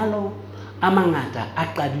manyalo a mangata a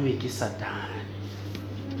qadiwe ke Satan.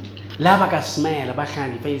 La ba ka smile ba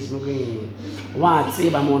hlani Facebook wa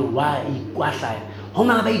tseba mona wa ikwahla. Ho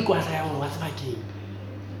na ba ikwahla ya wa tseba ke.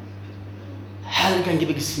 Ha le ka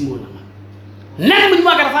ngebe ke simona. Nna mo di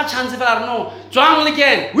ba ka fa chance fela re no. Tswang le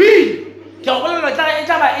ken. Wi. Ke go bolela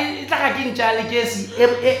tla ba e tla ka ke ntja le kesi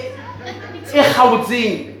e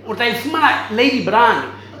gautseng o tla ifumana Lady Brand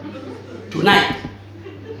tonight.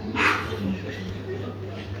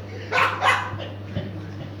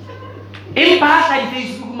 In past I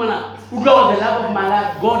Facebook mana uga the love of my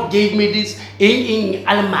life God gave me this in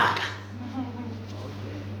Almaka.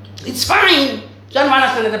 It's fine. Don't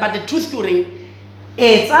understand that, but the truth during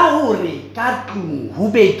it's a hore ka tlung ho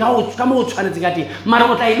be ka o ka mo tshwanetse ka teng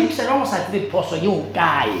mara o tla ilukisa ka mo sa tsebe phoso ye o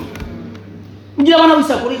kae o dira bana o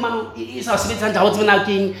isa gore mano e sa sebetsa ntse go tsena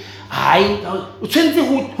keng hai o tshwentse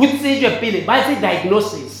ho tsejwe pele ba tse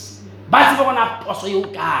diagnosis ba tse bona phoso ye o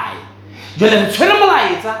kae jole re tshwere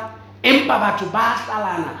molaetsa empa batho ba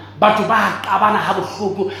hlalana batho ba qabana ha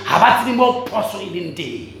bohloko ha ba tsebe mo phoso e leng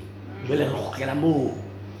teng jole re khokela mo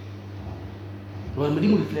lo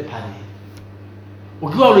modimo le fle phale o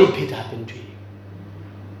go lo ipheta hape ntwe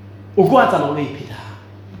o go atsa lo ipheta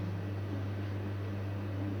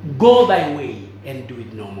go thy way and do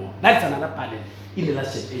it no more. That's another part in the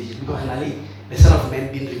last age because finally the Son of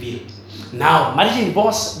Man been revealed. Now marriage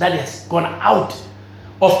divorce that has gone out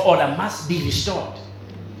of order must be restored.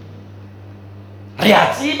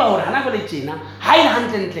 Reatsiba or hana go le tjena ha ile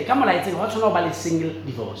hantle ka molaetseng ho tshwana ba le single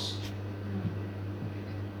divorce.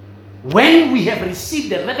 When we have received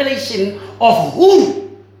the revelation of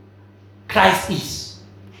who Christ is,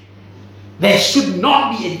 there should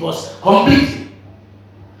not be a divorce completely.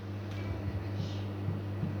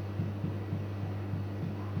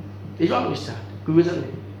 Did you understand?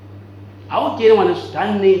 I would get one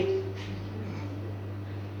standing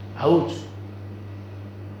out.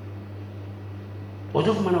 What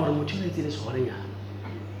of man or opportunity is holding?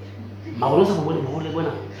 Mauros of one whole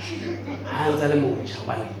one. Hands are moved.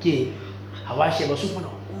 One king. How I shall also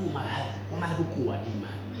know. Oh, my book.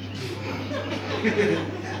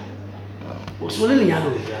 Was willing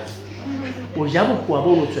yellow. Was Yabu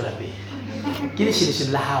Kuabo Tulabe. Kirish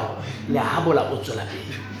Lahao, La Habola Otulabe.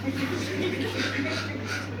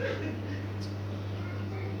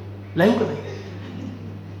 Like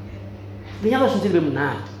the yellow should tell them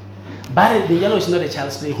not. But the yellow is not a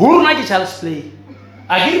child's play. Who like a child's play?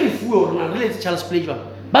 I give you fool or not related child's play.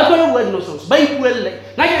 But when you no songs, buy well,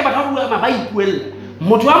 like about how we buy well.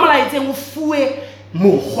 Motuama is a fue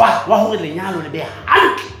mohwa, what the yellow be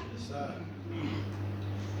hand.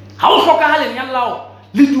 How so can I yellow?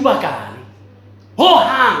 Little bacani. Ho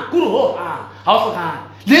hand, good ho hand. How so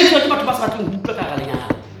can Let's talk about Basatu Bukakalina.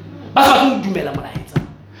 Basatu Dumela Malaita.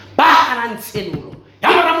 Bahan and Senuro.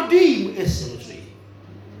 Yamaram essentially.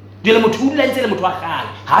 Delamotu Lenzel Mutuakan,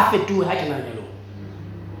 half a two Hakanalo.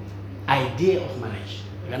 Idea of marriage,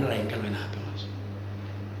 Ranara Kalvin happiness,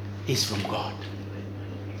 is from God.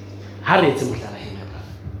 Harriet Mutara, my brother.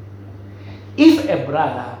 If a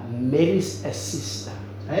brother marries a sister,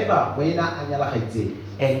 and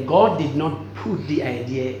God did not put the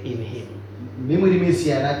idea in him, the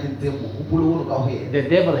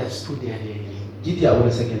devil has put the idea in him.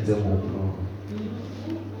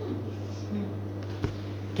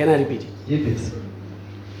 Can I repeat it?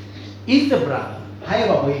 If the brother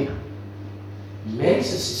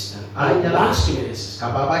marries a sister, or wants to marry a sister,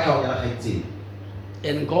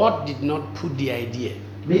 and God did not put the idea in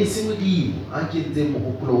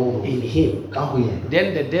him,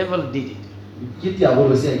 then the devil did it.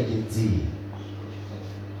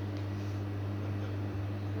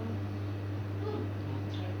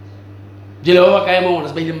 Jehovah kaya mo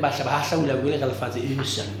nas bayin basha bahasa ula gule kalfaz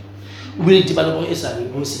illusion. We develop isa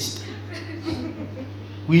ni sister.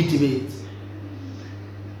 We debate.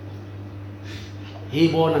 He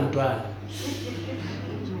born Antoine.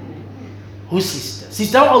 Who sister?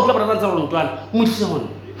 Sister au ka brother sa Antoine. Mu tse hon.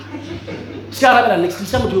 Skara bela next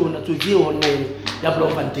time tu na tu je hon mai ya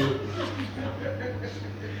block fante.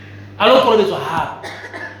 Alo ko le so ha.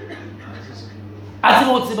 Ati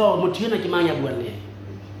mo tseba mo tshena ke manya bua le.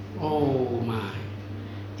 Oh my,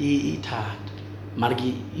 it hard.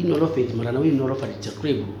 Margi, you know, Maranawi, no,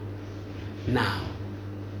 now,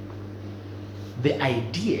 the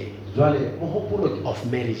idea of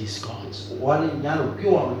marriage is God's.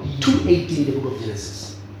 2:18 in the book of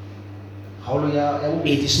Genesis.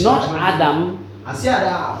 It is not Adam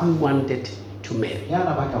who wanted to marry.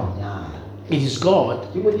 It is God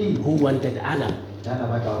who wanted Adam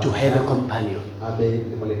to have a companion.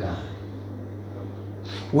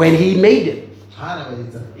 When he made them,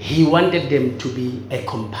 he wanted them to be a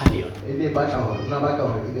companion.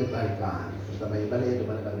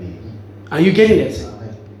 Are you getting that?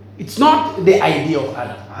 It's not the idea of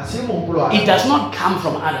Adam. It does not come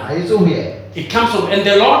from Adam. It comes from, and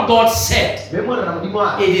the Lord God said,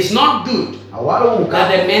 it is not good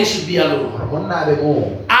that the man should be alone.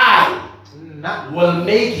 I will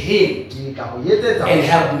make him an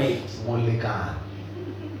helpmate.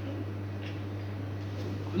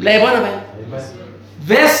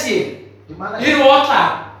 Verse 8.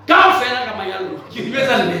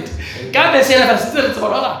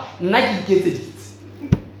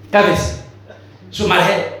 So my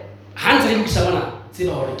head,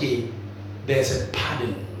 there's a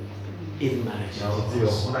pardon in marriage.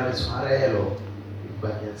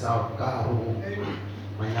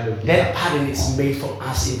 That pardon is made for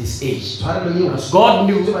us in this age. Because God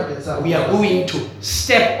knew we are going to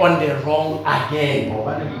step on the wrong again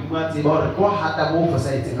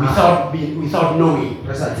without knowing.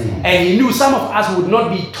 And He knew some of us would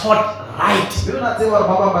not be taught right to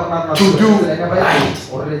do right.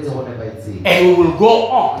 And we will go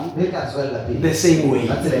on the same way.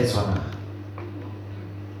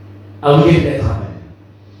 I'll give that.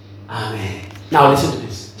 Amen. Now listen to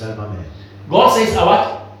this. God says, I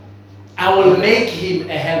will make him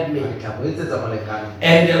a helpmate.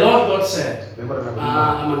 And the Lord God said, I'm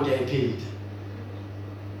not getting paid.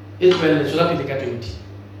 It will be 20.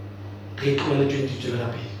 It will be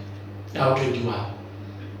 20. Now 21.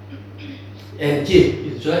 And kill.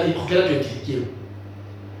 It's 20 kill.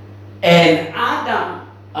 And Adam,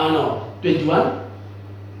 21.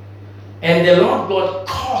 And the Lord God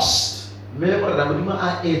caused.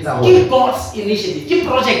 Give God's initiative. Give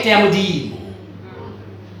project Amudi.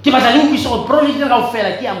 Give us a new piece of project of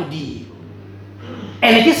fella Amudi.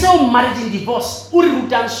 And it is so marriage and divorce.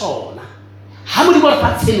 Urirutan so. How many more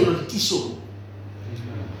parts in the tissue?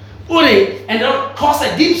 Uri, and the Lord caused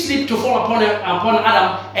a deep sleep to fall upon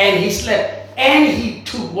Adam, and he slept. And he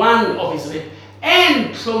took one of his ribs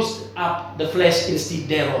and closed up the flesh instead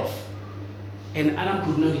thereof. And Adam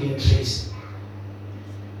could not even trace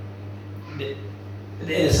the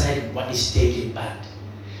other side what is taken, but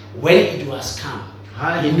when it was come,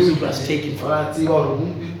 he knew it was taken from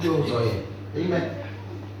Amen.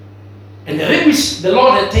 And the rib which the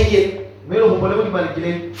Lord had taken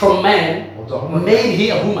from man made he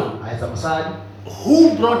a woman.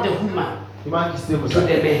 Who brought the woman to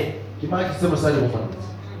the man?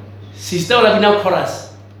 Sister will have now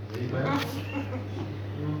chorus.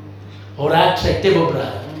 Or attractable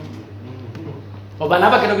brother.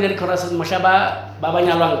 Obanaba kena bila di chorus masyaba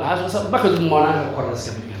babanya lang so bakit mo na chorus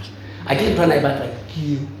kami. I didn't try to like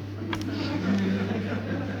you.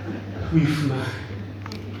 With my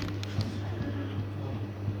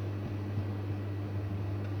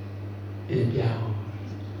Eliyahu.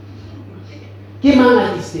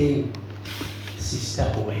 Gimana this sister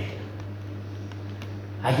boy?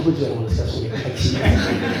 Aku pun jangan mengusir suami kecil.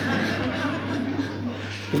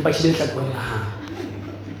 Tempat sini tak boleh.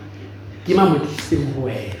 Gimana this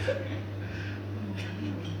boy?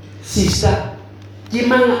 Sister,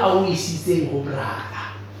 gimana awak isi ngobrol?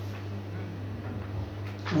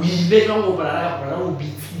 Wibe kan ngobrol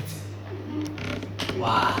ubiti.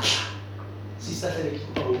 Wah, sister saya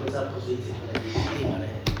kita ngobrol posisi ini mana?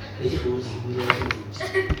 Ini posisi ini.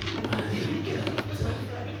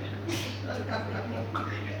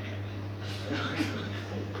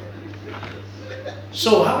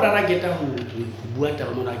 So, how berada kita buat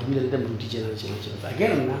dalam orang gini dan berudi channel.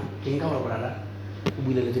 Again, na, kita orang berada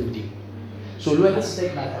buat dalam berudi. So, lu ada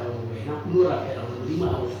step back kalau gue, na, lu rapi kalau lu lima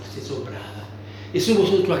orang sesuatu berada. Isu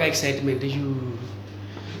musuh tu agak excitement you.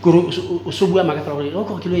 Guru subuh maka kalau oh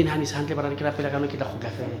kok kilo ini hanis hantle berada kita pilih kalau kita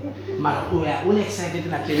kafe. Mar, ya, un excited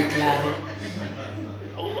na pilih klare.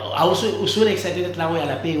 Usul excited na ya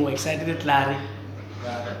la pengo excited klare.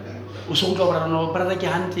 Usung kau berada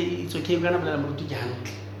kihanti, so kau kan berada merutu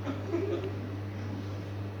kihanti.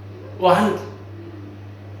 Wahan,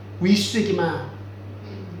 wisu kima,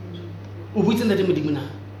 ubutin dari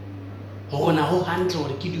mana? Hona ho hanti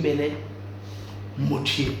orang kidu mele,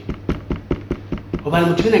 mochi.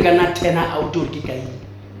 Obal mochi na gana tena outdoor kikai.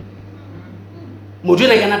 Mochi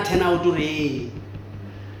na gana tena outdoor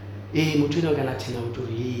mochi na gana tena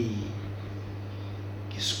outdoor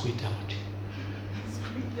Kiskuita mochi.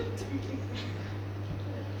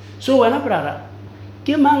 So wana brara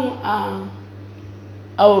kemang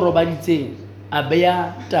au robaditseng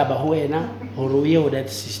abeya taba ho wena ho roye ho that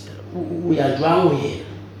sister o ya jwang ho yena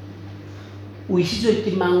o isitswe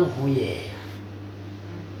ke mang ho yena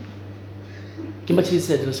ke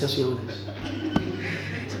matshitse ya discussion yona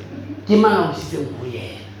ke mang o isitswe ho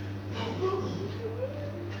yena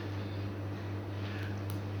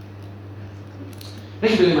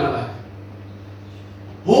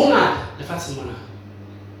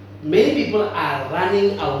many people are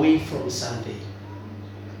running away from something.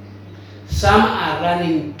 Some are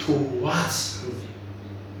running towards something.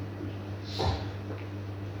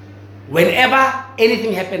 Whenever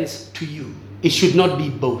anything happens to you, it should not be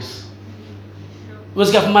both.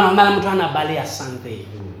 Because something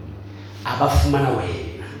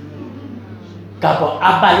kapo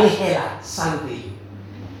abalehela something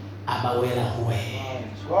abawela huwe.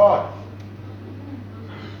 God.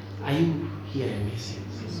 Are you hearing me?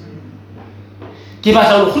 Ke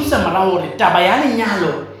batla ho khutsa marao hore taba ya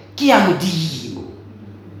lenyalo ke ya modimo.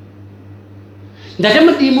 Ntate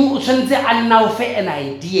modimo o tshwantse a nna o fe an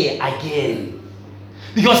idea again.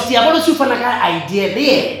 Because diabolo se fana ka idea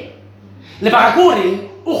le le ba ka gore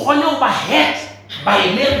o kgone ho ba hurt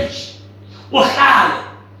by marriage. O hlale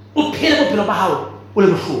o phele bophelo ba hao o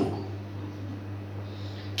le bohloko.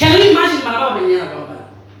 Can you imagine maraba ba nyana ba ba?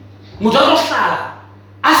 Motho a hlala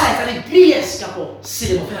a sa etsa 3 years kapo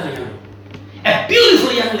selemo fela lenyalo. A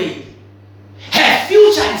beautiful young lady. Her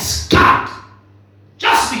future is scarred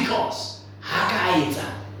just because Hakaita.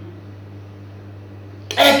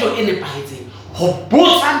 Eto ene pahetse ho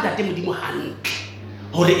botsa ntate modimo hantle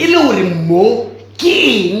hore ile hore mo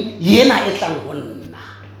ke yena e tlang ho nna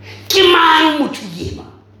ke mang motho yena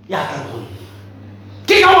ya tlang ho nna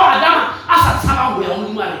ke ka wa Adama a sa tsaba ho ya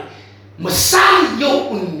modimo are mosadi yo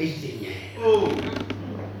o nnileng yena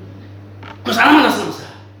ko sa mana sa mosadi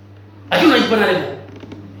a ke no ipona le mo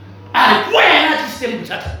a re wena ke se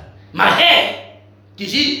mothatha ma he ke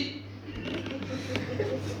ji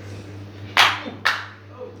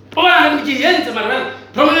Oba na ke yentse mara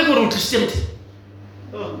problème ko route system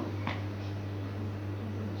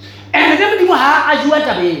and then modimo ha a jua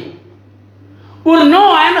tabe or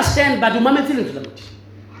no I understand but umametse le ntla motho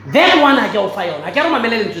that one ha ke o fa yona ha ke re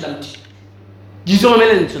mamele le ntla motho dizo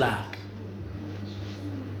mamele le ntla.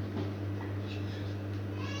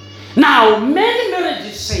 Now many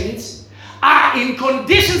marriages, saints, are in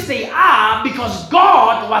conditions they are because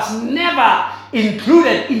God was never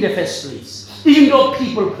included in the first place, even though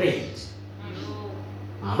people prayed.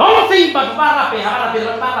 Don't think but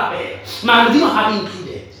Mamadimo have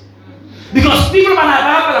included. Because people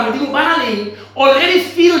already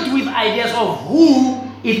filled with ideas of who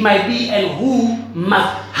it might be and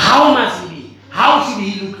how must he be, how should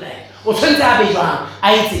he look like.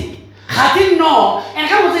 I think. Khati no, and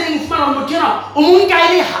ka mo tsene mfumana mo tjena o mo nka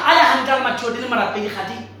ile ha ala hanka matho le marapeng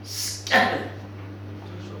khati.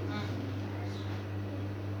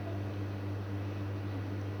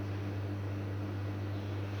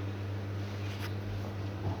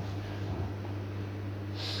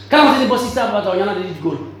 Ka mo tsene bosisa ba tsa yana le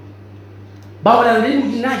dikolo. Ba bona le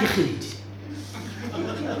mo dina ke khiti.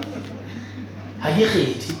 Ha ke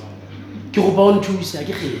khiti. Ke go ba on thuisa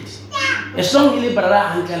ke khiti. As long as you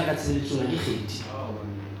brother uncle ka tsela ke khiti.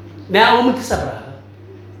 Na o mo tsa brother.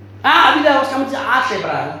 Abida o ska mo tsa atle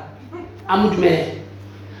brother. A mo dumela.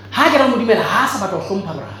 Ha ke re mo dumela ha sa batla go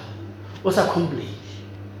hlompha brother. O sa complain.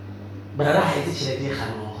 Brother ha etse tšhelete e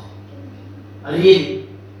gano. Alien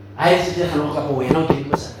ha etse tšhelete gano ka bo wena o ke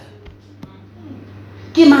di sa.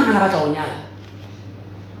 Ke mang ana batla go nyala?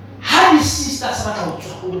 Ha di sisters batla go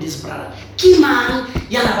tswa go this brother. Ke mang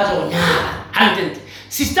yana batla go nyala? Hantle.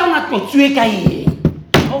 Sister na tlotswe ka eng.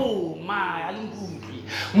 Oh my alingudi.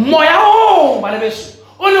 Moya o ba le beso.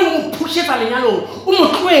 O ne mo pusheta lenyalo, o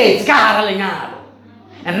mo tlwetse ka hara lenyalo.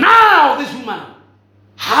 And now this woman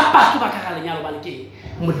ha ba tlo ba ka lenyalo ba le ke.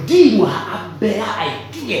 Modimo ha a bea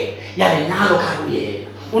idea ya lenyalo ka go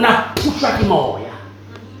yena. Una pushwa ke moya.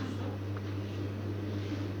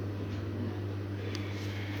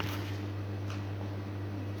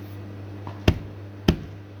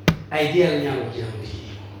 Idea lenyalo ke ya.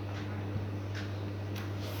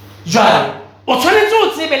 Jwale o tshwanetse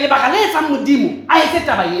o tsebe le baka le etsang modimo a etse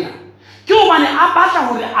taba ena ke hobane a batla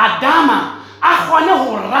hore Adama a kgone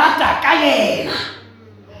ho rata ka yena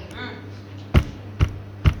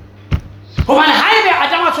hobane haebe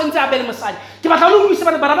Adama a tshwanetse a be le mosadi ke batla le ho isa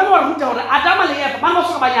bana ba wa ruta hore Adama le Eva bana ba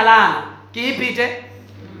soka ba nyalana ke ipete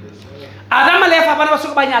Adama le Eva bana ba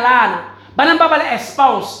soka ba nyalana bana ba le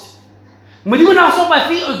espoused modimo na so ba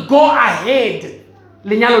fi go ahead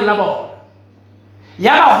lenyalo la bona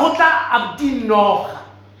ya hotla abdi noga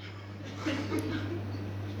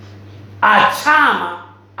a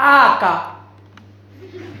chama aka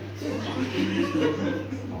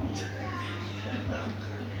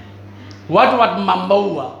What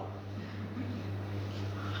Mamaua?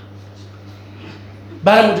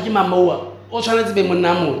 Baramuki Mamaua. O tshwanetse be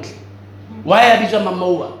monna motle. Why a bitsa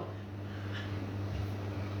Mamaua?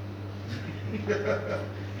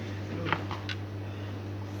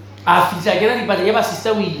 A fitla ke na dipateng ya ba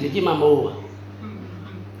sister o ile ke Mamaua.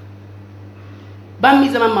 Ba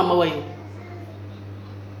mmitsa Mamaua eo.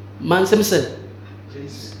 Man Simpson.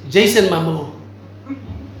 Jason Mamaua.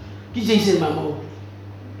 Ki Jason Mamaua.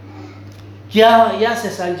 Ya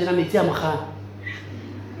sesang jena metsi a mogana.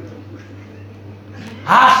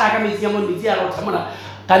 Ha hlaka metsi a mo metsi a rotha mona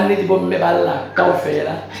ka nne di bomme balla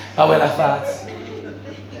kaofela ba wela fatshe.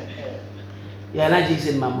 Yana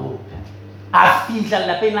Jason Mamaua. A fihla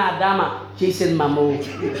lapeng la Adama Jason Mamaua.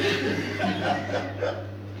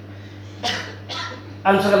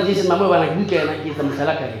 Ang sakala Jason Mamaua ba nagbuka yana ke tsa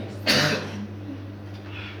mosala ka ena.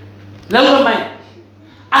 Lalo mai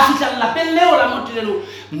a fihla lapeng leo la motho leno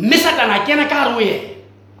mme Satana kena ka hare ho yena.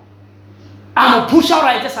 I'm push out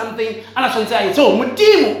right something and I say so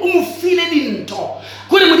modimo o mo file dintho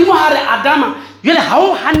go le modimo ha re Adama jele ha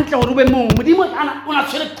o hantle hore o be mong modimo ana o na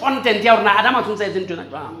tshwere content ya rona Adama tshwantse etse ntho na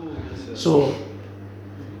jwang so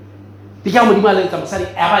dika modimo a le tsa mosadi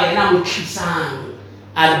a ba yena mo tlisang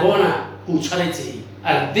a bona o tshwanetse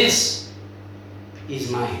and this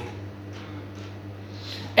is mine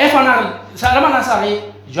if ana salama na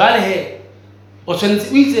sare jwale he o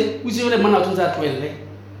tshwanetse o itse le mona o tshwanetse a tlohelle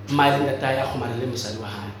mali ngata ya khomana le mosadi wa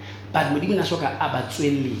hae but modimo na soka a ba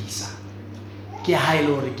tswellisa ke ha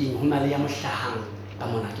ile hore ke hona le ya mohlahang ka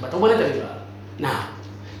mona ke batla bona taba jwalo na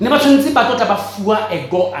ne ba tshwantse ba tla ba fuwa a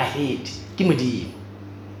go ahead ke modimo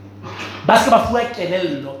ba se ba fuwa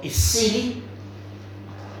kelello e sele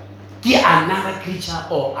ke another creature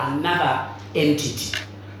or another entity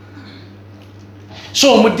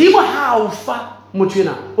so modimo ha o fa motho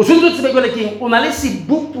ena o tshwantse o tsebe gole keng o na le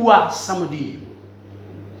sebopua sa modimo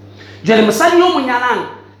jele mosadi yo monyalang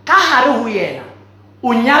ka hare ho yena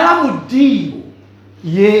o nyala modimo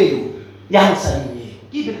yeo ya mosadi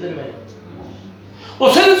yeo ke bile le bana o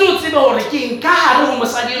tshwanetse o tsebe hore ke eng ka hare ho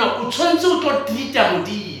mosadi yena o tshwanetse o tlo treata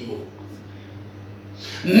modimo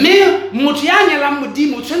mme motho ya nyalang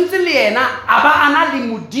modimo o tshwanetse le yena a ba ana le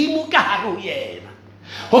modimo ka hare ho yena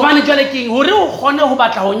hobane jwale ke eng hore o kgone ho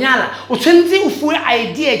batla ho nyala o tshwanetse o fuwe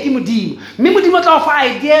idea ke modimo mme modimo o tla o fa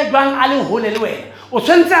idea jwang a le hole le wena o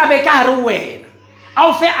tshwanetse a be ka hare ho wena a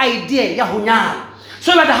o fe idea ya ho nyala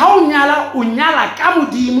so that ha o nyala ka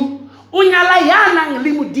modimo o nyala ya nang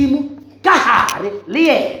le modimo ka hare le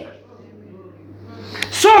yena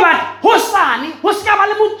so that hosane ho ska ba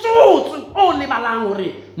le motsotso o le balang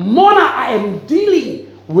hore mona I am dealing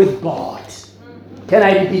with God. Can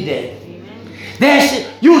I repeat that?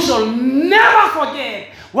 You shall never forget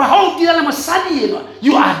you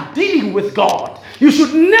are dealing with God. You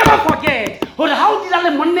should never forget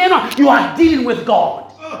you are dealing with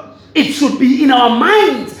God. It should be in our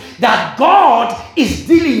minds that God is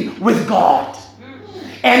dealing with God.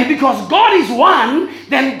 And because God is one,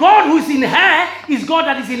 then God who is in her is God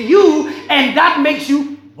that is in you, and that makes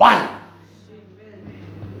you one.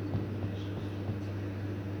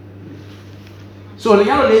 So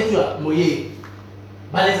lenyalo le tswa moye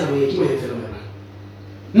ba le tswa moye ke moye fela mona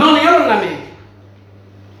no lenyalo la me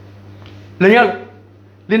lenyalo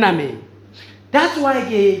le na me that's why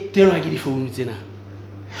ke tero ke di phone tsena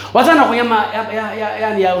wa tsana go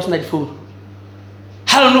ya o sna di phone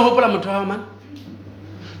ha no hopola motho wa man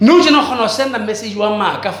no jeno khona send a message wa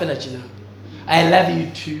maka fela tjena I love you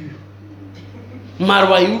too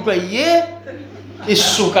marwa yupa ye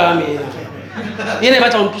isuka me ene ba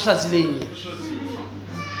tla nthusa tsileng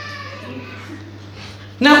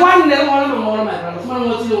na kwa nne le ngwana mangolo ma fuma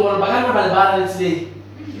ngotsi le ngolo ba kana ba le ba le tsileng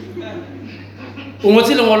o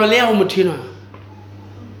ngotsi le ngolo le ya o mothina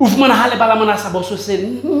o fumana ha le bala mona sa boso se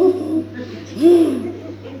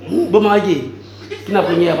bo mage kina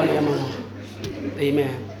go nya bana ya mangolo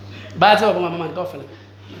amen ba tsa ba mama ka fela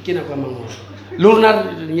kina kwa mangolo lona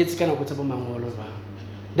nyetsi kana go tsa bo mangolo ba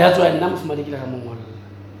that's why nna mfuma le kila ka mangolo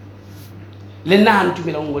le nna ha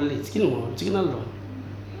ntumela ngolo le tsikini ngolo tsikina lo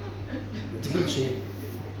tsikini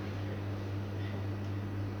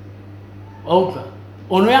oka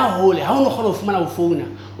ono ya hole ha o no kgona ho fumana o founa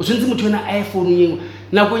o tshwentse motho ena a iPhone yengwe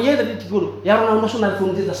na go nyela ditikolo ya rona o no sona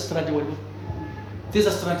phone tsa strategy wena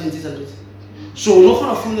tsa strategy tsa ntse so o no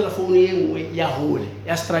kgona ho founela phone yengwe ya hole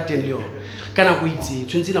ya strategy le yo kana go itse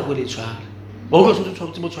tshwentse na go le tshwara ba o tshwentse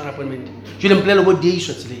tshwantse mo tshwara appointment jule mplela bo die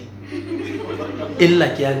iswa tsile ella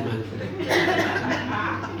ke ya man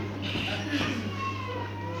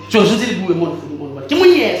so tshwentse le bue mo ba ke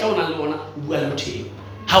monyetla o na le bona o bua le motheo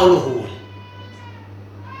ha o le hole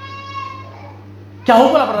ke Ka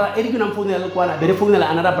hopola brother eri kuna mfone le kwana bere phone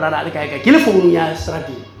la another brother le kae ke le phone ya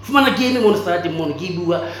strati fumana ke eme mo strati mo ke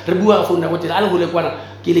bua re bua phone go tela ale go le kwana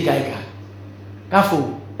ke le kae ka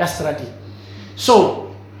phone ya strati so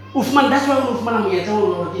ufumana that's why ufumana mo yetsa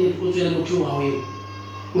o ke o tswele motho wa ho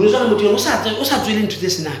o tswela motho o sa tswele into the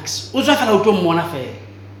snacks o tswa fela o tlo mmona fela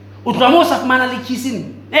o tloa mo sa fumana le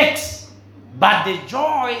kissing next but the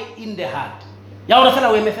joy in the heart ya ora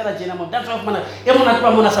fela o eme fela jena mo that's why fumana e mona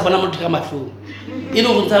tloa mona sa bona motho ka matlho e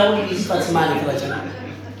no go tsa o di fatsmane fela jena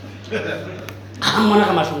ha mona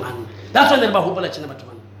ka matlho ngana that's why ne ba hopola jena batho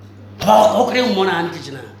bana ho kre mona ante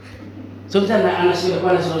jena so mtana ana se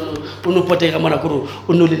kwa na so o no poteka mona koro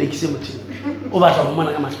o no le lekise motho o batla go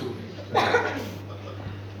mona ka matlho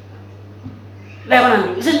le bana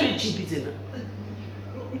se ntse chipi tsena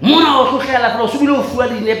mona o khela fela o subile o fua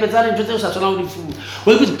di nepe tsa ntse o sa tsona o di fu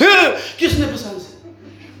o go ke se nepe sanse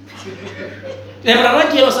le bra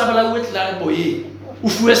ke o sa bala o tla boye o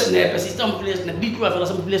fua snap system place na bitu a fela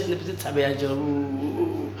sa place snap tse tsabe ya jo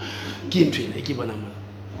ke ntwena ke bona mona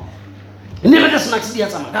ne ba tsena ke dia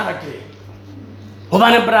tsama ka ke o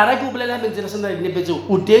bana brara ke o bolela mentse la sena nepe tse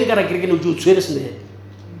o teng ka ra ke o jo tshwere snap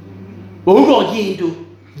o go ke into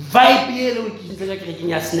vibe ye le ke ntse ka ke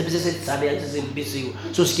nya snap se tsabe ya se bisiwa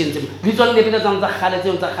so se kentse di tswa le peta tsa kgale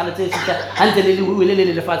tse sita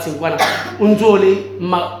hantle le fatseng kwana o ntso le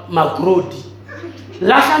magrodi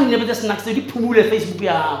la hlang ne beta snacks di phumule Facebook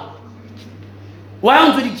ya hao wa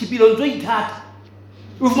ntso di kipilo ntso ithata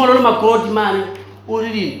o fumana le magrodi mane o le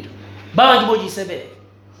dinto ba ba di sebe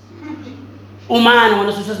o mane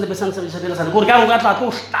wona so se ne pesa ntse se sa go ka tla to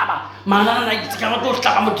hlaba mana na ke ka to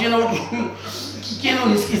hlaba motho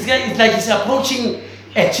it's like he's approaching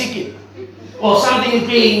a chicken or something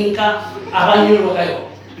playing ka abanyo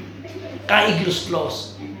ka eagles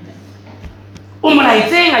claws.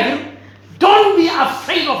 Don't be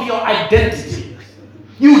afraid of your identity.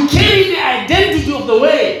 You carry the identity of the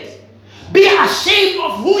word. Be ashamed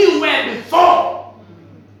of who you were before.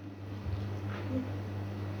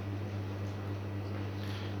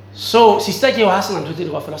 So, sister ke wa sana ntho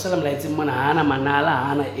go fela salam la itseng mona hana manala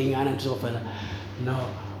hana eng hana ntho go fela. No,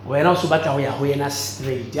 wena o se batla ho ya ho yena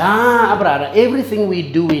straight. Brother, everything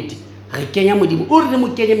we do it re kenya modimo o re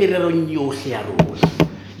mo kenya mererong yohle ya rona.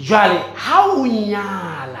 Jwale ha o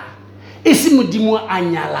nyala e se modimo a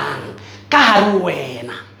nyalang ka hare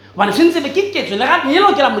wena. Bana sentse be ke ketso le ga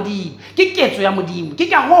nyelo ke la modimo. Ke ketso ya modimo. Ke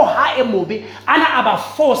ka ho ha e mobe ana aba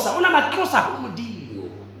force ona ba tlosa ho modimo.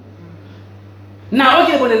 Na o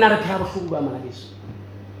ke bone na re phya bohloko ba malabeso.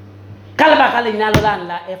 Ka le ba ka le nyalo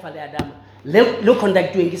la Eva le Adam le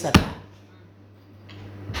conductweng ke Satan.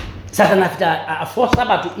 Satan after a force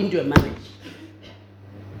batho into a marriage.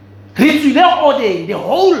 Re tswile o the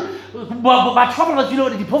whole ba trouble ba tswile o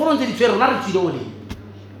di phoofolo tse di tswere rona re tswile o le.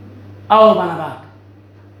 Ao bana ba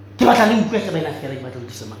ke batla le utlwe se ba ina fela ke batla go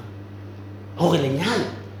tsema. Hore le nyalo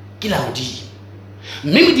ke la modimo.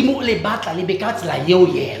 Mme modimo o le batla le be ka tsela yeo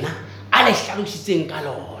yena a le hlalositseng ka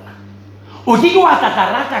lona. O ke wa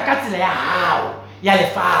tatarata ka tsela ya hao ya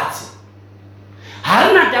lefatshe. Ha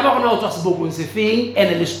re na taba gona o tswa sebokong se feng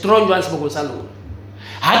ene le strong jwang sebokong sa lona.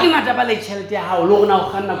 Ha ke na taba le tšhelete ya hao le gona o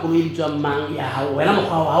kganna koloi e bitswang mang ya hao wena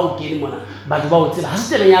mokgwa wa hao ke le mona batho ba o tseba ha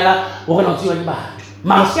se lenyala o gona o tsiwa ke batho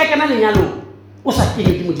mara se ka kana lenyalo o sa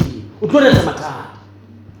kenye ke modimo o tlo re tsama thata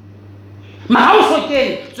mara o so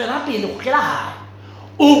kene tswela pele go kgela hae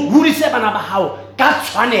o burise bana ba hao ka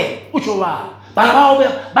tshwanelo o tšwa bana ba o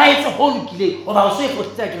ba etse ho lokile o ba o se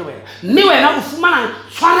fotsa ke le wena mme wena o fumana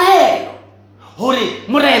tshwanelo hore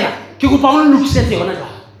morena ke go pa o lokisetse yona jwa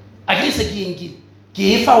a ke se ke eng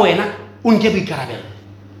ke fa wena o nke boikarabelo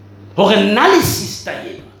hore nna le sister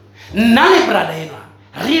yena nna le brother yena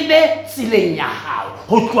re be tseleng ya hao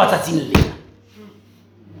ho tloa tsatsing lena.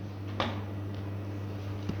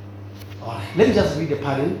 Alright, let me just read the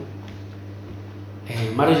pattern.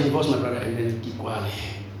 Marriage, divorce, my brother, and then keep quiet.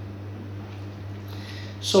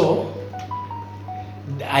 So,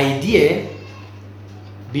 the idea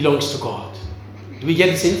belongs to God. Do we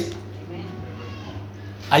get the sense?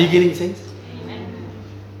 Are you getting the sense?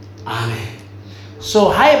 Amen. So,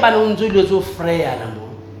 hai ba no ntse lo tso freya la mo.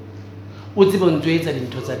 O tsebe ntse etsa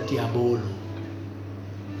dintho tsa diabolo.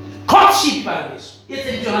 Courtship ba beso. It's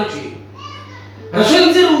a journey. Re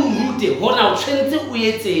tshwentse re rute hona o tshwentse o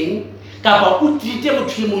etseng kapa o trite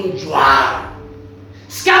motho mong jwang.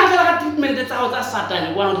 Ska ka ga treatment tsa go tsa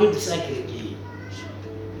Satan wa go di sa kereke.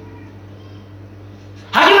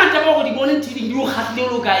 Ha ke na taba go di bone TV di o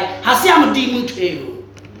khatle lo kae ha se ya modimo ntwelo.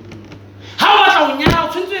 Ha o batla o nyala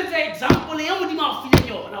o tshwentse etsa example ya modimo a file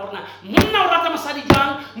yona rona monna o rata mosadi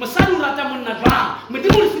jwang mosadi o rata monna jwang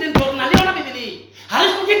modimo o file ntho rona le yona bebele ha re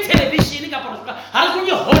go ke television ka porofka ha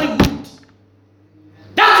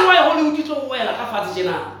fatshe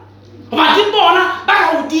tjena ba di bona ba ka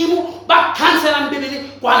hodimo ba cancelang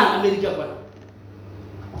bebele kwana America kwana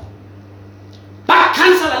ba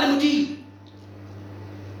cancela le modimo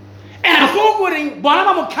ena go go reng bona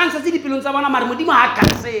ba mo cancel tse dipelong tsa bona mare modimo ha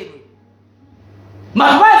cancel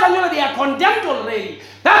but why they are condemned already.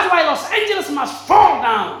 That's why Los Angeles must fall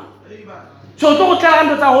down. So don't tell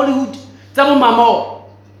them that Hollywood tsa bo mamo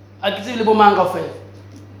a kitse le bo manga fe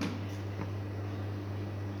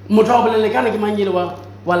motho a bolele kana ke manyele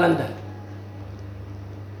wa London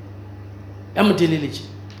ya moteleleche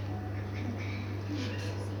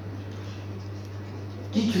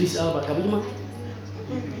ki Idris Alba ka bima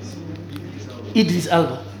Idris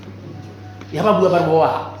Alba ya ba bua ba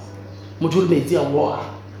boa motho le metsi a boa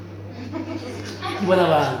ke bona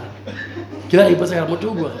ba ke la iposa ka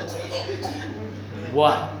motho bua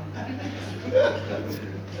boa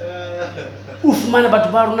ufumana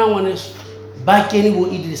batho ba rona ngwaneso ba kene bo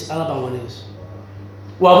Idris Alba ngwaneso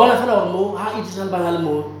wa bona fela hore mo ha Idris Alba ngale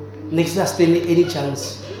mo next last any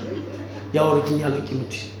chance ya hore ke nyalo ke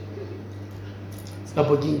motho ka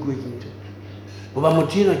bo dingwe ke motho o ba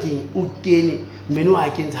motho eno ke o kene meno a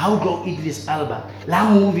kenza how go Idris Alba la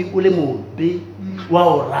movie o le mobe wa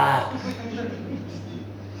o rata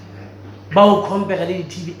ba o compare le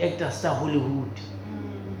TV actors tsa Hollywood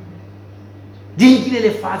dinkile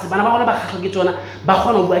le fatshe bana ba bona ba kgahlo ke tsona ba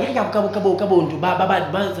kgona ho bua ke ka bonto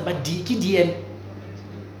ba di ke DM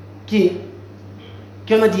ke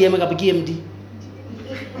yona DM ka ke MD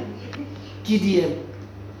ke DM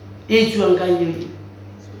e tswang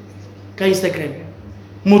ka Instagram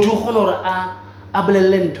motho o kgona hore a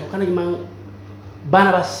bolelle ntho kana ke mang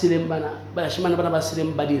bana ba silem bana ba shimana bana ba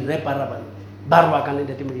silem ba di rapper ba rwa kana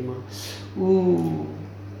ntate modimo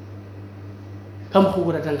kam go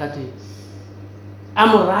go ratang ka teng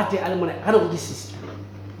amorate a le mona kana go ke sister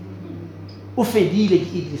o fedile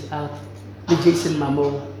ke Idris Alba le Jason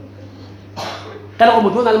Momoa kana go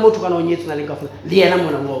motho na le motho kana o nyetsana le ka fela le yena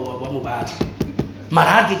mona wa mo batla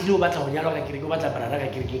mara ke tlile o batla go nyalwa ka kereke o batla brara ka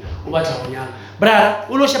kereke o batla go nyalwa brara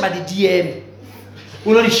o lo sheba di DM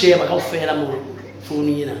o lo di sheba ka o fela mo phone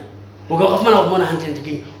ena o ka gofana go mona hantle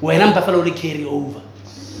ke wena mpa fela o le carry over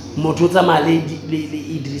motho tsa male le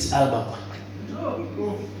Idris Alba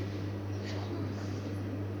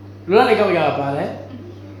lona le ka o ya pala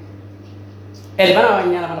bana ba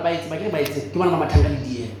nyala bana ba itse ba ke ba itse ke bona ba mathanga le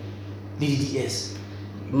DM le DS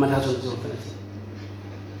mathatso tso fela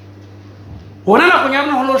hona na go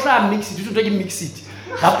nyarona ho lo hla mix it ke mix it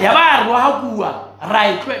ya ba ro ha bua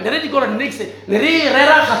right ne re di go next ne re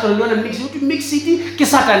rera khatlo lona mix it mix it ke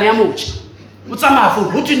satane ya motho o tsamaya fo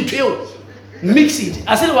ho ntweo mix it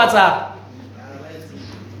a se le WhatsApp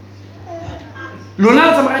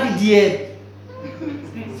lona tsa mara di DM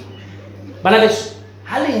bana beso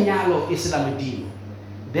ha le nyalo e se la modimo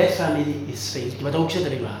that family is faith ke batla go tshela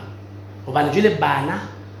le ba go bana jele bana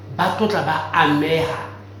ba tlotla ba ameha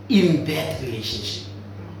in that relationship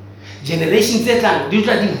generations tse tlang di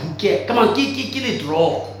tla di huke come on ke le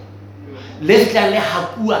draw le tla le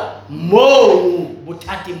hakua mo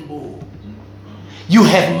bothateng bo you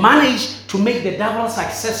have managed to make the devil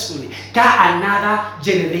successfully ka another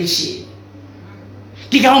generation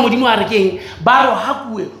ke ka modimo a re keng ba ro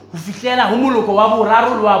hakue ho fihlela ho moloko wa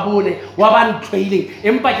boraro le wa bone wa ba ntshweileng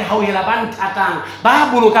empa ke ha o hela ba nthatang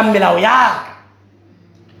ba boloka melao ya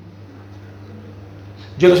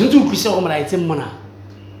jelo sentse o tlise go molaetse mona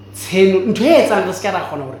tsheno ntho e etsang re se ka ra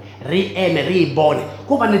kgona hore re eme re bone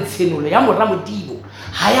go ba ne tshenolo ya morra modimo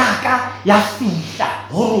ha ya ka ya fihla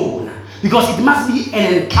ho rona because it must be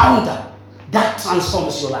an encounter that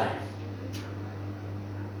transforms your life.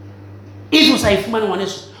 If o sa ifumana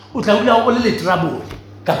ngwaneso o tla bula o le trouble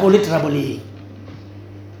ka po le trouble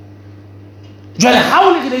jwale ha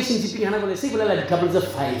o le relationship ngana go le se bolela di couples of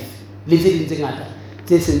 5 le tse ding tse ngata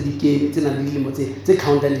tse sendikeng tse nang le dilemo tse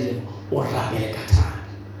counter dilemo o rabele ka thata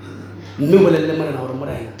mme mo le morena hore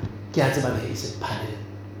morena ke a tseba there is a pardon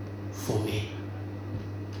for me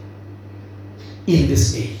in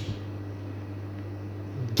this age.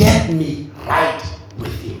 Get me right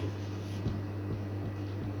with you.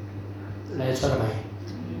 Let's talk about it.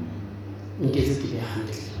 In case it be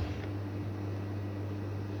 100.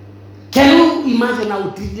 Can you imagine how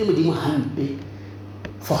we treat them with 100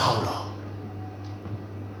 for how long?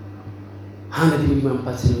 100 minimum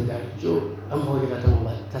person with that. Joe, I'm holding that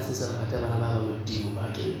over. That's the sort of whatever I'm about to do.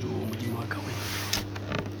 I can do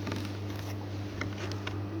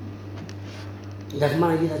that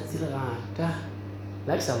man is at Sirata.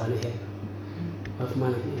 Like someone here. Of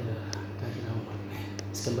man here.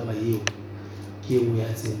 Stand by you. Here we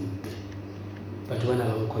are saying. But when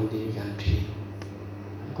I'm continuing country,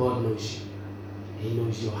 God knows you. He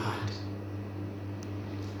knows your heart.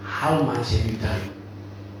 how much have you done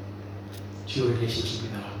to your relationship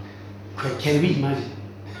with the Lord? Can we imagine?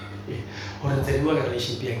 Or the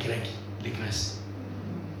relationship like Christ?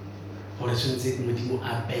 Or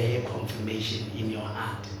a bear confirmation in your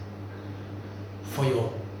heart for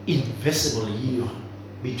your invisible union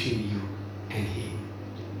between you and Him.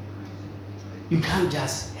 You can't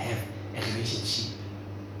just have a relationship.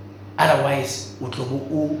 Otherwise, you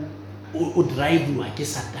drive you like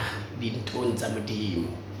Satan in tones of Modimo.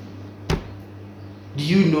 Do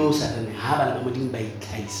you know Satan? How about by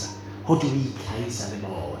Kaiser? How do we Kaiser the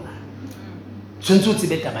Lord? Since it's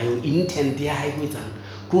better by your intent, they are with them.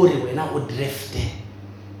 Go when I would drift.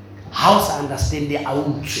 House understand the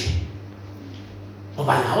outre.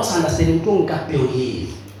 Oban house understand don't capel here.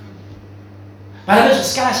 But I was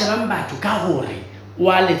scarce a back to Kahore,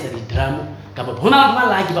 while it's a drum. Kabapona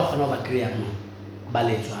like Bafanova Cream,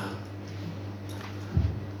 Balletra.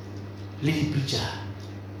 Lady preacher.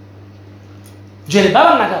 Jelly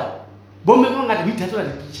Baba Nago, Bombe at we tell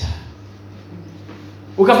the preacher.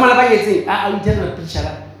 Ukafana Bagay, I will tell the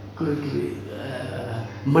preacher.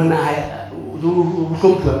 Manaya, who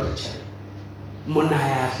come to a preacher.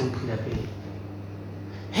 Monaya from Pudape.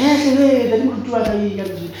 Hey, the new to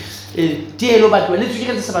a tail about to let's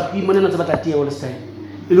get about women and about a tail all the time.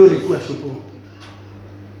 You know the question.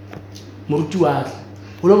 Mutua,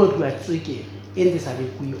 who over to a tricky, in this are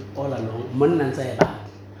all along, Mon and say about,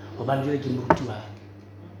 or Banjaki Mutua.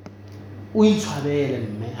 We travel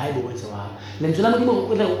and high boys are. Lenzulamimo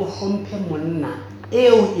with a home Mona,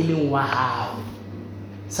 eo in wow.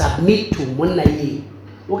 Submit to Mona ye.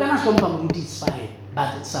 We cannot come from this fine,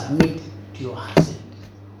 but submit to your husband.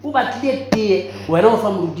 Who but let day when all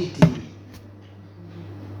from Ruditi.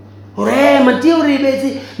 Ore Mateo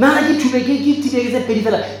Rebezi, Malaki to make it to a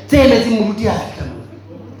pedifera, same as in Mudia.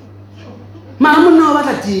 Mamma know what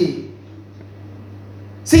a tea.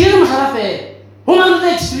 See you, Harafe, woman of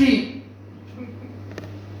the extreme.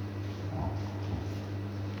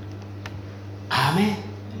 Amen.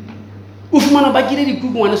 Ufumana bakire di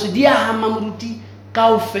kuku wana so dia hamamuruti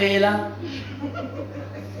kaufela.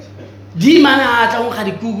 Di mana ata un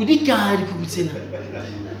khadi kuku di ka di kuku tsena.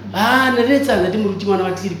 Ah na retsa na di muruti wana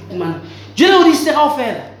wa tiri kuku mana. Jela uri ste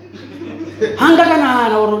kaufela. Hanga kana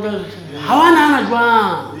na oro hawana na jwa.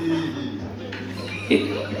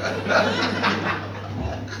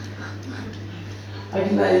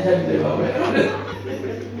 Akina ida di baba.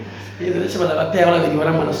 Io se la perla di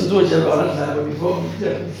ora ma non so già ora da before.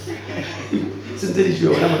 Since you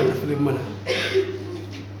ora ma for mana.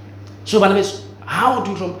 So banabeso how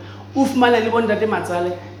do from uf mala le bonda te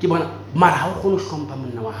matsale ke bona mara ha o khone hlompha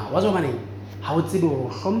monna wa hao wa zo baneng ha o tsebe ho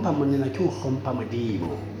hlompha monna ke o hlompha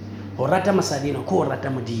modimo ho rata masadina ko rata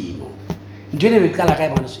modimo njene be kala kae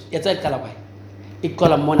bona e tsa kala kae e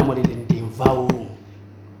kola mona mo le teng vao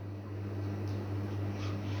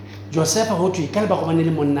Joseph ho tui kala ba go bane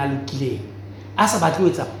le monna lokile a sa batlo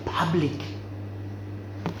etsa public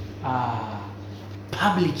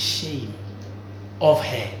shame of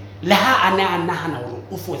her le ha ana hana hore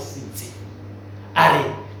o fositse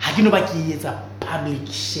are ha ke no ba ke etsa public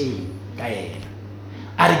shame ka yena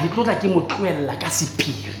are ke tlotla ke mo tloella ka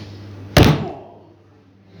sepiri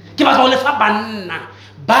ke ba go le fa banna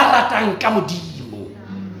ba ratang ka modimo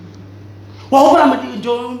wa ho bra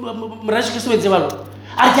mrashi ke se wetse balo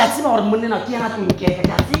a ke tseba hore monna ke yana tlo nkeka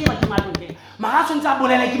ke tseba ke matlo nkeka ma ga tshwantsa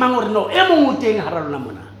bolele ke mang hore no e mongwe teng ha ralona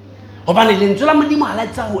mona hobane lentswe la modimo ha la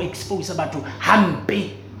tsa ho expose batho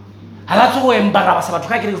hampe hala tso embarrass batho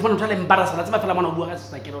ka ke re fona ntse le embarrass la tseba fela mona o bua ka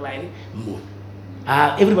se Caroline mo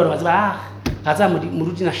everybody was ba ga tsa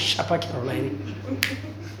moruti na shapa Caroline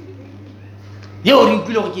yo re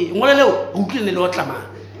utlile go ke ngole leo o utlile le o tlama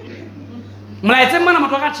mla etse mana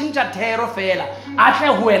motho ka tshintja thero fela a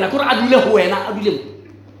tle ho wena gore a dule ho wena a dule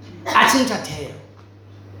a tshintja thero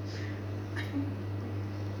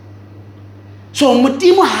so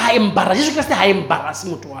modimo ha embarrass Jesu Kriste ha embarrass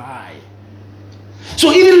motho wa hae.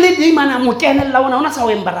 So even let the man mo kenella ona sa o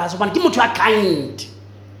embarrass bona ke motho a kind.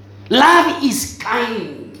 Love is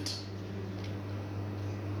kind.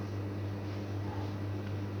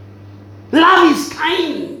 Love is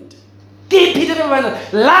kind. Ke Peter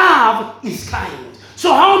love is kind.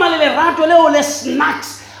 So how many le rato le o le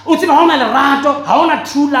snacks o tseba ha ona le rato ha ona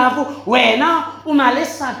true love wena o na le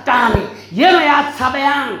satani yena ya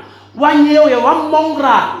tshabeyang wa nyeo ya wa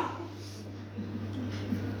mongra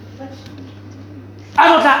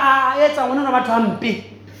Alota a etsa ngwana na batho hampe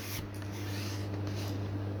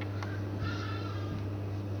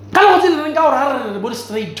kana go tsena nka o rara re bo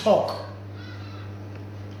straight talk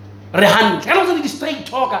re hantle kana go tsena di straight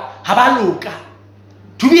talk ha ba loka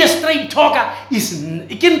To be a straight talker is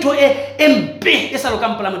akin to a MP esa lo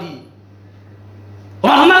kampala modi.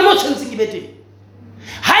 Wa na mo tshentse ke bete.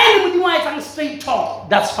 Ha ile modimo a etsang straight talk,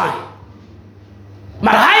 that's fine.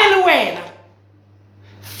 But ha ile wena,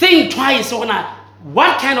 think twice on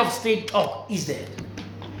what kind of straight talk is that.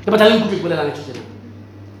 Ke batla le go bolela le tsena.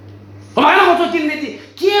 Go magana go tsotse nnete,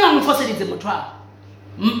 ke ena mo foseditse motho a.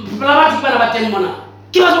 Bla ba di bana ba teng mona.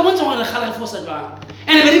 Ke ba go bontsa gore gala re fosa jwang.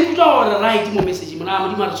 And be re kutwa gore right mo message mona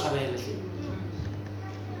modimo a re tshwarele.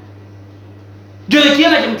 Jole ke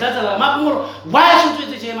ena ke mtlatsa ma pomolo why should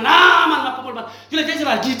you tse man man ma pomolo jole ke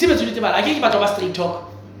tsela ke tibe tsole tebala ke batho ba straight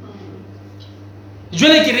talk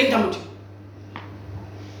jole ke reng ka motho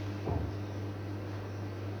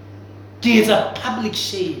it's a public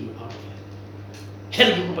shame out of it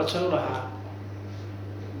help you ba tshwaro ha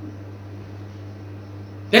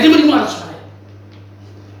ya di modimo a tshwara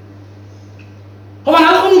ho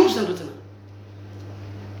bana le go mo busa ntse tsena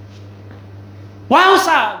wow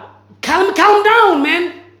sa calm down,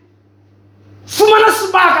 man. Fumana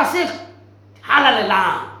sebaka se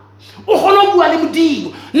halalelang. O kgona bua le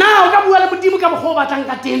modimo. Now ka bua le modimo ka bo batlang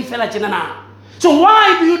ka teng fela tjena na. So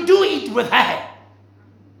why do you do it with her?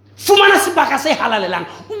 Fumana sebaka se halalelang.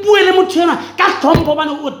 O bue le motho yena ka tlhompho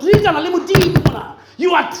bana o treatana le modimo mona.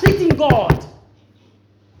 You are treating God.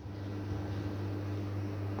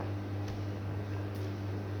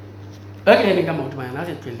 Okay, come out man.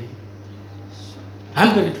 I tell you.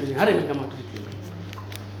 I'm going to tell you. I didn't come out to tell you.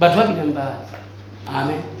 But what became bad?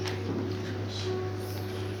 Amen.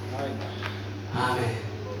 Amen.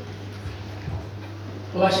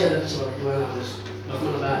 What shall I say? You want to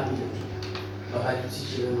not bad. But I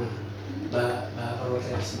teach you. But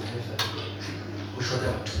what else? We shut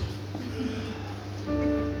out.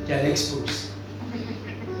 You'll expose.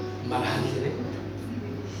 Malhandle.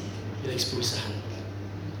 You'll expose her hand.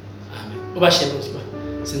 Amen. What shall I say?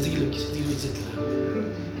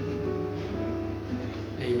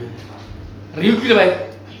 Amen.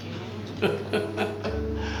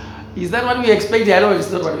 Is that what we expected? I know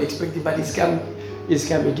it's not what we expected, but it's coming. It's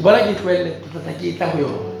coming. Kibana kitwele tutakita huyo.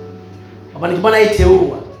 Abana kibana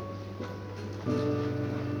iteua.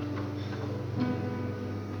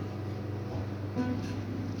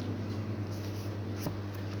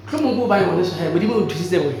 Come on, go buy one. So hey, we didn't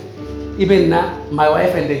twist the way. Even now, my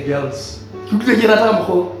wife and the girls.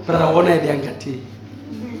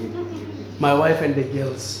 My wife and the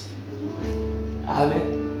girls.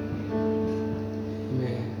 Amen.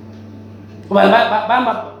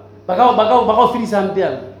 Bagao fili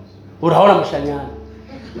samtia. Uraona mshanyana.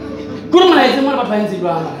 Kuna mnaize mwana batu hanzi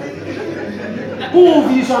bwana.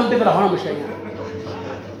 Fili samtia uraona mshanyana.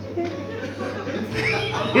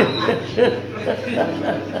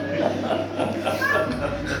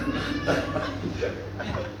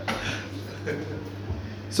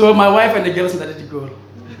 So my wife and the girls started to go.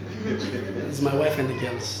 It's my wife and the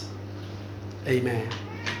girls. Amen.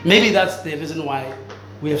 Maybe that's the reason why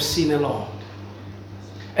we have seen a lot.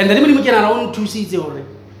 And the remedy we can around 2 seats already.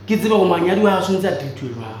 Kids of Omania do have some that to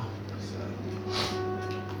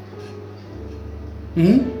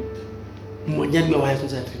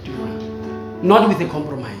not with a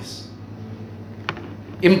compromise.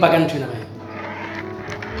 Impagan Trinamai.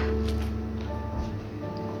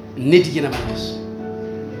 Nitty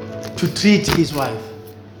to treat his wife.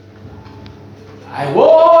 I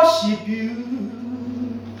worship you.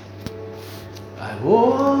 I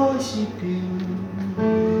worship you.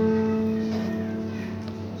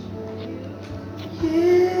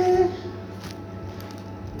 Yeah.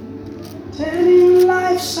 Turning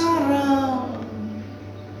lives around.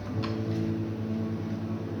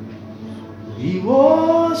 We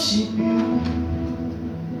worship you.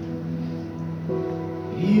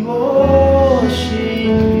 We worship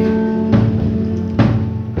you.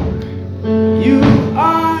 You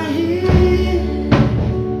are here.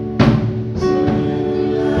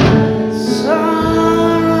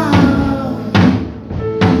 Surround.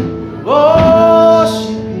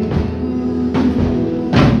 Worship you.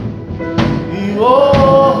 We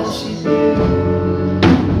worship you.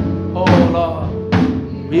 Oh Lord,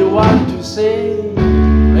 we want to say,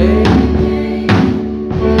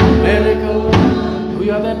 miracle, we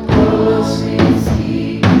are the promises,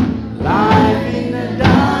 life in the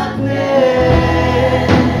darkness,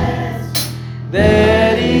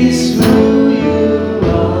 that is who you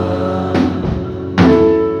are.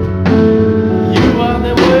 You are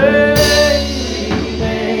the way,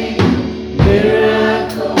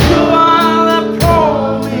 miracle, you are the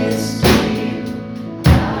promise,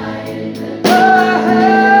 life in the darkness,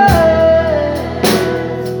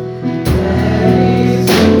 that is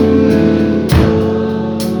who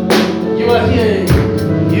you are. You are here.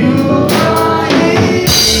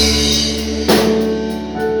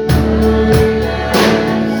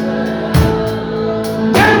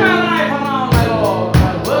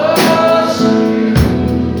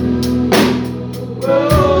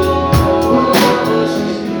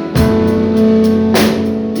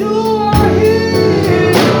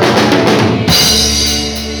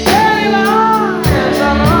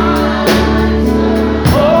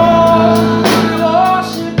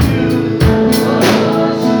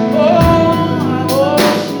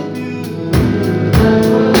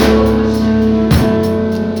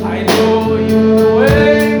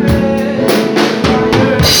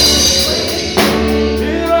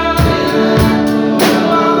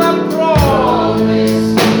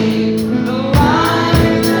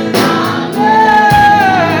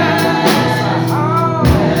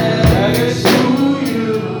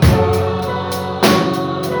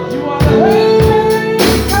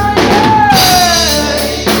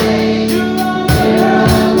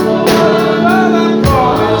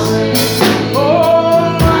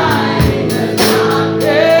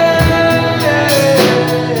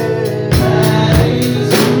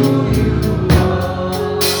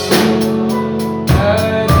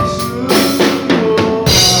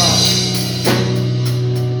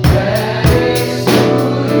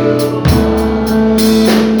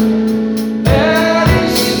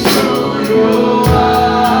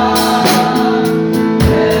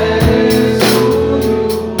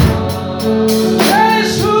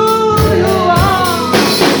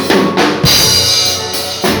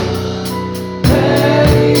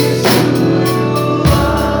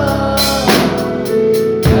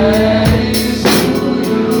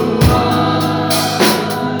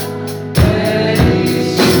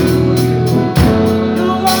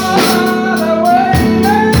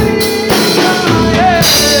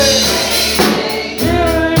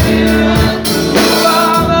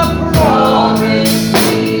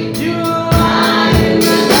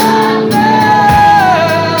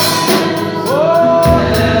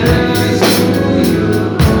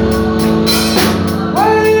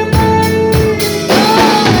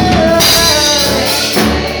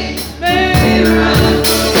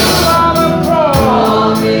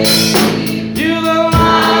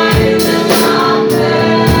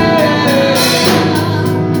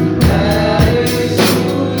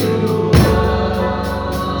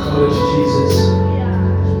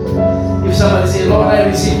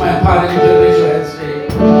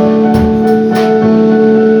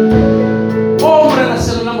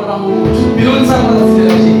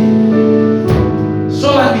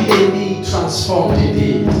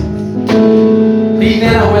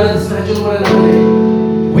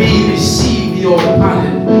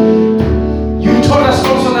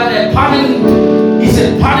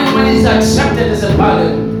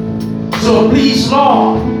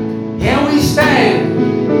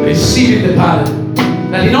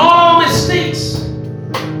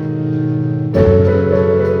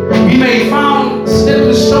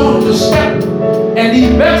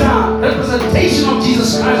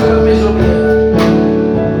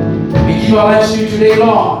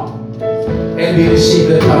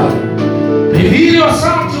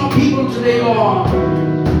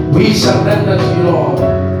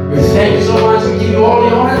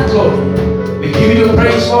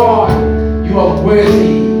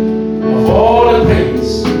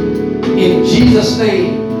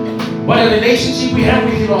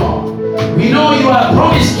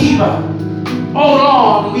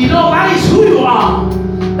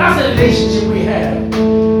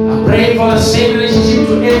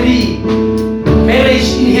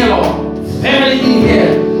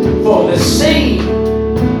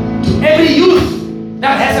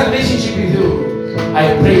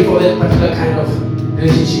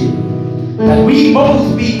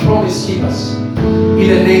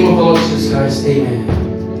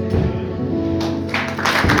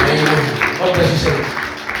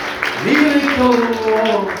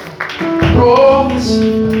 Miracle, promise,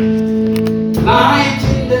 life.